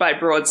published by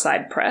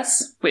Broadside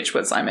Press, which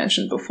was, I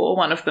mentioned before,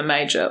 one of the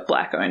major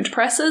black-owned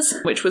presses,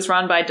 which was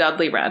run by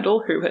Dudley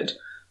Randall, who had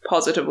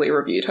positively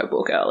reviewed her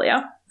book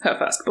earlier, her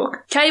first book.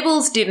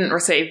 Cables didn't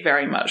receive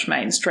very much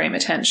mainstream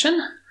attention.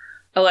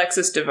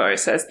 Alexis DeVoe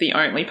says the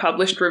only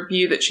published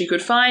review that she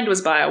could find was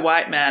by a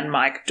white man,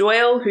 Mike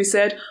Doyle, who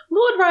said,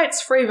 "Lord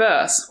writes free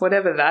verse,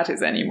 whatever that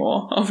is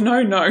anymore, of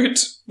no note."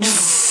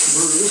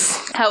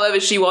 However,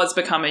 she was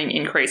becoming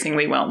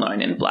increasingly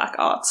well-known in black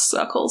arts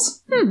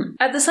circles.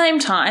 At the same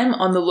time,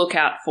 on the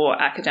lookout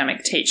for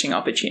academic teaching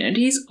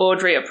opportunities,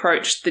 Audrey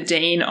approached the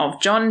Dean of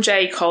John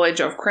Jay College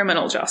of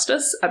Criminal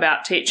Justice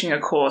about teaching a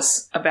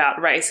course about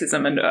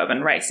racism and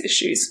urban race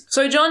issues.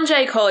 So John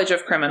Jay College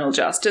of Criminal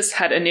Justice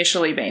had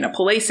initially been a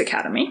police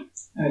academy,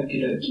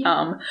 Okie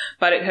dokie.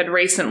 But it had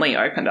recently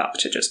opened up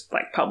to just,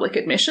 like, public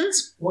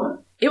admissions.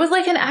 What? It was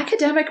like an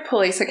academic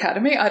police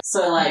academy.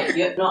 So, like,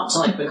 you're not to,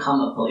 like, become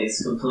a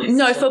police, for police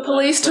No, to for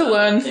police to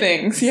learn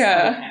things,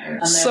 yeah. Okay.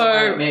 And they So-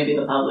 were like, maybe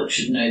the public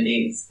should know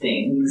these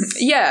things.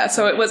 Yeah,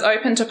 so it was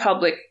open to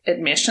public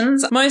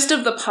admissions. Most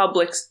of the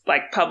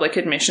public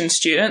admission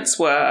students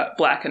were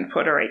Black and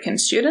Puerto Rican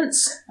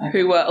students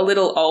who were a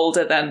little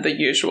older than the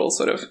usual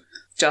sort of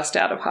just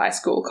out of high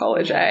school,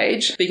 college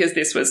age, because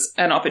this was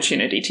an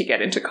opportunity to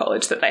get into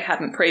college that they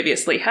hadn't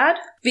previously had.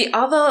 The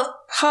other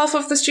half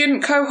of the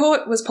student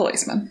cohort was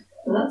policemen.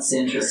 Well, that's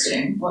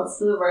interesting. What's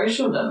the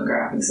racial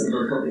demographics of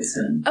the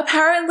policemen?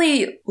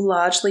 Apparently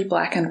largely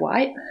black and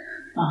white.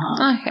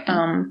 Uh-huh.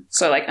 Okay.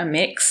 So like a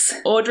mix.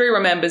 Audrey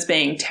remembers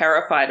being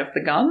terrified of the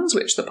guns,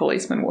 which the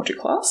policemen wore to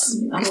class.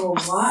 Oh,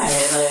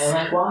 why?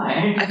 Like,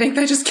 why? I think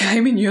they just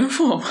came in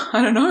uniform.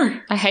 I don't know.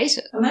 I hate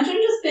it. Imagine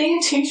just being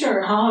a teacher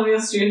and half of your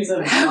students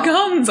have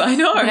Guns, I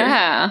know.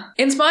 Yeah.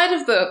 In spite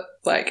of the,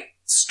 like,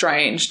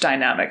 strange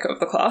dynamic of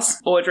the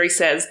class, Audrey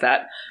says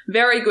that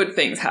very good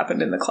things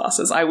happened in the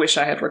classes. I wish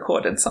I had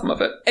recorded some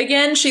of it.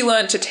 Again, she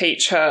learned to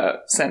teach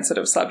her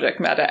sensitive subject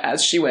matter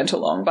as she went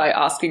along by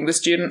asking the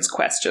students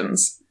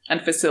questions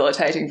and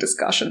facilitating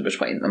discussion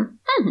between them.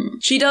 Mm-hmm.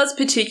 She does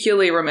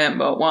particularly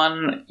remember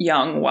one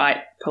young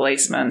white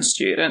policeman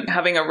student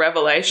having a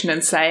revelation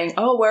and saying,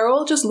 "Oh, we're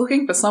all just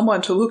looking for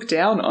someone to look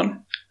down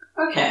on."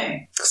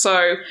 Okay.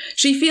 So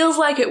she feels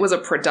like it was a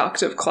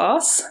productive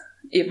class,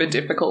 if a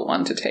difficult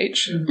one to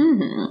teach.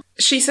 Mm-hmm.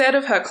 She said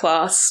of her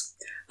class,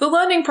 "The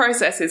learning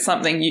process is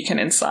something you can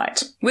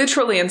incite,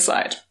 literally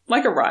incite,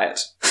 like a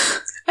riot.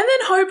 And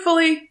then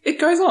hopefully it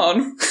goes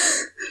on."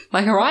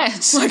 Like a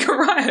riot. Like a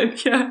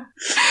riot, yeah.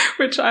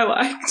 Which I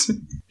liked.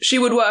 She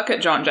would work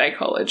at John Jay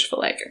College for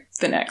like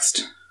the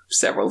next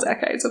several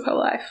decades of her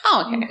life.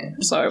 Oh, okay.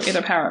 So it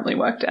apparently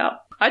worked out.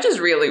 I just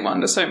really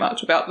wonder so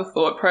much about the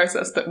thought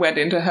process that went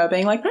into her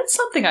being like, that's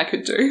something I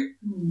could do.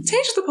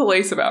 Teach the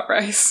police about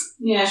race.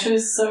 Yeah, she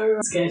was so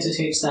scared to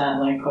teach that,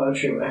 like,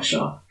 poetry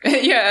workshop.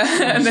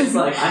 Yeah. And She's then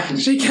like, I can...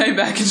 she came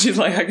back and she's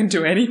like, I can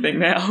do anything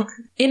now.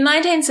 In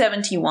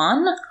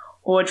 1971,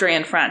 Audrey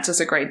and Frances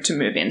agreed to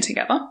move in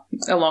together,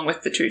 along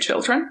with the two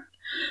children.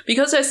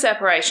 Because her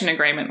separation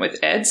agreement with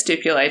Ed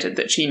stipulated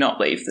that she not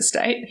leave the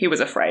state, he was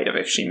afraid of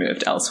if she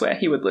moved elsewhere,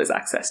 he would lose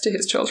access to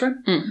his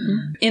children.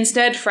 Mm-hmm.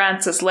 Instead,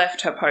 Frances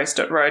left her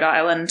post at Rhode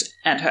Island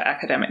and her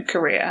academic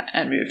career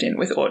and moved in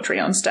with Audrey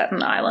on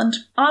Staten Island.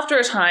 After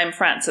a time,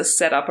 Frances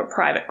set up a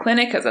private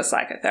clinic as a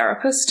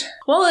psychotherapist.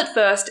 While at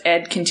first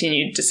Ed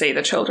continued to see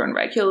the children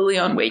regularly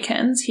on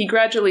weekends, he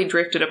gradually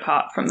drifted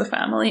apart from the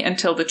family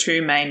until the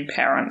two main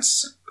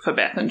parents for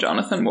Beth and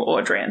Jonathan were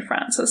Audrey and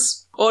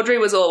Frances. Audrey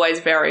was always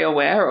very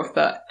aware of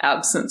the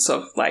absence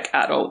of, like,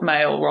 adult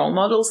male role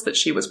models that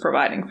she was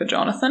providing for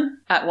Jonathan.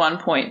 At one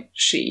point,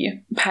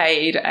 she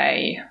paid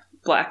a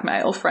black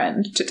male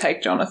friend to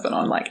take Jonathan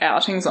on, like,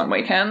 outings on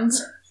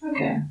weekends.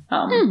 Okay.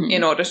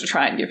 In order to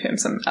try and give him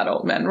some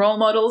adult men role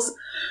models,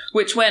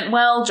 which went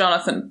well.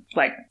 Jonathan,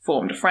 like,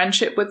 formed a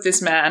friendship with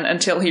this man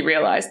until he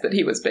realised that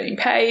he was being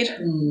paid,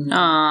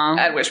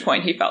 at which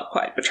point he felt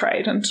quite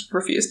betrayed and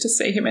refused to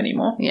see him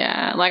anymore.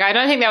 Yeah, like, I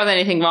don't think there was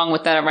anything wrong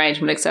with that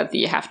arrangement except that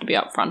you have to be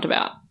upfront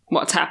about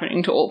what's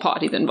happening to all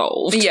parties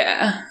involved.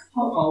 Yeah.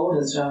 How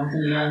old is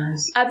Jonathan, you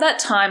guys? At that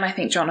time, I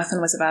think Jonathan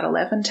was about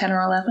 11, 10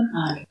 or 11.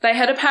 Okay. They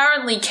had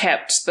apparently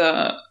kept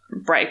the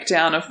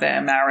breakdown of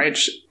their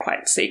marriage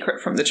quite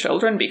secret from the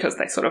children because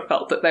they sort of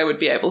felt that they would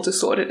be able to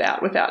sort it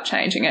out without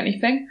changing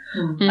anything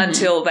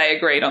until they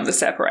agreed on the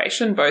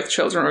separation. Both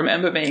children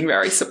remember being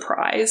very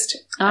surprised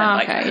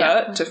and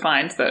hurt to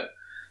find that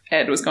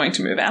Ed was going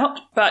to move out.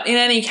 But in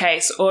any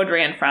case,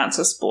 Audrey and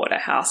Frances bought a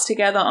house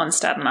together on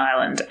Staten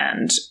Island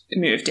and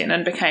moved in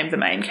and became the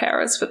main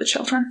carers for the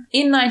children.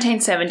 In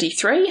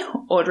 1973,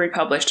 Audrey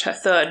published her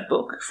third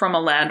book, From a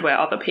Land Where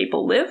Other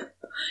People Live.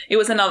 It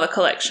was another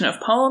collection of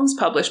poems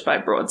published by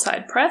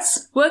Broadside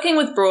Press. Working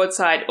with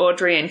Broadside,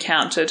 Audrey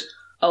encountered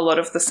a lot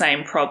of the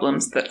same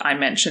problems that I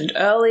mentioned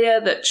earlier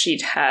that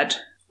she'd had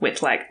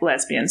with, like,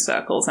 lesbian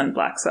circles and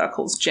black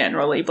circles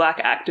generally.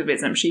 Black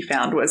activism, she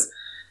found, was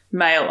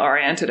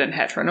male-oriented and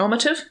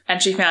heteronormative,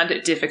 and she found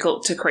it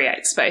difficult to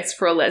create space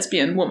for a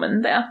lesbian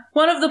woman there.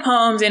 One of the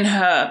poems in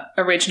her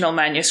original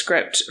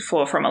manuscript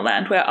for From a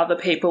Land Where Other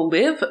People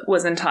Live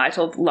was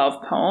entitled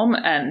Love Poem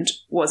and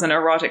was an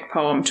erotic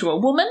poem to a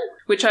woman,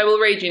 which I will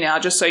read you now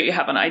just so you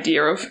have an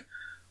idea of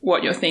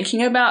what you're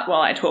thinking about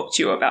while I talk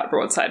to you about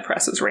Broadside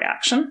Press's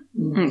reaction.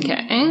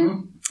 Okay.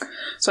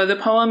 So the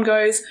poem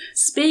goes,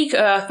 "Speak,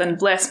 earth, and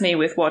bless me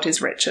with what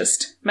is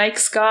richest. Make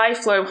sky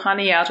flow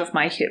honey out of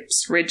my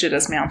hips, rigid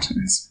as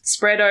mountains,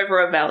 spread over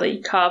a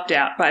valley carved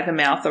out by the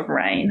mouth of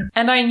rain.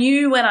 And I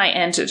knew when I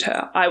entered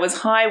her, I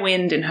was high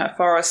wind in her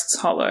forest's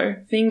hollow,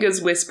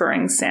 fingers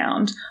whispering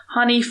sound.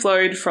 Honey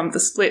flowed from the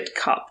split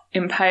cup,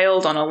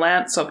 impaled on a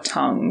lance of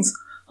tongues,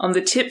 on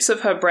the tips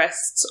of her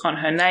breasts, on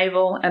her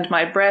navel, and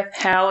my breath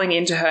howling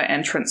into her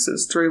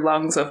entrances through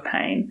lungs of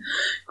pain.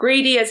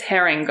 Greedy as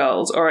herring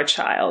gulls or a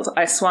child,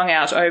 I swung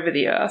out over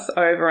the earth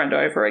over and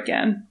over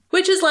again."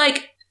 Which is,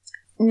 like,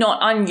 not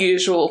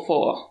unusual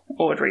for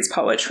Audrey's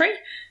poetry,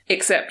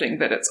 excepting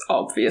that it's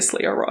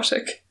obviously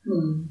erotic.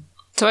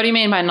 So what do you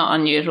mean by not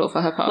unusual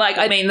for her poetry? Like,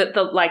 I mean that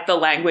the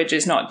language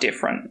is not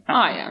different.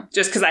 Yeah.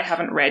 Just because I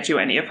haven't read you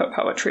any of her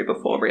poetry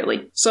before,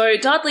 really. So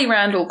Dudley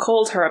Randall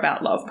called her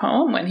about love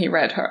poem when he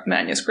read her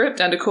manuscript,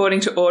 and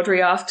according to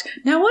Audrey asked,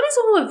 "Now what is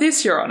all of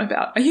this you're on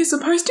about? Are you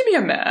supposed to be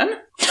a man?"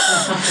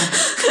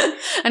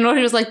 And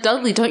Audrey was like,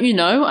 "Dudley, don't you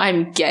know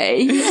I'm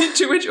gay?"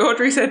 To which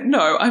Audrey said,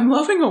 "No, I'm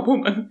loving a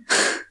woman."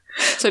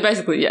 So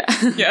basically, yeah.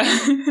 Yeah.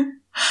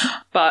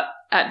 But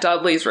at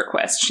Dudley's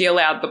request, she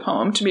allowed the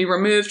poem to be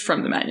removed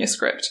from the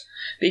manuscript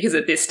because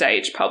at this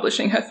stage,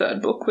 publishing her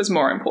third book was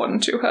more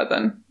important to her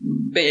than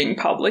being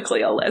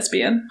publicly a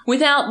lesbian.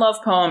 Without love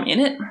poem in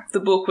it, the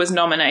book was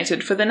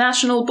nominated for the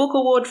National Book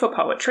Award for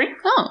Poetry.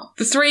 Oh.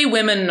 The 3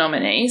 women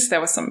nominees,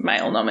 there were some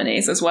male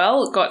nominees as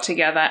well, got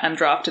together and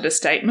drafted a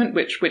statement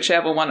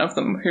whichever one of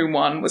them who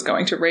won was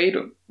going to read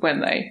when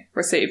they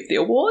received the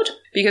award,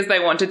 because they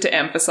wanted to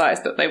emphasise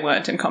that they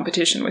weren't in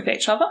competition with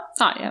each other.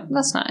 Oh, yeah,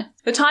 that's nice.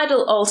 The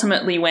title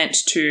ultimately went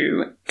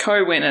to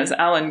co-winners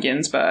Allen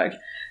Ginsberg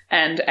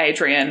and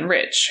Adrienne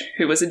Rich,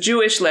 who was a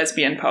Jewish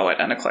lesbian poet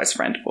and a close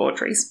friend of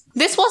Audrey's.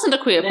 This wasn't a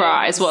queer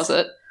prize, was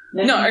it?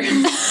 No.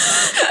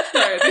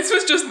 No, this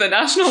was just the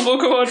National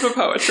Book Award for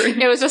Poetry.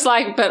 It was just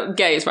like, but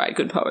gays write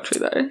good poetry,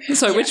 though.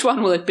 So which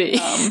one will it be?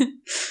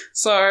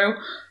 So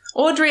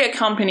Audrey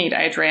accompanied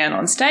Adrienne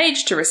on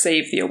stage to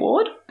receive the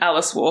award.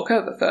 Alice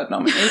Walker, the third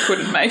nominee,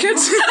 couldn't make it.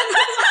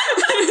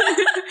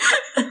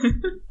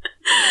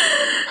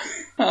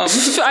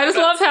 I just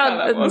love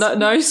how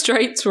no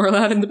straights were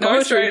allowed in the poetry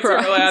No straights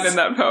prize. were allowed in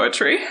that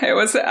poetry. It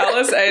was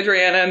Alice,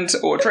 Adrienne, and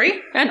Audrey.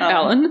 And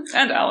Alan.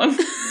 And Alan.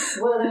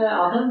 Were there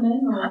other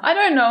men? Or? I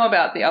don't know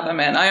about the other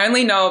men. I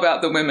only know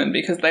about the women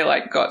because they,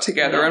 got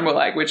together and were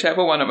like,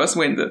 whichever one of us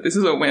wins it, this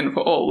is a win for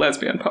all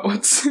lesbian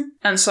poets.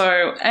 And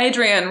so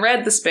Adrienne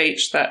read the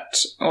speech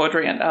that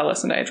Audrey and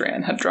Alice and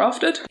Adrienne had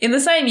drafted. In the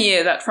same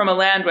year that From a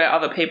Land Where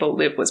Other People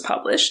Live was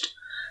published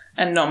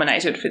and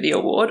nominated for the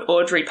award,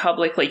 Audrey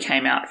publicly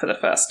came out for the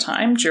first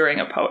time during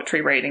a poetry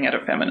reading at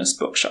a feminist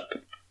bookshop.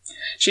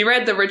 She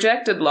read the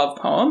rejected love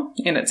poem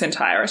in its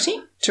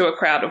entirety to a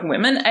crowd of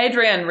women.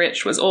 Adrienne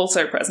Rich was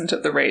also present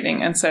at the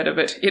reading and said of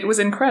it, "It was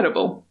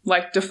incredible.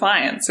 Like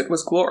defiance, it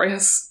was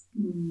glorious."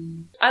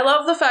 I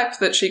love the fact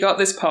that she got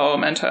this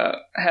poem and her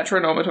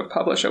heteronormative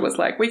publisher was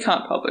like, "We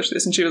can't publish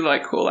this." And she was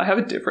like, "Cool, I have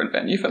a different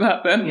venue for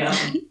that then." Yeah.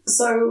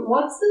 So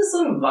what's the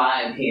sort of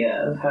vibe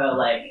here of her,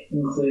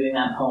 including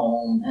that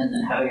poem and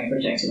then having it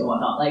rejected and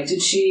whatnot?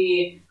 Did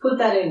she put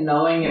that in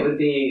knowing it would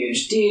be a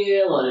huge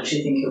deal, or did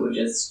she think it would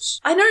just...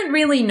 I don't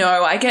really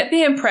know. I get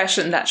the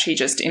impression that she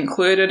just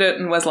included it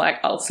and was like,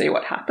 "I'll see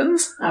what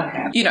happens."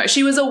 Okay.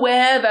 She was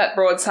aware that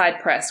Broadside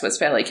Press was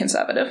fairly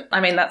conservative. I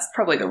mean, that's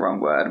probably the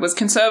wrong word. Was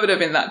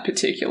conservative in that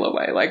particular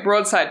way.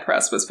 Broadside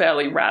Press was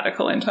fairly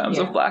radical in terms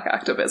of black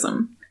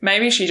activism.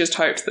 Maybe she just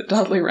hoped that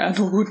Dudley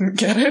Randall wouldn't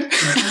get it.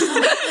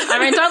 I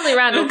mean, Dudley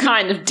Randall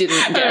kind of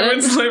didn't get It would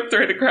it. slip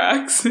through the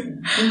cracks.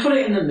 You put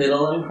it in the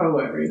middle and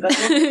probably won't read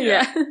that.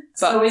 Yeah.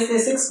 So is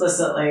this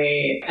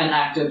explicitly an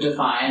act of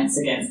defiance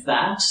against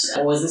that?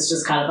 Or was this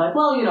just kind of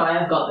I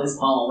have got this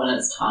poem when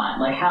it's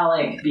time? How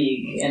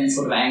big and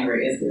sort of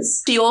angry is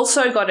this? She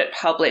also got it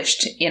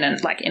published in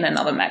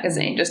another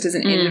magazine, just as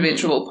an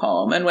individual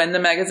poem. And when the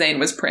magazine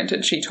was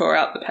printed, she tore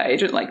out the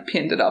page and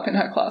pinned it up in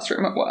her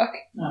classroom at work.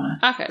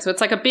 Okay, so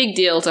it's a big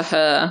deal to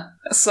her.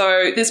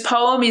 So this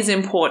poem is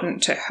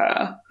important to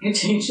her. Her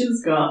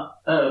teacher's got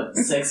a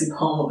sexy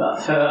poem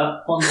about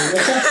her on the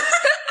wall.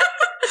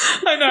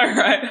 I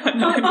know, right? I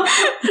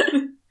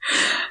know.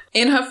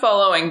 In her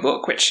following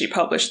book, which she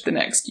published the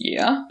next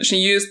year, she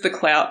used the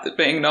clout that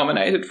being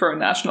nominated for a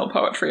National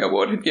Poetry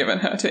Award had given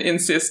her to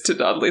insist to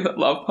Dudley that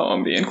love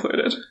poem be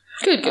included.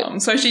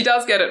 Good. So she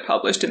does get it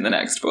published in the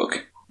next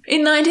book.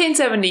 In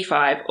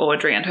 1975,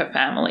 Audrey and her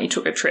family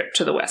took a trip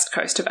to the west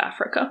coast of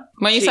Africa.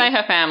 When you say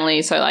her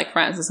family, so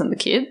Frances and the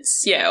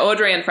kids? Yeah,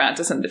 Audrey and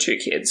Frances and the 2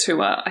 kids,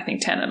 who are, I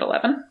think, 10 and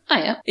 11. Oh,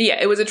 yeah.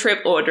 Yeah, it was a trip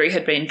Audrey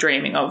had been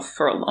dreaming of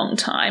for a long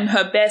time.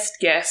 Her best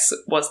guess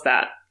was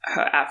that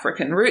her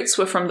African roots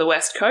were from the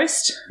west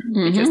coast,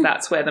 because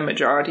that's where the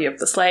majority of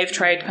the slave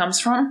trade comes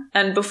from.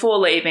 And before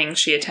leaving,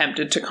 she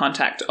attempted to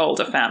contact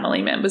older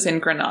family members in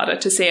Grenada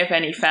to see if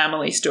any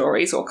family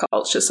stories or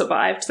culture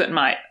survived that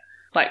might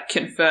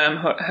confirm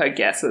her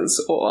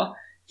guesses or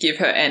give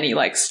her any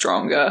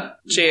stronger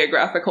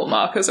geographical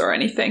markers or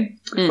anything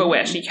for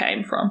where she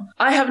came from.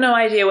 I have no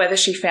idea whether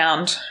she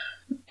found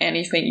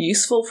anything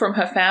useful from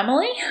her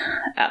family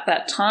at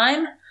that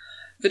time.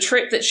 The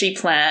trip that she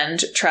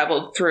planned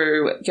travelled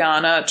through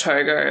Ghana,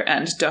 Togo,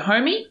 and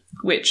Dahomey,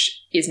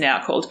 which is now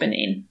called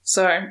Benin.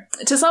 So,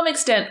 to some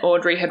extent,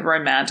 Audrey had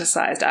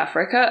romanticised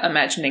Africa,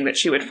 imagining that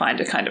she would find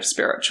a kind of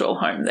spiritual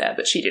home there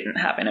that she didn't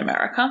have in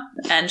America.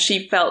 And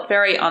she felt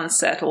very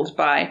unsettled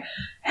by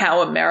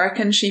how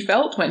American she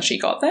felt when she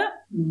got there.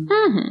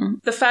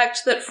 The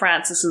fact that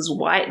Frances's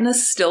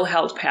whiteness still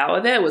held power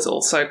there was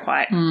also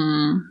quite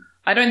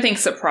I don't think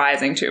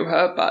surprising to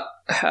her, but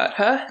hurt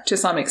her to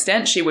some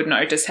extent. She would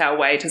notice how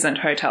waiters and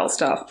hotel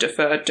staff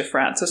deferred to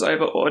Frances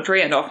over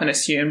Audrey and often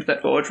assumed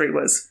that Audrey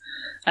was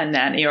a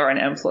nanny or an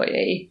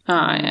employee. Oh,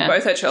 yeah.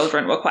 Both her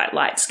children were quite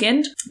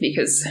light-skinned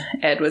because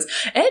Ed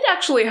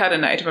actually had a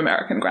Native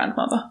American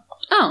grandmother,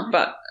 Oh.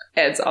 but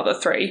Ed's other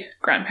 3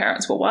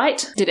 grandparents were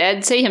white. Did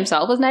Ed see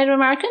himself as Native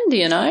American? Do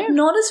you know?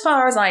 Not as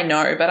far as I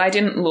know, but I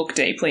didn't look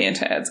deeply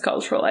into Ed's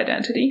cultural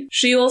identity.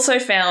 She also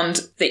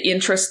found the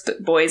interest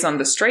that boys on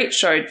the street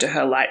showed to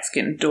her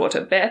light-skinned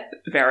daughter Beth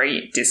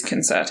very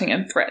disconcerting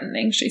and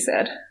threatening, she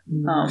said.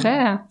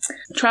 Fair.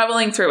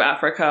 Travelling through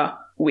Africa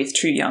with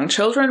 2 young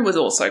children was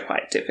also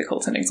quite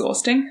difficult and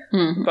exhausting,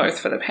 both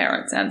for the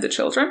parents and the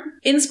children.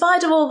 In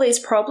spite of all these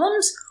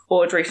problems,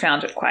 Audrey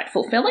found it quite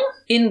fulfilling.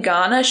 In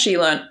Ghana, she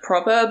learnt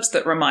proverbs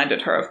that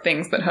reminded her of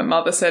things that her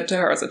mother said to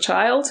her as a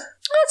child.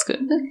 That's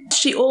good.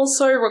 She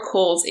also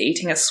recalls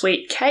eating a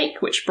sweet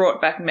cake, which brought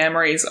back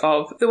memories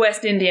of the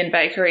West Indian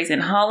bakeries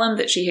in Harlem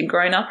that she had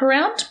grown up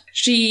around.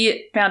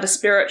 She found a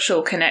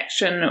spiritual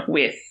connection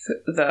with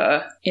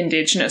the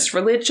indigenous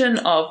religion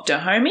of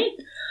Dahomey,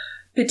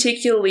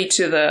 particularly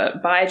to the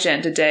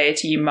bigender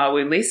deity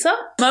Mawulisa.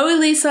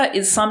 Mawulisa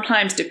is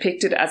sometimes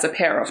depicted as a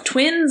pair of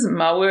twins,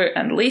 Mawu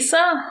and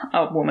Lisa,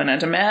 a woman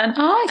and a man,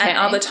 Oh, okay. and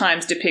other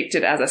times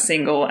depicted as a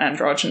single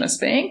androgynous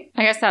being.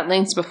 I guess that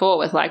links before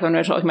with, like, when we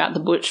were talking about the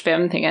butch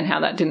femme thing and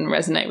how that didn't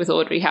resonate with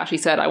Audrey, how she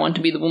said, I want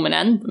to be the woman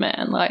and the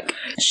man. Like,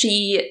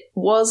 She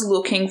was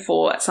looking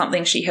for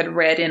something she had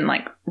read in,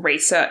 like,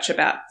 research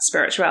about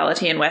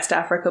spirituality in West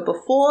Africa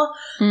before.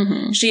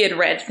 She had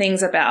read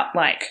things about,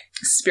 like,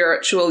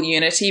 spiritual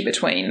unity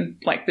between,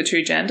 like, the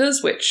 2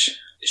 genders, which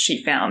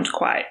she found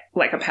quite,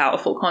 like, a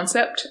powerful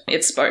concept.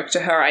 It spoke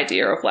to her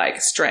idea of,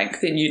 like,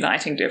 strength in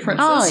uniting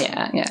differences.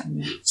 oh, yeah.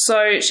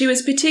 So she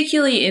was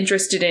particularly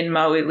interested in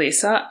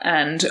Mawulisa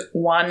and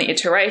one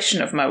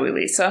iteration of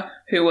Mawulisa,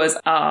 who was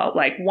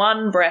like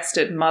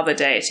one-breasted mother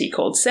deity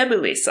called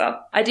Sebulisa.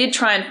 I did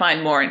try and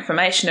find more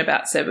information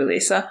about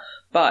Sebulisa,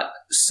 but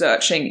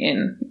searching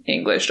in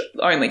English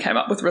only came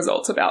up with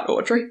results about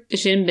Audrey.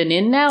 Is she in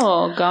Benin now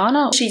or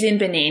Ghana? She's in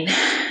Benin.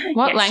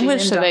 What Yes, she's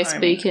language in do they Dahomey.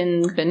 speak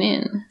in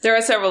Benin? There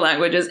are several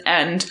languages,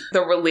 and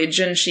the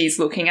religion she's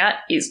looking at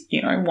is,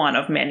 one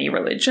of many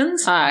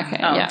religions. Ah, okay,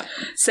 yeah.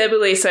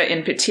 Sebulisa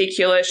in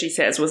particular, she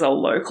says, was a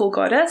local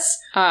goddess.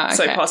 Ah, okay.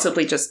 So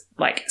possibly just,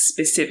 like,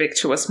 specific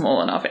to a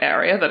small enough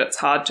area that it's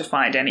hard to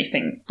find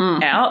anything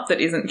out that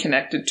isn't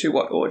connected to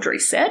what Audrey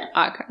said.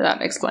 Okay,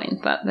 that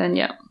explains that then,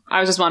 yeah. I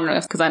was just wondering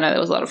if, because I know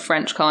there was a lot of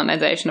French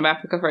colonization of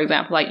Africa, for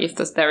example, like if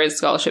there is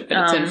scholarship but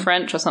it's in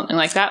French or something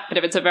like that, but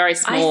if it's a very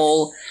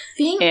small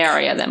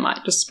area, there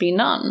might just be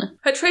none.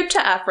 Her trip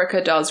to Africa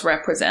does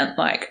represent,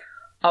 like,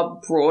 a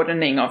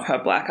broadening of her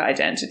Black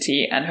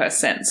identity and her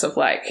sense of,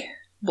 like,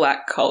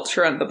 Black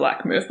culture and the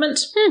Black movement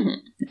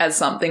as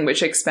something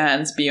which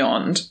expands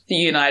beyond the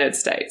United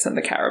States and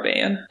the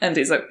Caribbean and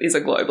is a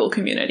global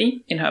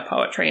community in her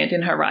poetry and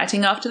in her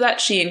writing. After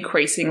that, she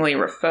increasingly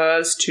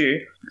refers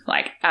to,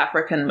 like,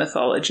 African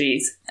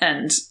mythologies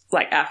and,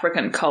 like,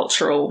 African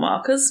cultural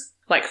markers,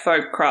 like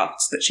folk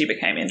crafts that she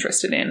became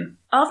interested in.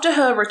 After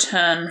her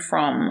return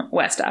from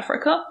West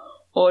Africa,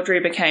 Audrey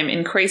became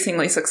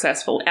increasingly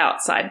successful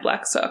outside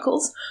Black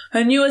circles.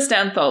 Her newest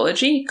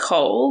anthology,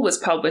 Coal, was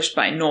published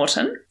by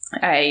Norton,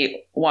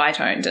 a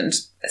white-owned and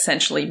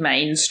essentially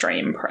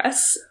mainstream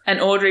press, and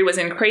Audrey was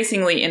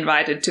increasingly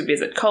invited to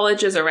visit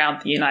colleges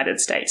around the United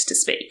States to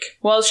speak.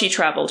 While she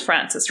travelled,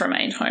 Frances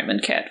remained home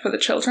and cared for the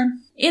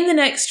children. In the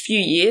next few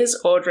years,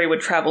 Audrey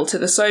would travel to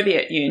the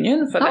Soviet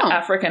Union for the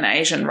African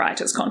Asian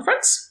Writers'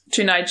 Conference,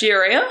 to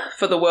Nigeria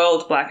for the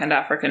World Black and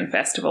African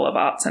Festival of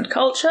Arts and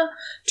Culture,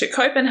 to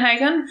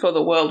Copenhagen for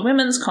the World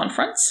Women's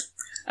Conference,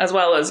 as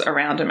well as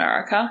around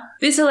America.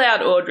 This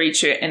allowed Audrey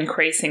to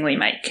increasingly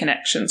make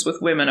connections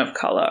with women of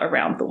colour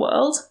around the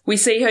world. We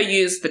see her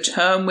use the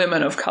term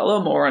women of colour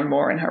more and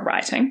more in her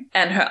writing,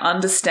 and her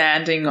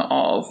understanding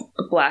of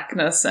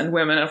Blackness and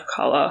women of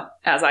colour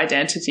as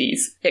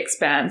identities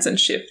expands and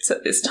shifts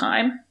at this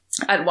time.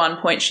 At one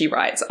point she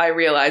writes, "I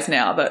realise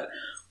now that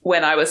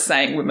when I was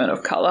saying women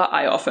of colour,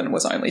 I often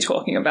was only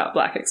talking about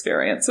Black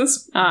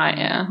experiences." Ah,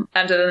 yeah.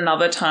 And at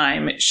another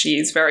time,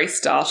 she's very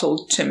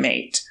startled to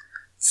meet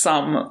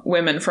some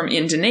women from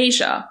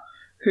Indonesia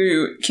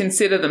who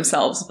consider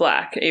themselves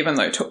Black, even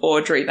though to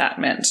Audrey that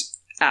meant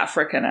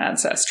African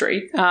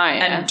ancestry, Ah,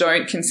 yeah. and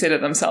don't consider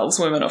themselves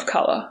women of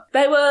colour.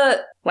 They were,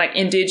 like,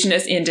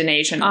 indigenous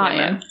Indonesian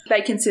women. Yeah.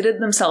 They considered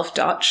themselves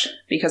Dutch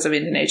because of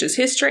Indonesia's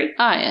history,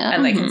 Ah, yeah.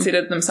 and they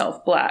considered themselves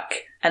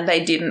Black, and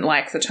they didn't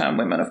like the term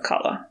women of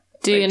colour.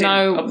 Do They you didn't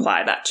know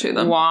apply that to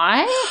them.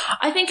 why?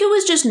 I think it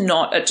was just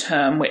not a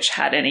term which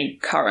had any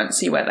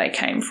currency where they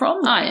came from.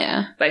 Oh,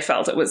 yeah. They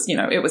felt it was,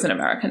 it was an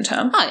American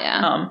term. Oh,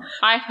 yeah.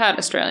 I've heard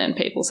Australian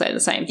people say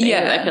the same thing.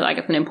 Yeah. That they feel like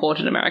it's an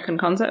imported American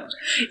concept.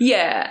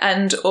 Yeah,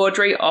 and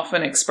Audrey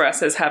often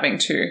expresses having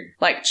to,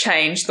 like,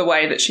 change the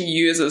way that she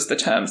uses the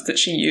terms that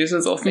she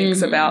uses or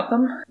thinks about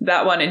them.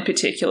 That one in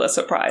particular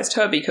surprised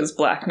her because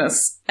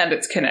Blackness and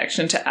its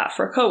connection to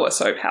Africa were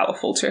so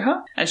powerful to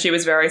her, and she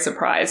was very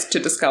surprised to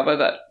discover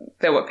that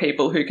there were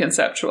people who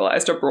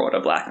conceptualized a broader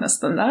blackness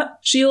than that.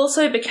 She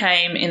also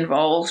became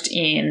involved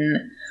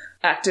in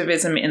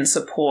activism in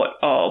support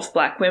of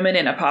black women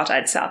in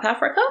apartheid South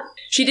Africa.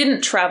 She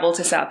didn't travel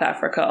to South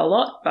Africa a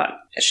lot, but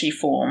she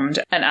formed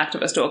an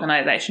activist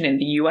organization in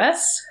the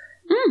US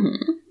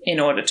in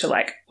order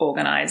to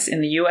organize in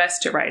the US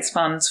to raise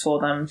funds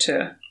for them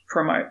to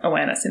promote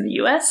awareness in the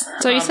US.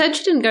 So you said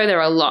she didn't go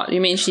there a lot.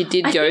 You mean she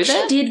did go there?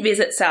 She did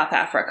visit South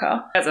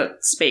Africa as a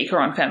speaker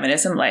on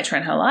feminism later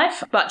in her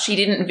life, but she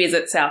didn't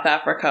visit South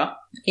Africa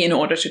in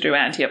order to do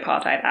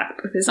anti-apartheid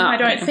activism. I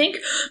don't think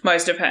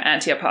most of her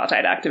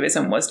anti-apartheid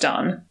activism was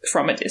done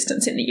from a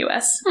distance in the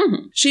US.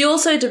 She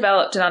also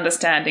developed an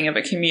understanding of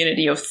a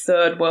community of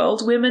third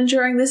world women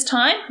during this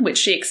time, which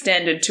she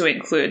extended to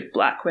include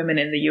black women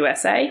in the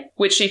USA,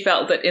 which she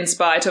felt that in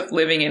spite of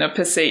living in a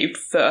perceived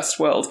first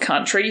world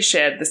country,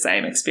 shared the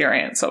same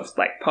experience of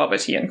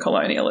poverty and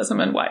colonialism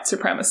and white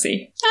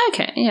supremacy.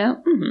 Okay, yeah.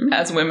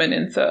 As women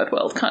in third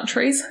world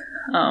countries.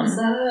 Is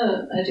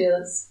that an idea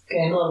that's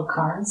gained a lot of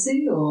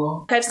currency,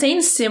 or? I've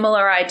seen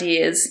similar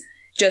ideas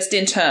just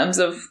in terms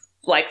of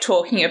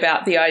talking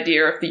about the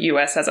idea of the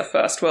US as a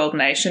first world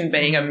nation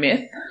being a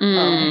myth,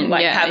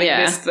 having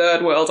this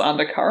third world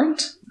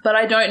undercurrent. But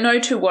I don't know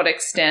to what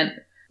extent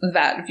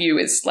that view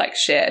is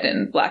shared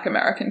in black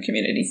American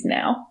communities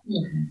now.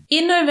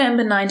 In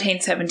November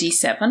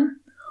 1977,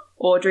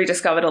 Audrey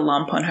discovered a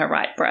lump on her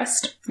right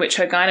breast, which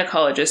her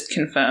gynecologist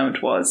confirmed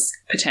was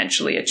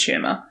potentially a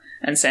tumour,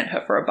 and sent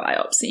her for a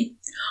biopsy.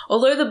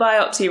 Although the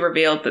biopsy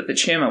revealed that the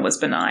tumour was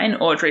benign,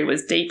 Audrey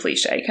was deeply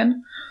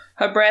shaken.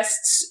 Her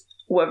breasts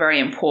were very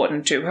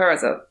important to her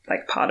as a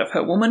part of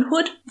her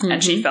womanhood,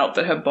 and she felt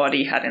that her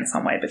body had in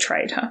some way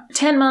betrayed her.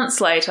 10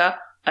 months later,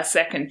 a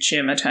second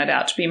tumour turned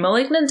out to be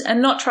malignant, and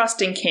not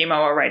trusting chemo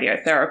or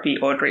radiotherapy,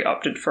 Audrey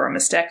opted for a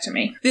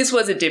mastectomy. This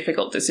was a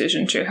difficult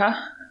decision to her.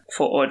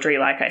 For Audrey,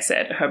 like I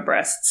said, her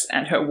breasts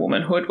and her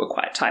womanhood were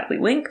quite tightly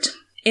linked.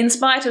 In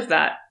spite of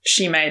that,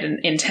 she made an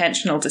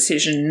intentional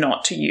decision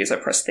not to use a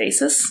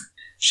prosthesis.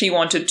 She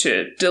wanted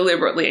to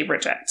deliberately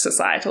reject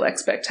societal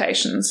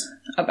expectations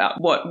about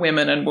what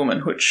women and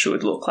womanhood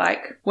should look like.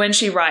 When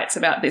she writes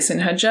about this in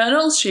her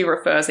journals, she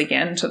refers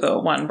again to the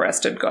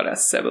one-breasted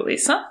goddess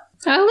Sebulisa.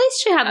 At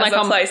least she had as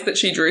a place that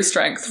she drew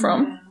strength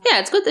from. Yeah,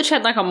 it's good that she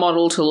had a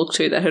model to look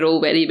to that had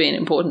already been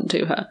important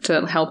to her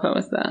to help her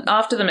with that.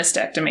 After the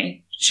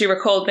mastectomy, she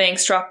recalled being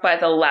struck by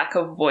the lack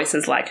of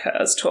voices like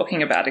hers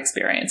talking about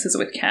experiences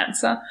with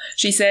cancer.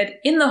 She said,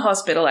 "In the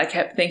hospital, I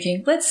kept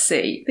thinking, let's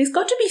see, there's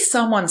got to be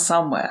someone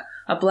somewhere.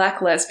 A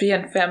black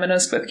lesbian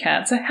feminist with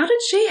cancer. How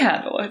did she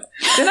handle it?"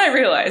 Then I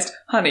realised,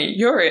 honey,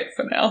 you're it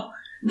for now.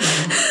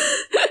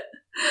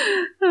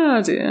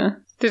 Oh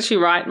dear. Did she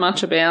write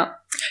much about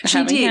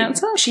having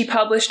cancer? She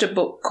published a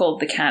book called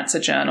The Cancer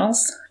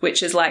Journals,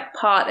 which is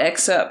part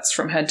excerpts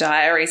from her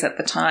diaries at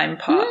the time,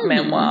 part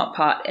memoir,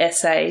 part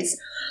essays,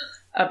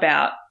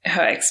 about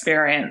her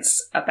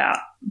experience, about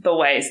the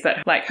ways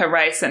that her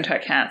race and her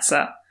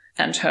cancer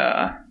and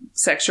her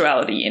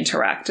sexuality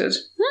interacted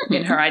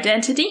in her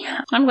identity.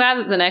 I'm glad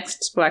that the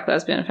next black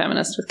lesbian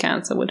feminist with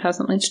cancer would have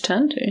something to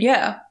turn to.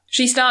 Yeah.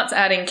 She starts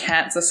adding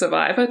cancer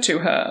survivor to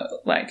her,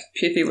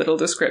 pithy little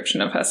description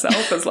of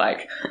herself as,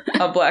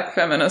 a black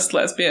feminist,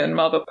 lesbian,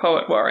 mother,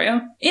 poet, warrior.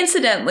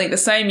 Incidentally, the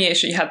same year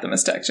she had the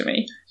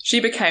mastectomy,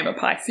 she became a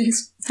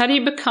Pisces. How do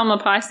you become a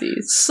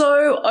Pisces?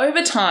 So,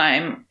 over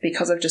time,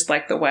 because of just,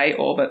 the way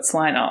orbits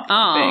line up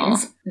and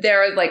things,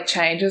 there are,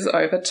 changes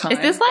over time. Is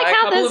this by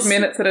how a couple of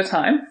minutes at a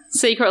time?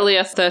 Secretly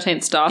a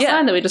 13th star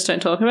sign that we just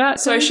don't talk about?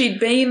 So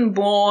she'd been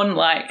born,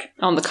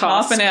 on the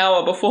cusp. half an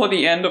hour before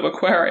the end of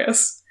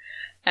Aquarius.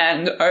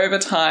 And over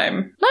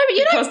time,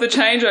 because the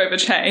changeover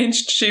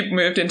changed, she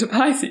moved into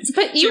Pisces.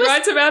 But she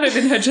writes about it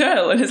in her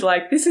journal and is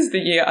like, this is the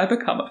year I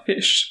become a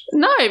fish.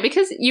 No,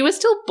 because you were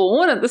still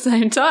born at the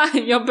same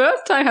time. Your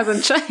birth time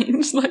hasn't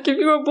changed. If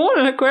you were born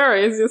in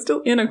Aquarius, you're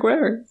still in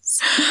Aquarius.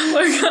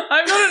 Look,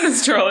 I'm not an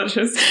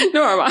astrologist.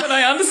 Nor am I. But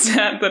I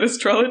understand that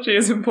astrology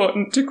is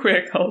important to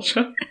queer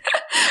culture.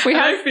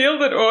 I feel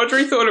that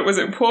Audrey thought it was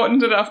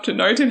important enough to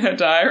note in her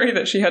diary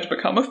that she had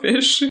become a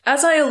fish.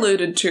 As I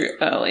alluded to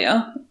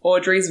earlier,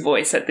 Audrey's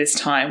voice at this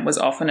time was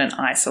often an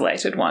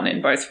isolated one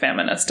in both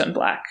feminist and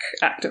black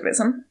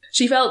activism.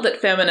 She felt that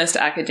feminist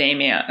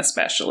academia,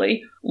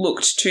 especially,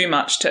 looked too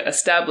much to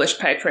established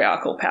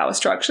patriarchal power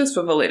structures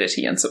for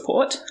validity and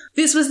support.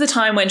 This was the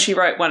time when she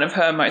wrote one of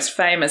her most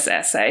famous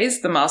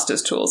essays, The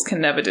Master's Tools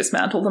Can Never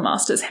Dismantle the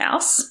Master's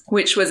House,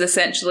 which was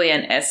essentially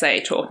an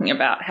essay talking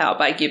about how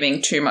by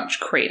giving too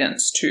much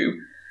credence to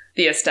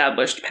the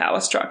established power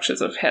structures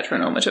of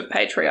heteronormative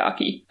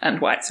patriarchy and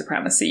white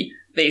supremacy,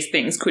 these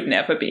things could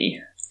never be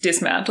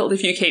dismantled.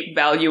 If you keep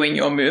valuing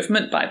your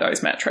movement by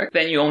those metrics,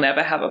 then you'll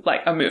never have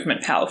a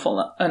movement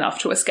powerful enough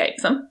to escape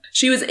them.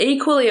 She was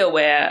equally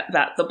aware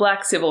that the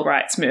Black civil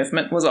rights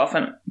movement was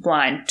often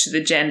blind to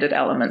the gendered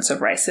elements of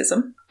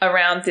racism.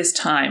 Around this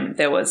time,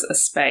 there was a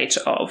spate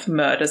of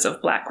murders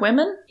of Black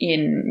women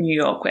in New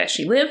York where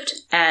she lived,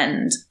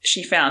 and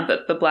she found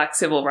that the Black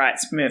civil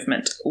rights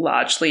movement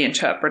largely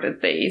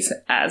interpreted these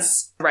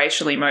as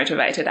racially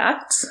motivated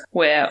acts,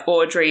 where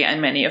Audrey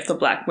and many of the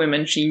Black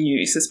women she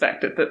knew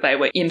suspected that they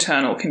were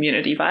internal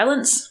community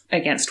violence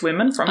against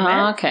women from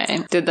men.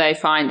 Okay. Did they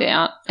find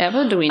out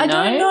ever? Do we know? I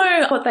don't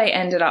know what they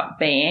ended up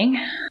being.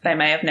 They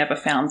may have never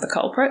found the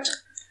culprit.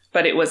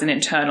 But it was an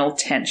internal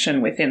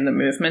tension within the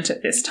movement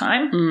at this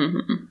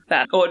time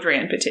that Audrey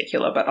in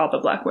particular, but other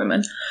Black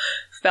women,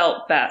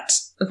 felt that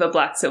the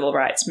Black civil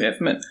rights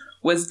movement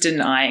was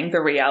denying the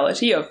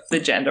reality of the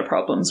gender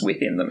problems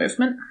within the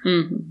movement.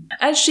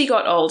 As she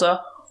got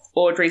older,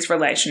 Audrey's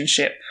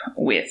relationship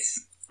with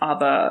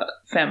other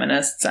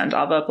feminists and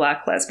other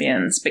Black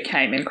lesbians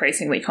became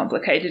increasingly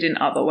complicated in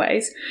other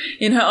ways.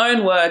 In her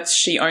own words,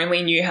 she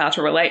only knew how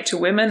to relate to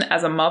women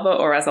as a mother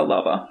or as a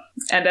lover.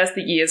 And as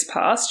the years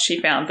passed, she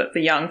found that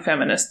the young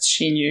feminists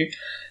she knew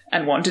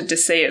and wanted to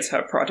see as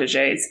her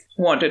protégés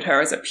wanted her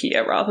as a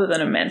peer rather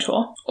than a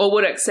mentor, or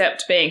would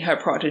accept being her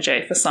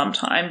protégé for some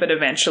time, but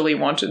eventually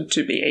wanted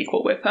to be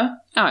equal with her.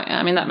 Oh, yeah.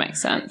 I mean, that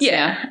makes sense.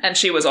 Yeah, and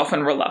she was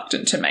often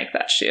reluctant to make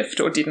that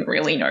shift or didn't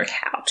really know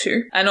how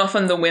to. And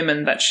often the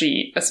women that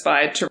she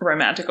aspired to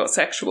romantic or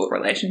sexual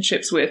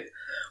relationships with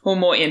were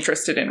more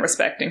interested in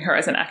respecting her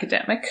as an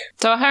academic.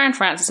 So are her and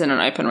Frances in an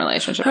open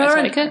relationship,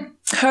 I take it?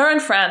 Her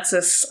and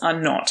Frances are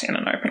not in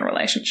an open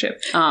relationship.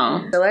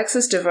 Oh.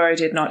 Alexis DeVoe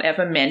did not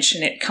ever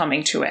mention it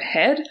coming to a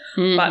head,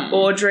 but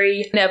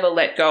Audrey never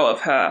let go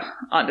of her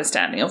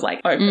understanding of,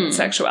 open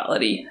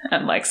sexuality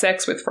and,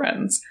 sex with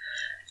friends.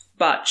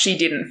 But she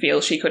didn't feel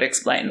she could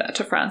explain that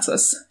to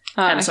Frances.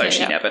 And so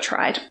she never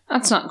tried.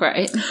 That's not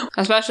great.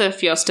 Especially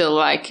if you're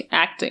still,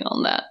 acting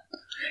on that.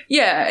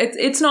 Yeah,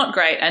 it's not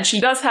great. And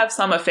she does have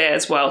some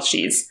affairs while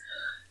she's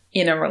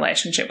in a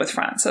relationship with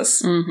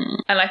Frances.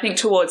 And I think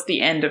towards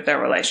the end of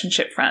their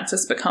relationship,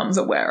 Frances becomes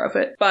aware of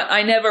it. But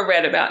I never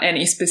read about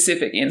any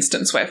specific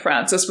instance where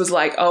Frances was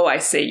like, oh, I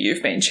see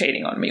you've been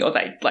cheating on me, or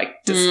they,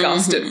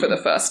 discussed it for the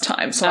first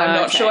time. So I'm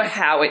not sure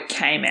how it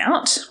came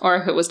out. Or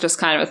if it was just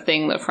kind of a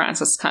thing that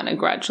Frances kind of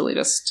gradually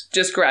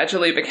just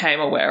gradually became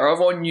aware of,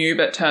 or knew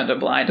but turned a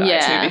blind eye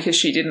to because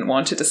she didn't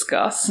want to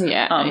discuss.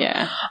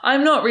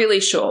 I'm not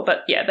really sure, but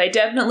yeah, they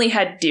definitely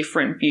had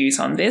different views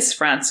on this.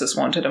 Frances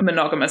wanted a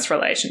monogamous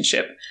relationship.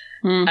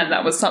 And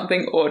that was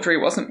something Audrey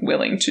wasn't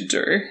willing to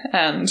do.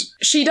 And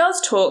she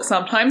does talk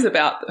sometimes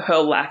about her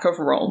lack of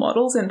role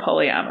models in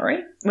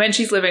polyamory. When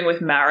she's living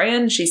with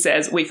Marion, she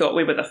says, we thought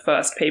we were the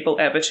first people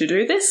ever to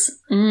do this.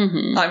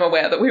 I'm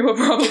aware that we were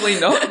probably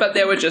not, but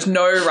there were just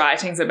no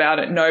writings about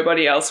it.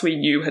 Nobody else we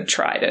knew had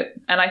tried it.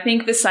 And I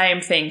think the same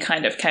thing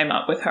kind of came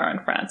up with her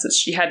and Frances.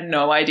 She had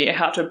no idea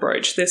how to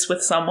broach this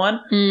with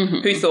someone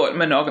who thought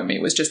monogamy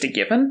was just a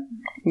given.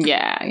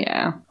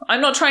 Yeah.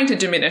 I'm not trying to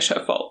diminish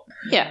her fault.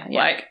 Yeah.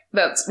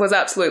 That was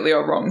absolutely a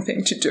wrong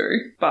thing to do.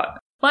 But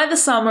by the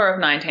summer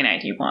of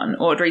 1981,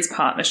 Audrey's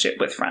partnership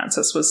with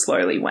Frances was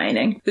slowly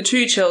waning. The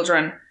two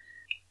children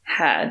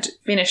had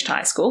finished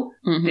high school.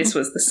 This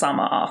was the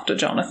summer after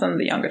Jonathan,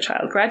 the younger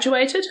child,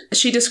 graduated.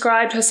 She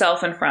described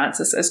herself and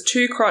Frances as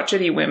two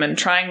crotchety women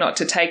trying not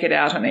to take it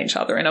out on each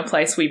other in a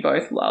place we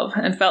both love,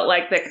 and felt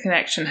like their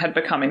connection had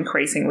become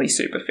increasingly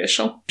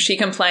superficial. She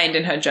complained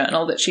in her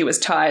journal that she was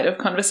tired of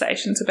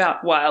conversations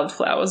about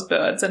wildflowers,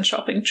 birds, and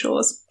shopping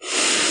chores.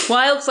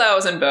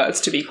 Wildflowers and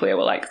birds, to be clear,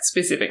 were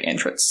specific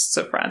interests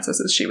of Frances,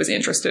 as she was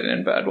interested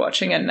in bird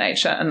watching and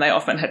nature, and they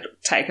often had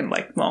taken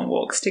long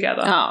walks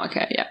together. Oh,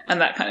 okay, yeah.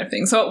 And that kind of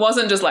thing. So it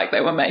wasn't just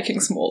they were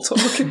making small talk.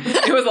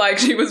 It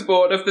was she was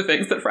bored of the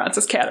things that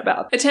Frances cared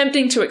about.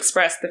 Attempting to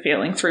express the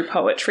feeling through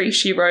poetry,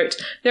 she wrote,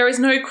 "There is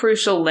no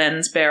crucial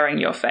lens bearing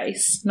your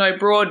face. No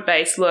broad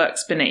base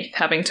lurks beneath,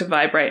 having to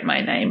vibrate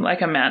my name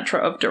like a mantra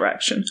of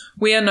direction.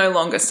 We are no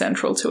longer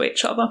central to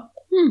each other."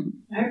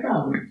 I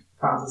hope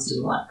Frances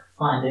didn't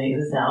find any of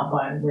this out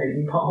by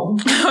reading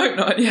poems. I hope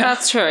not, yeah.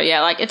 That's true,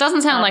 yeah. It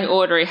doesn't sound like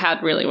Audrey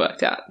had really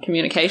worked out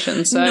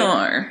communication, so...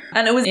 No.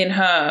 And it was in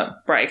her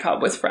breakup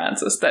with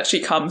Frances that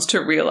she comes to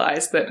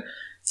realise that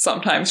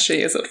sometimes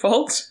she is at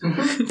fault.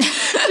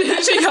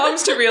 She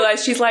comes to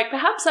realise, she's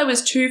perhaps I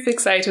was too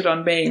fixated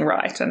on being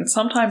right, and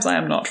sometimes I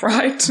am not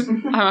right.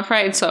 I'm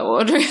afraid so,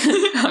 Audrey.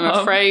 I'm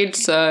afraid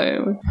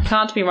so.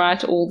 Can't be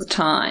right all the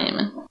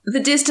time. The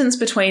distance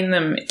between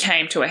them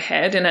came to a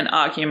head in an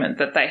argument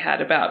that they had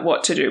about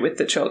what to do with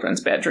the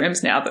children's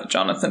bedrooms now that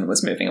Jonathan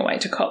was moving away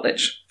to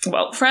college.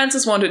 Well,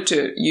 Frances wanted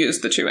to use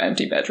the two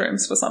empty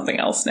bedrooms for something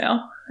else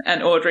now,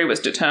 and Audrey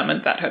was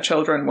determined that her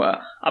children were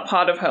a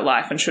part of her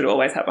life and should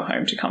always have a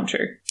home to come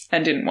to,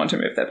 and didn't want to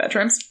move their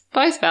bedrooms.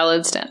 Both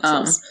valid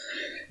stances.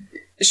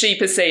 She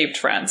perceived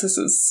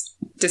Frances's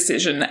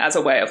decision as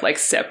a way of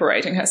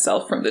separating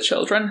herself from the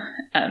children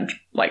and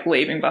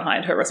leaving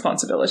behind her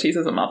responsibilities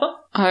as a mother.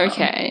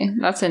 Okay,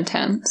 that's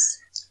intense.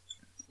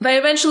 They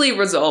eventually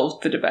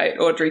resolved the debate.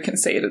 Audrey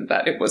conceded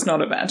that it was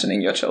not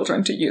abandoning your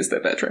children to use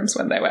their bedrooms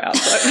when they were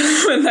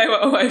outside, when they were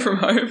away from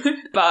home.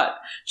 But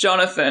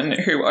Jonathan,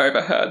 who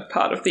overheard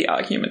part of the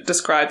argument,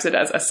 describes it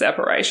as a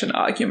separation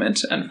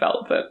argument and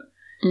felt that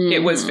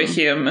it was for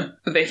him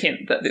the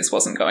hint that this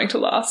wasn't going to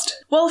last.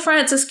 While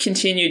Frances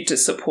continued to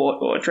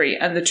support Audrey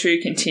and the two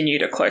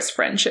continued a close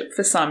friendship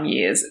for some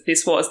years,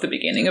 this was the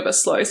beginning of a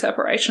slow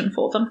separation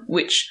for them,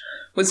 which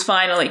was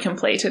finally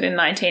completed in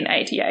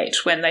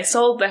 1988 when they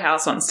sold the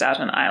house on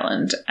Staten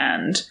Island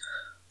and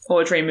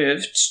Audrey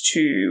moved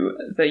to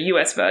the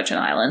US Virgin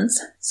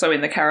Islands, so in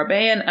the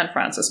Caribbean, and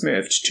Frances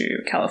moved to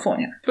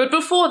California. But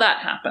before that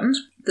happened,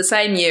 the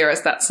same year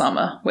as that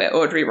summer where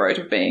Audrey wrote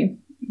of being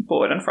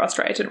bored and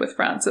frustrated with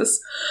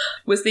Frances,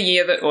 was the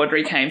year that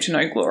Audrey came to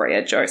know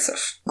Gloria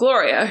Joseph.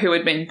 Gloria, who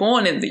had been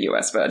born in the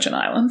US Virgin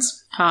Islands.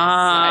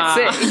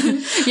 I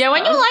see. Yeah,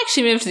 when you're like,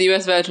 she moved to the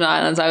US Virgin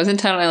Islands, I was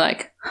internally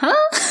like, huh?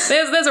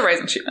 There's a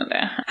reason she went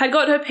there. Had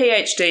got her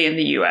PhD in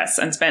the US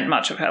and spent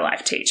much of her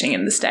life teaching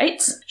in the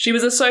States. She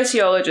was a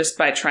sociologist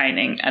by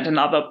training and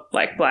another,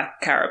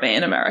 Black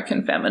Caribbean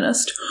American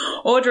feminist.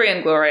 Audrey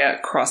and Gloria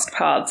crossed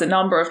paths a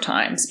number of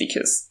times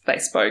because they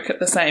spoke at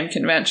the same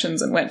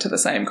conventions and went to the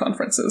same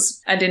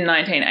conferences. And in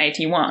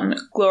 1981,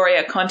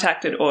 Gloria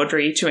contacted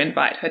Audrey to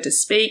invite her to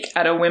speak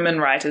at a women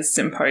writers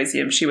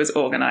symposium she was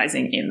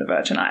organising in the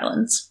Virgin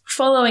Islands.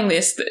 Following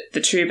this,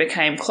 the two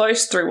became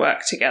close through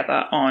work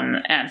together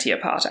on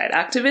anti-apartheid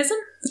activism,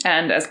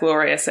 and as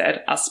Gloria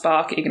said, a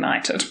spark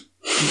ignited.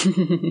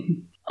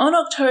 On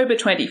October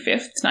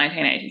 25th,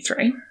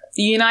 1983,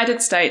 the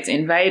United States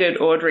invaded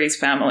Audrey's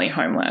family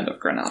homeland of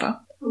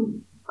Grenada.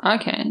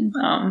 Okay.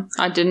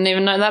 I didn't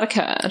even know that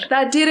occurred.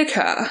 That did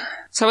occur.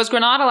 So was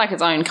Grenada like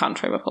its own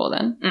country before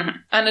then? Mm-hmm.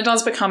 And it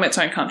does become its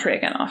own country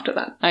again after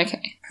that.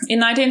 Okay. In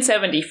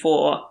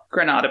 1974,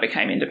 Grenada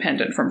became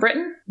independent from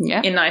Britain.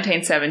 Yeah. In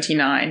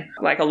 1979,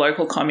 a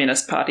local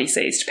communist party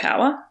seized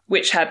power,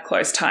 which had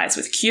close ties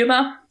with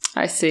Cuba.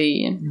 I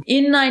see.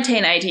 In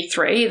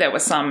 1983, there were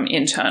some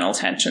internal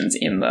tensions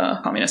in the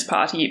Communist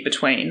Party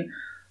between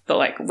the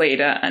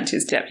leader and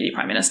his deputy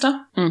prime minister.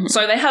 Mm-hmm.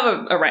 So they have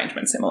an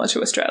arrangement similar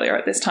to Australia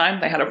at this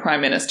time. They had a prime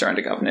minister and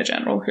a governor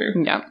general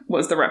who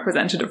was the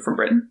representative from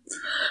Britain.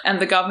 And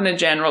the governor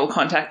general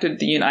contacted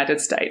the United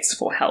States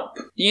for help.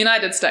 The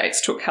United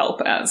States took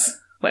help as,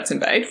 let's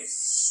invade.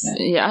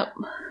 Yeah.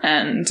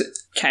 And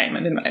came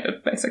and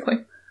invaded, basically.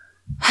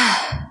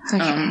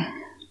 Okay.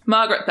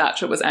 Margaret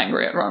Thatcher was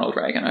angry at Ronald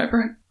Reagan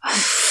over it.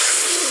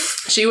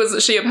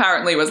 She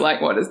apparently was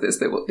like, what is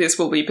this? This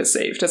will be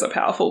perceived as a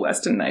powerful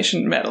Western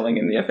nation meddling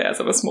in the affairs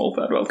of a small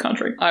third world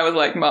country. I was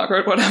like,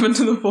 Margaret, what happened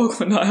to the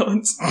Falkland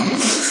Islands?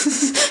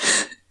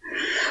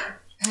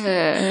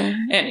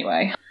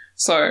 Anyway,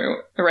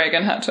 so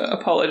Reagan had to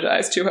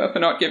apologise to her for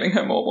not giving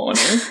her more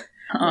warning.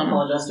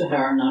 Apologise to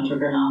her and not to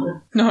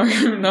Grenada.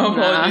 No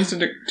apologies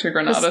to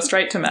Grenada,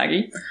 straight to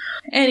Maggie.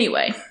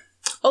 Anyway,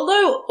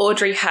 although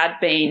Audrey had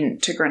been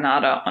to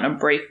Grenada on a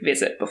brief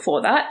visit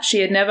before that, she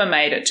had never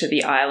made it to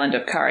the island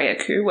of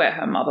Carriacou where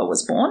her mother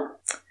was born.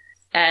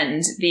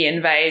 And the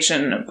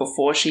invasion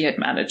before she had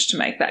managed to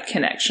make that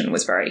connection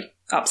was very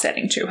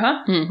upsetting to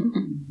her.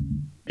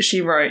 Mm-hmm.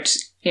 She wrote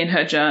in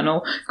her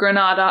journal,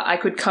 "Grenada, I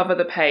could cover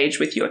the page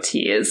with your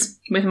tears,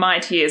 with my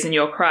tears and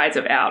your cries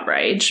of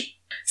outrage.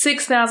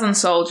 6,000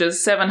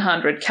 soldiers,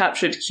 700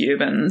 captured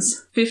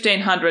Cubans,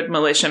 1,500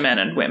 militiamen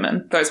and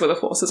women." Those were the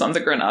forces on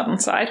the Grenadan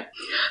side.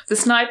 "The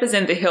snipers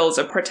in the hills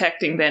are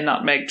protecting their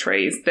nutmeg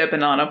trees, their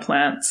banana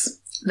plants,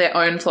 their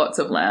own plots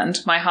of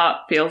land. My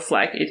heart feels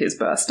like it is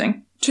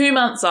bursting." 2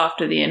 months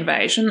after the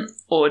invasion,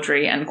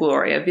 Audrey and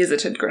Gloria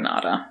visited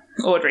Grenada.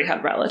 Audrey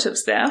had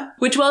relatives there,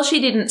 which while she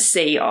didn't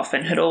see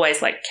often, had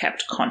always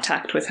kept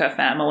contact with her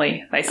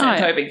family. They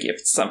sent over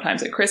gifts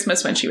sometimes at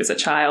Christmas when she was a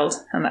child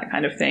and that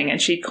kind of thing,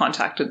 and she'd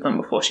contacted them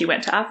before she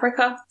went to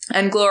Africa.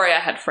 And Gloria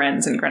had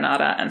friends in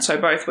Grenada, and so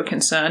both were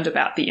concerned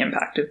about the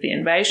impact of the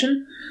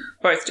invasion,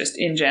 both just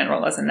in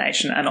general as a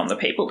nation and on the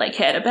people they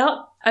cared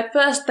about. At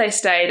first, they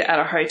stayed at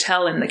a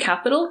hotel in the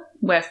capital,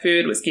 where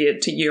food was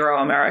geared to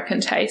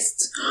Euro-American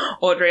tastes.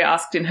 Audrey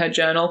asked in her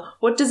journal,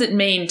 "What does it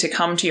mean to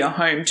come to your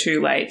home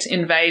too late,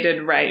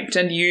 invaded, raped,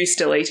 and you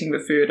still eating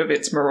the food of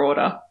its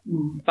marauder?"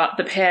 But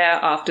the pair,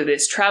 after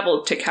this,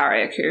 travelled to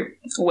Carriacou,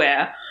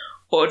 where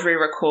Audrey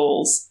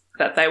recalls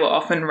that they were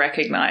often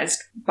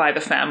recognised by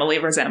the family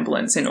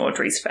resemblance in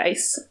Audrey's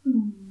face.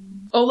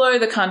 Although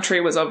the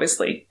country was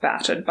obviously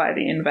battered by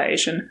the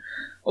invasion,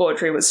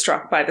 Audrey was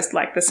struck by this,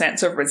 the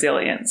sense of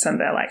resilience and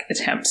their,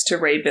 attempts to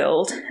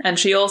rebuild. And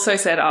she also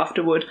said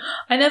afterward,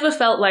 "I never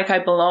felt like I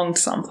belonged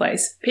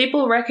someplace.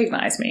 People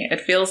recognise me. It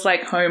feels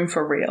like home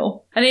for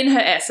real." And in her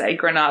essay,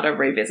 Grenada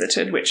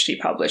Revisited, which she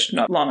published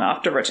not long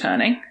after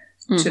returning,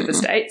 to the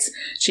States,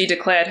 she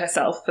declared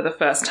herself for the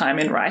first time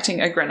in writing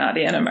a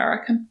Grenadian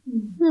American.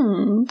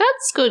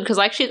 That's good, because,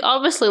 like, she's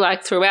obviously,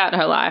 like, throughout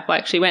her life,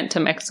 like, she went to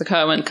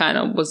Mexico and kind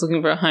of was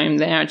looking for a home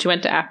there, and she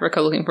went to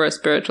Africa looking for a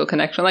spiritual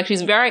connection. Like,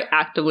 she's very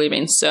actively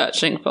been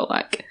searching for,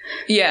 like,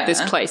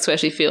 this place where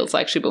she feels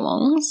like she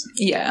belongs.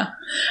 Yeah.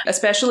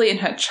 Especially in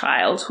her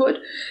childhood,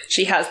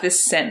 she has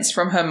this sense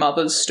from her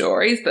mother's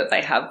stories that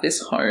they have this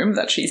home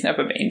that she's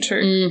never been to.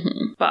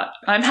 Mm-hmm. But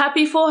I'm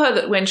happy for her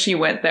that when she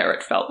went there,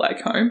 it felt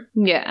like home.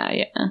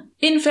 Yeah.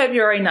 In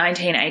February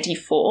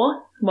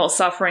 1984, while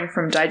suffering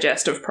from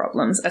digestive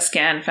problems, a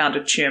scan found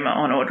a tumour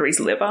on Audrey's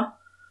liver,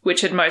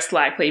 which had most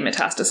likely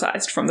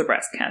metastasized from the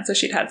breast cancer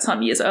she'd had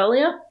some years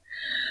earlier.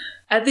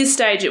 At this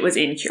stage, it was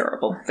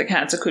incurable. The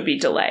cancer could be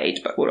delayed,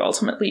 but would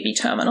ultimately be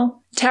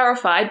terminal.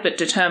 Terrified, but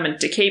determined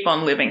to keep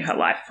on living her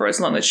life for as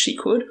long as she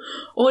could,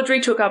 Audrey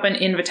took up an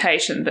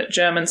invitation that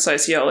German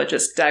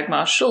sociologist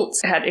Dagmar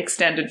Schultz had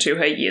extended to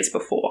her years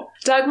before.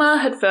 Dagmar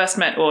had first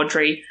met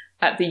Audrey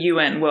at the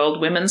UN World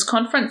Women's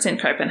Conference in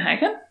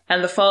Copenhagen,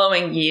 and the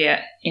following year,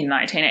 in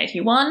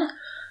 1981,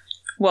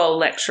 while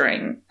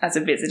lecturing as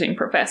a visiting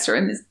professor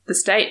in the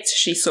States,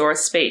 she saw a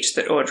speech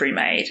that Audrey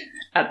made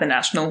at the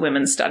National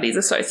Women's Studies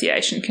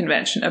Association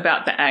convention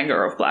about the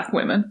anger of black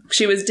women.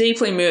 She was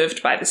deeply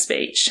moved by the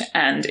speech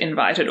and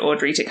invited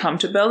Audrey to come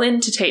to Berlin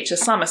to teach a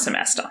summer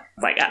semester,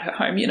 like at her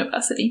home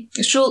university.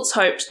 Schultz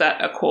hoped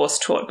that a course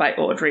taught by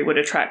Audrey would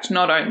attract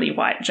not only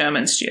white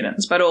German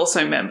students, but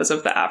also members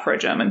of the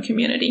Afro-German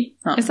community.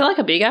 Is there, like,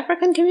 a big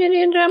African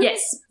community in Germany?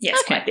 Yes,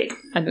 Okay. quite big.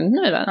 I didn't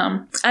know that.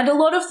 And a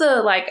lot of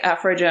the, like,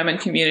 Afro-German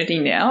community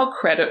now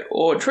credit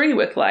Audrey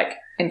with, like,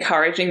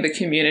 encouraging the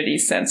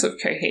community's sense of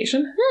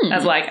cohesion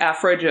as, like,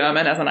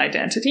 Afro-German as an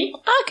identity.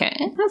 Okay,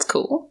 that's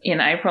cool.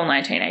 In April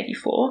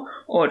 1984,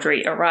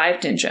 Audrey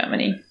arrived in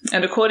Germany,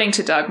 and according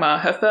to Dagmar,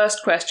 her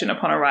first question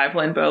upon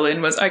arrival in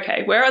Berlin was,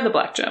 okay, where are the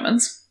black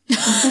Germans?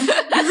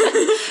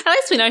 At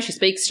least we know she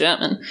speaks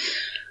German.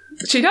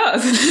 She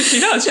does. She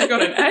does. She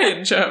got an A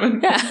in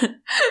German. Yeah.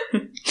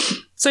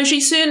 So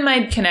she soon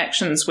made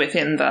connections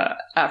within the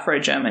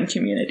Afro-German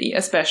community,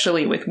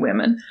 especially with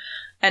women,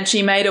 and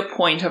she made a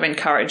point of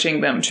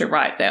encouraging them to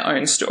write their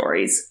own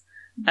stories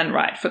and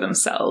write for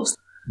themselves.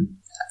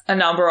 A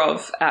number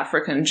of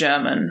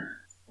African-German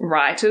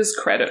writers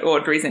credit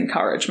Audrey's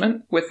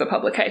encouragement with the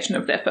publication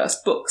of their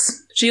first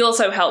books. She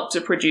also helped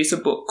to produce a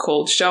book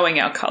called Showing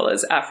Our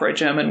Colours,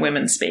 Afro-German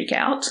Women Speak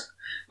Out,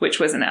 which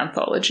was an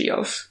anthology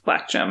of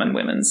black German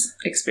women's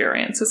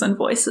experiences and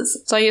voices.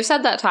 So you've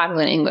said that title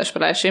in English,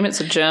 but I assume it's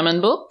a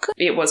German book?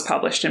 It was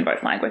published in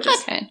both languages.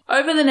 Okay.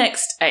 Over the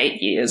next 8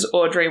 years,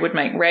 Audrey would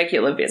make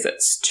regular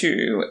visits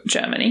to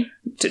Germany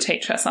to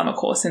teach her summer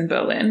course in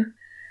Berlin,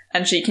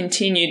 and she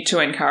continued to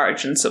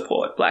encourage and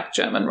support black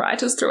German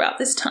writers throughout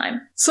this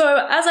time.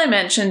 So, as I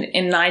mentioned,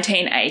 in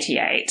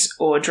 1988,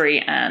 Audrey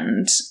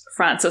and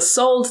Frances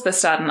sold the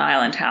Staten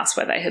Island house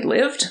where they had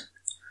lived,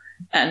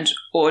 and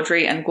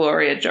Audrey and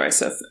Gloria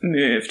Joseph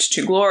moved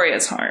to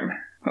Gloria's home,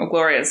 or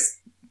Gloria's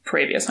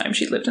previous home.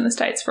 She'd lived in the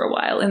States for a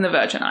while, in the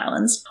Virgin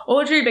Islands.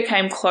 Audrey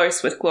became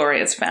close with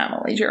Gloria's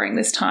family during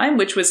this time,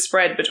 which was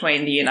spread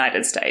between the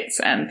United States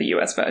and the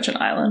US Virgin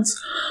Islands.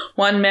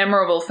 One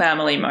memorable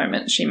family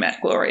moment, she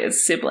met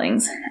Gloria's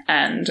siblings,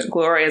 and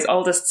Gloria's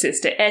oldest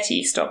sister,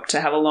 Etty, stopped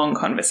to have a long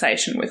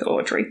conversation with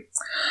Audrey.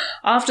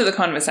 After the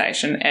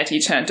conversation,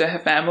 Etty turned to her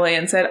family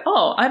and said,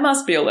 "Oh, I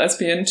must be a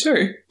lesbian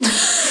too."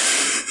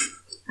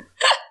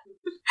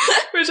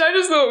 Which I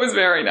just thought was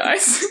very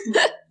nice.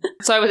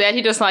 So was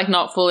Etty just, like,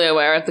 not fully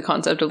aware of the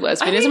concept of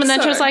lesbianism, and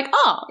then she was like,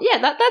 oh, yeah,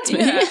 that's me.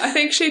 Yeah, I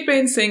think she'd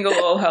been single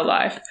all her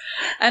life.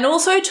 And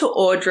also to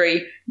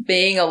Audrey,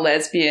 being a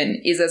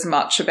lesbian is as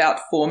much about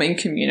forming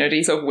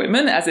communities of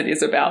women as it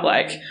is about,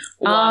 like,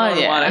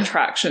 one-on-one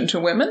attraction to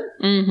women.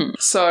 Mm-hmm.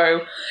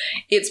 So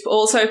it's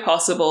also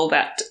possible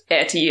that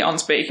Etty, on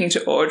speaking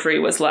to Audrey,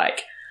 was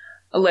like,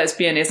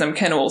 lesbianism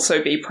can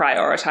also be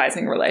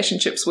prioritizing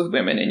relationships with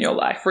women in your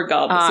life,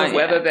 regardless of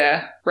whether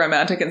they're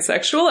romantic and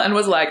sexual, and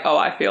was like, oh,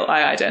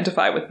 I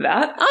identify with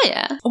that. Oh,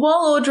 yeah.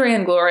 While Audrey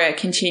and Gloria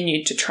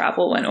continued to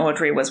travel when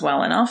Audrey was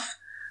well enough,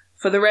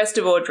 for the rest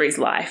of Audrey's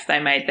life, they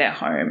made their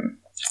home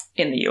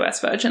in the US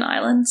Virgin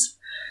Islands.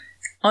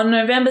 On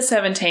November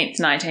 17th,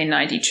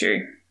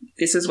 1992,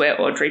 this is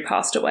where Audrey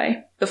passed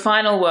away. The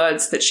final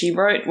words that she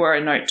wrote were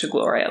a note to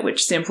Gloria,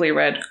 which simply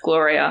read,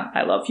 "Gloria,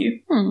 I love you."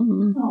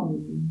 Mm-hmm. Oh.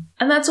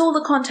 And that's all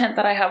the content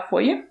that I have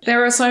for you.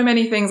 There are so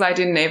many things I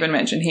didn't even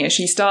mention here.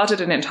 She started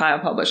an entire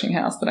publishing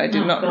house that I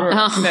did not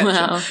mention.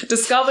 Wow.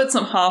 Discovered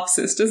some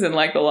half-sisters in,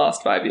 like, the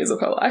last 5 years of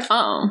her life.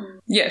 Oh.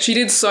 Yeah, she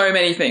did so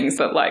many things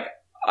that, like,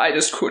 I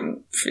just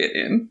couldn't fit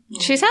in.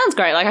 She sounds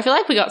great. Like, I feel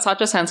like we got such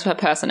a sense of her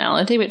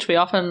personality, which we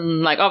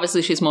often, like,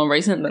 obviously she's more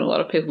recent than a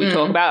lot of people we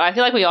talk about. I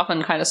feel like we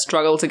often kind of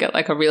struggle to get,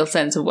 like, a real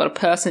sense of what a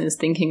person is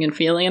thinking and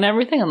feeling and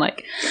everything. And,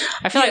 like,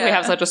 I feel like we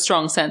have such a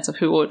strong sense of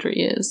who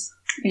Audrey is.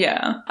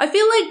 Yeah. I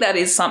feel like that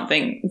is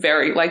something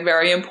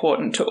very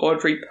important to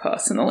Audrey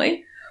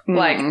personally.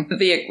 like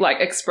the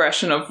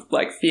expression of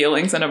like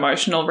feelings and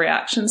emotional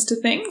reactions to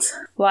things.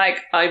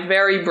 Like I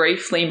very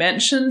briefly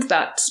mentioned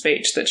that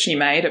speech that she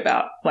made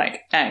about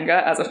like anger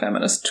as a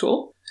feminist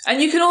tool. And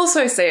you can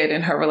also see it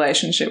in her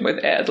relationship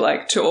with Ed.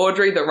 Like, to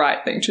Audrey, the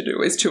right thing to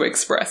do is to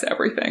express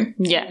everything.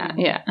 Yeah.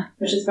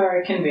 Which is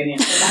very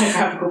convenient for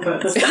biographical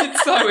purposes. It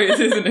so is,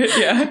 isn't it?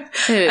 Yeah.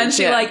 It is, and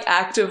she, like,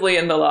 actively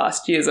in the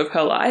last years of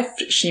her life,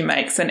 she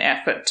makes an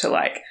effort to,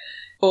 like,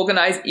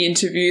 organize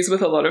interviews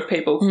with a lot of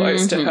people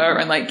close to her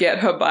and, like, get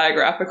her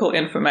biographical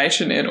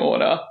information in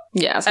order.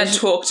 Yeah. So And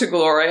talk to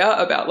Gloria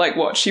about, like,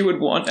 what she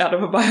would want out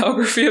of a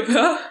biography of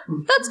her.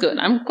 that's good.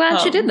 I'm glad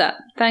she did that.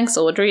 Thanks,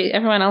 Audrey.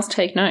 Everyone else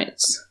take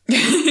notes.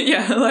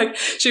 Yeah, like,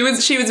 she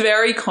was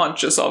very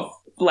conscious of,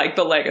 like,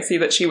 the legacy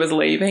that she was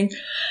leaving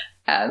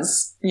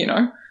as, you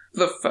know,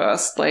 the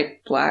first,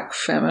 like, black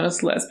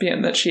feminist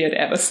lesbian that she had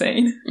ever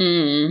seen.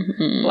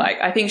 Like,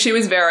 I think she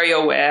was very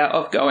aware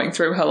of going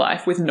through her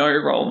life with no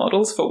role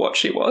models for what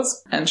she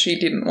was, and she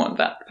didn't want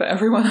that for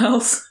everyone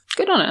else.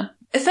 Good on her.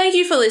 Thank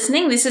you for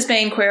listening. This has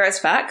been Queer as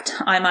Fact.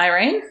 I'm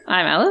Irene.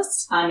 I'm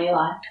Alice. I'm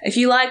Eli. If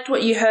you liked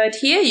what you heard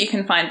here, you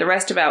can find the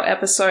rest of our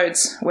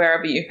episodes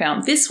wherever you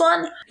found this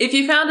one. If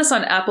you found us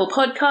on Apple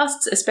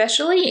Podcasts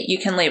especially, you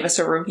can leave us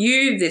a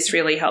review. This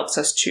really helps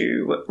us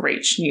to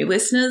reach new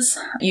listeners.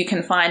 You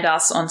can find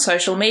us on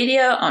social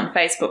media on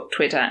Facebook,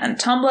 Twitter and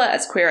Tumblr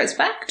as Queer as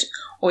Fact,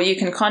 or you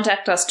can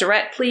contact us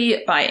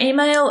directly by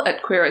email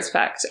at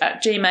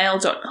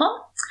queerasfact@gmail.com.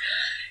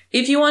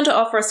 If you want to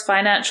offer us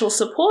financial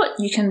support,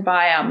 you can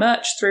buy our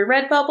merch through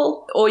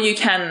Redbubble, or you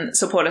can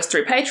support us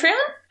through Patreon.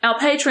 Our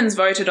patrons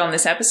voted on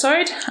this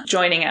episode.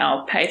 Joining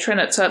our patron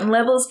at certain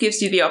levels gives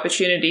you the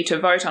opportunity to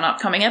vote on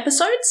upcoming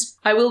episodes.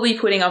 I will be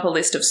putting up a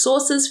list of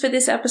sources for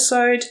this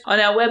episode on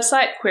our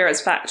website,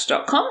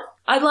 queerasfact.com.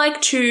 I'd like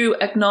to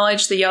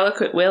acknowledge the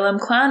Yalukit Willam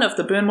clan of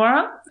the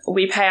Boonwurrung.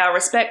 We pay our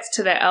respects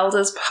to their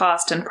elders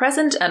past and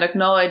present and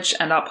acknowledge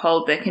and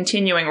uphold their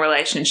continuing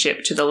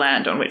relationship to the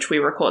land on which we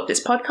record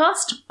this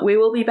podcast. We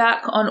will be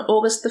back on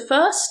August the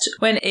 1st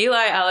when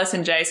Eli, Alice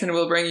and Jason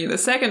will bring you the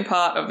second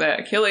part of their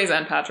Achilles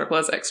and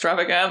Patroclus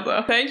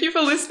extravaganza. Thank you for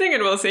listening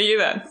and we'll see you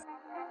then.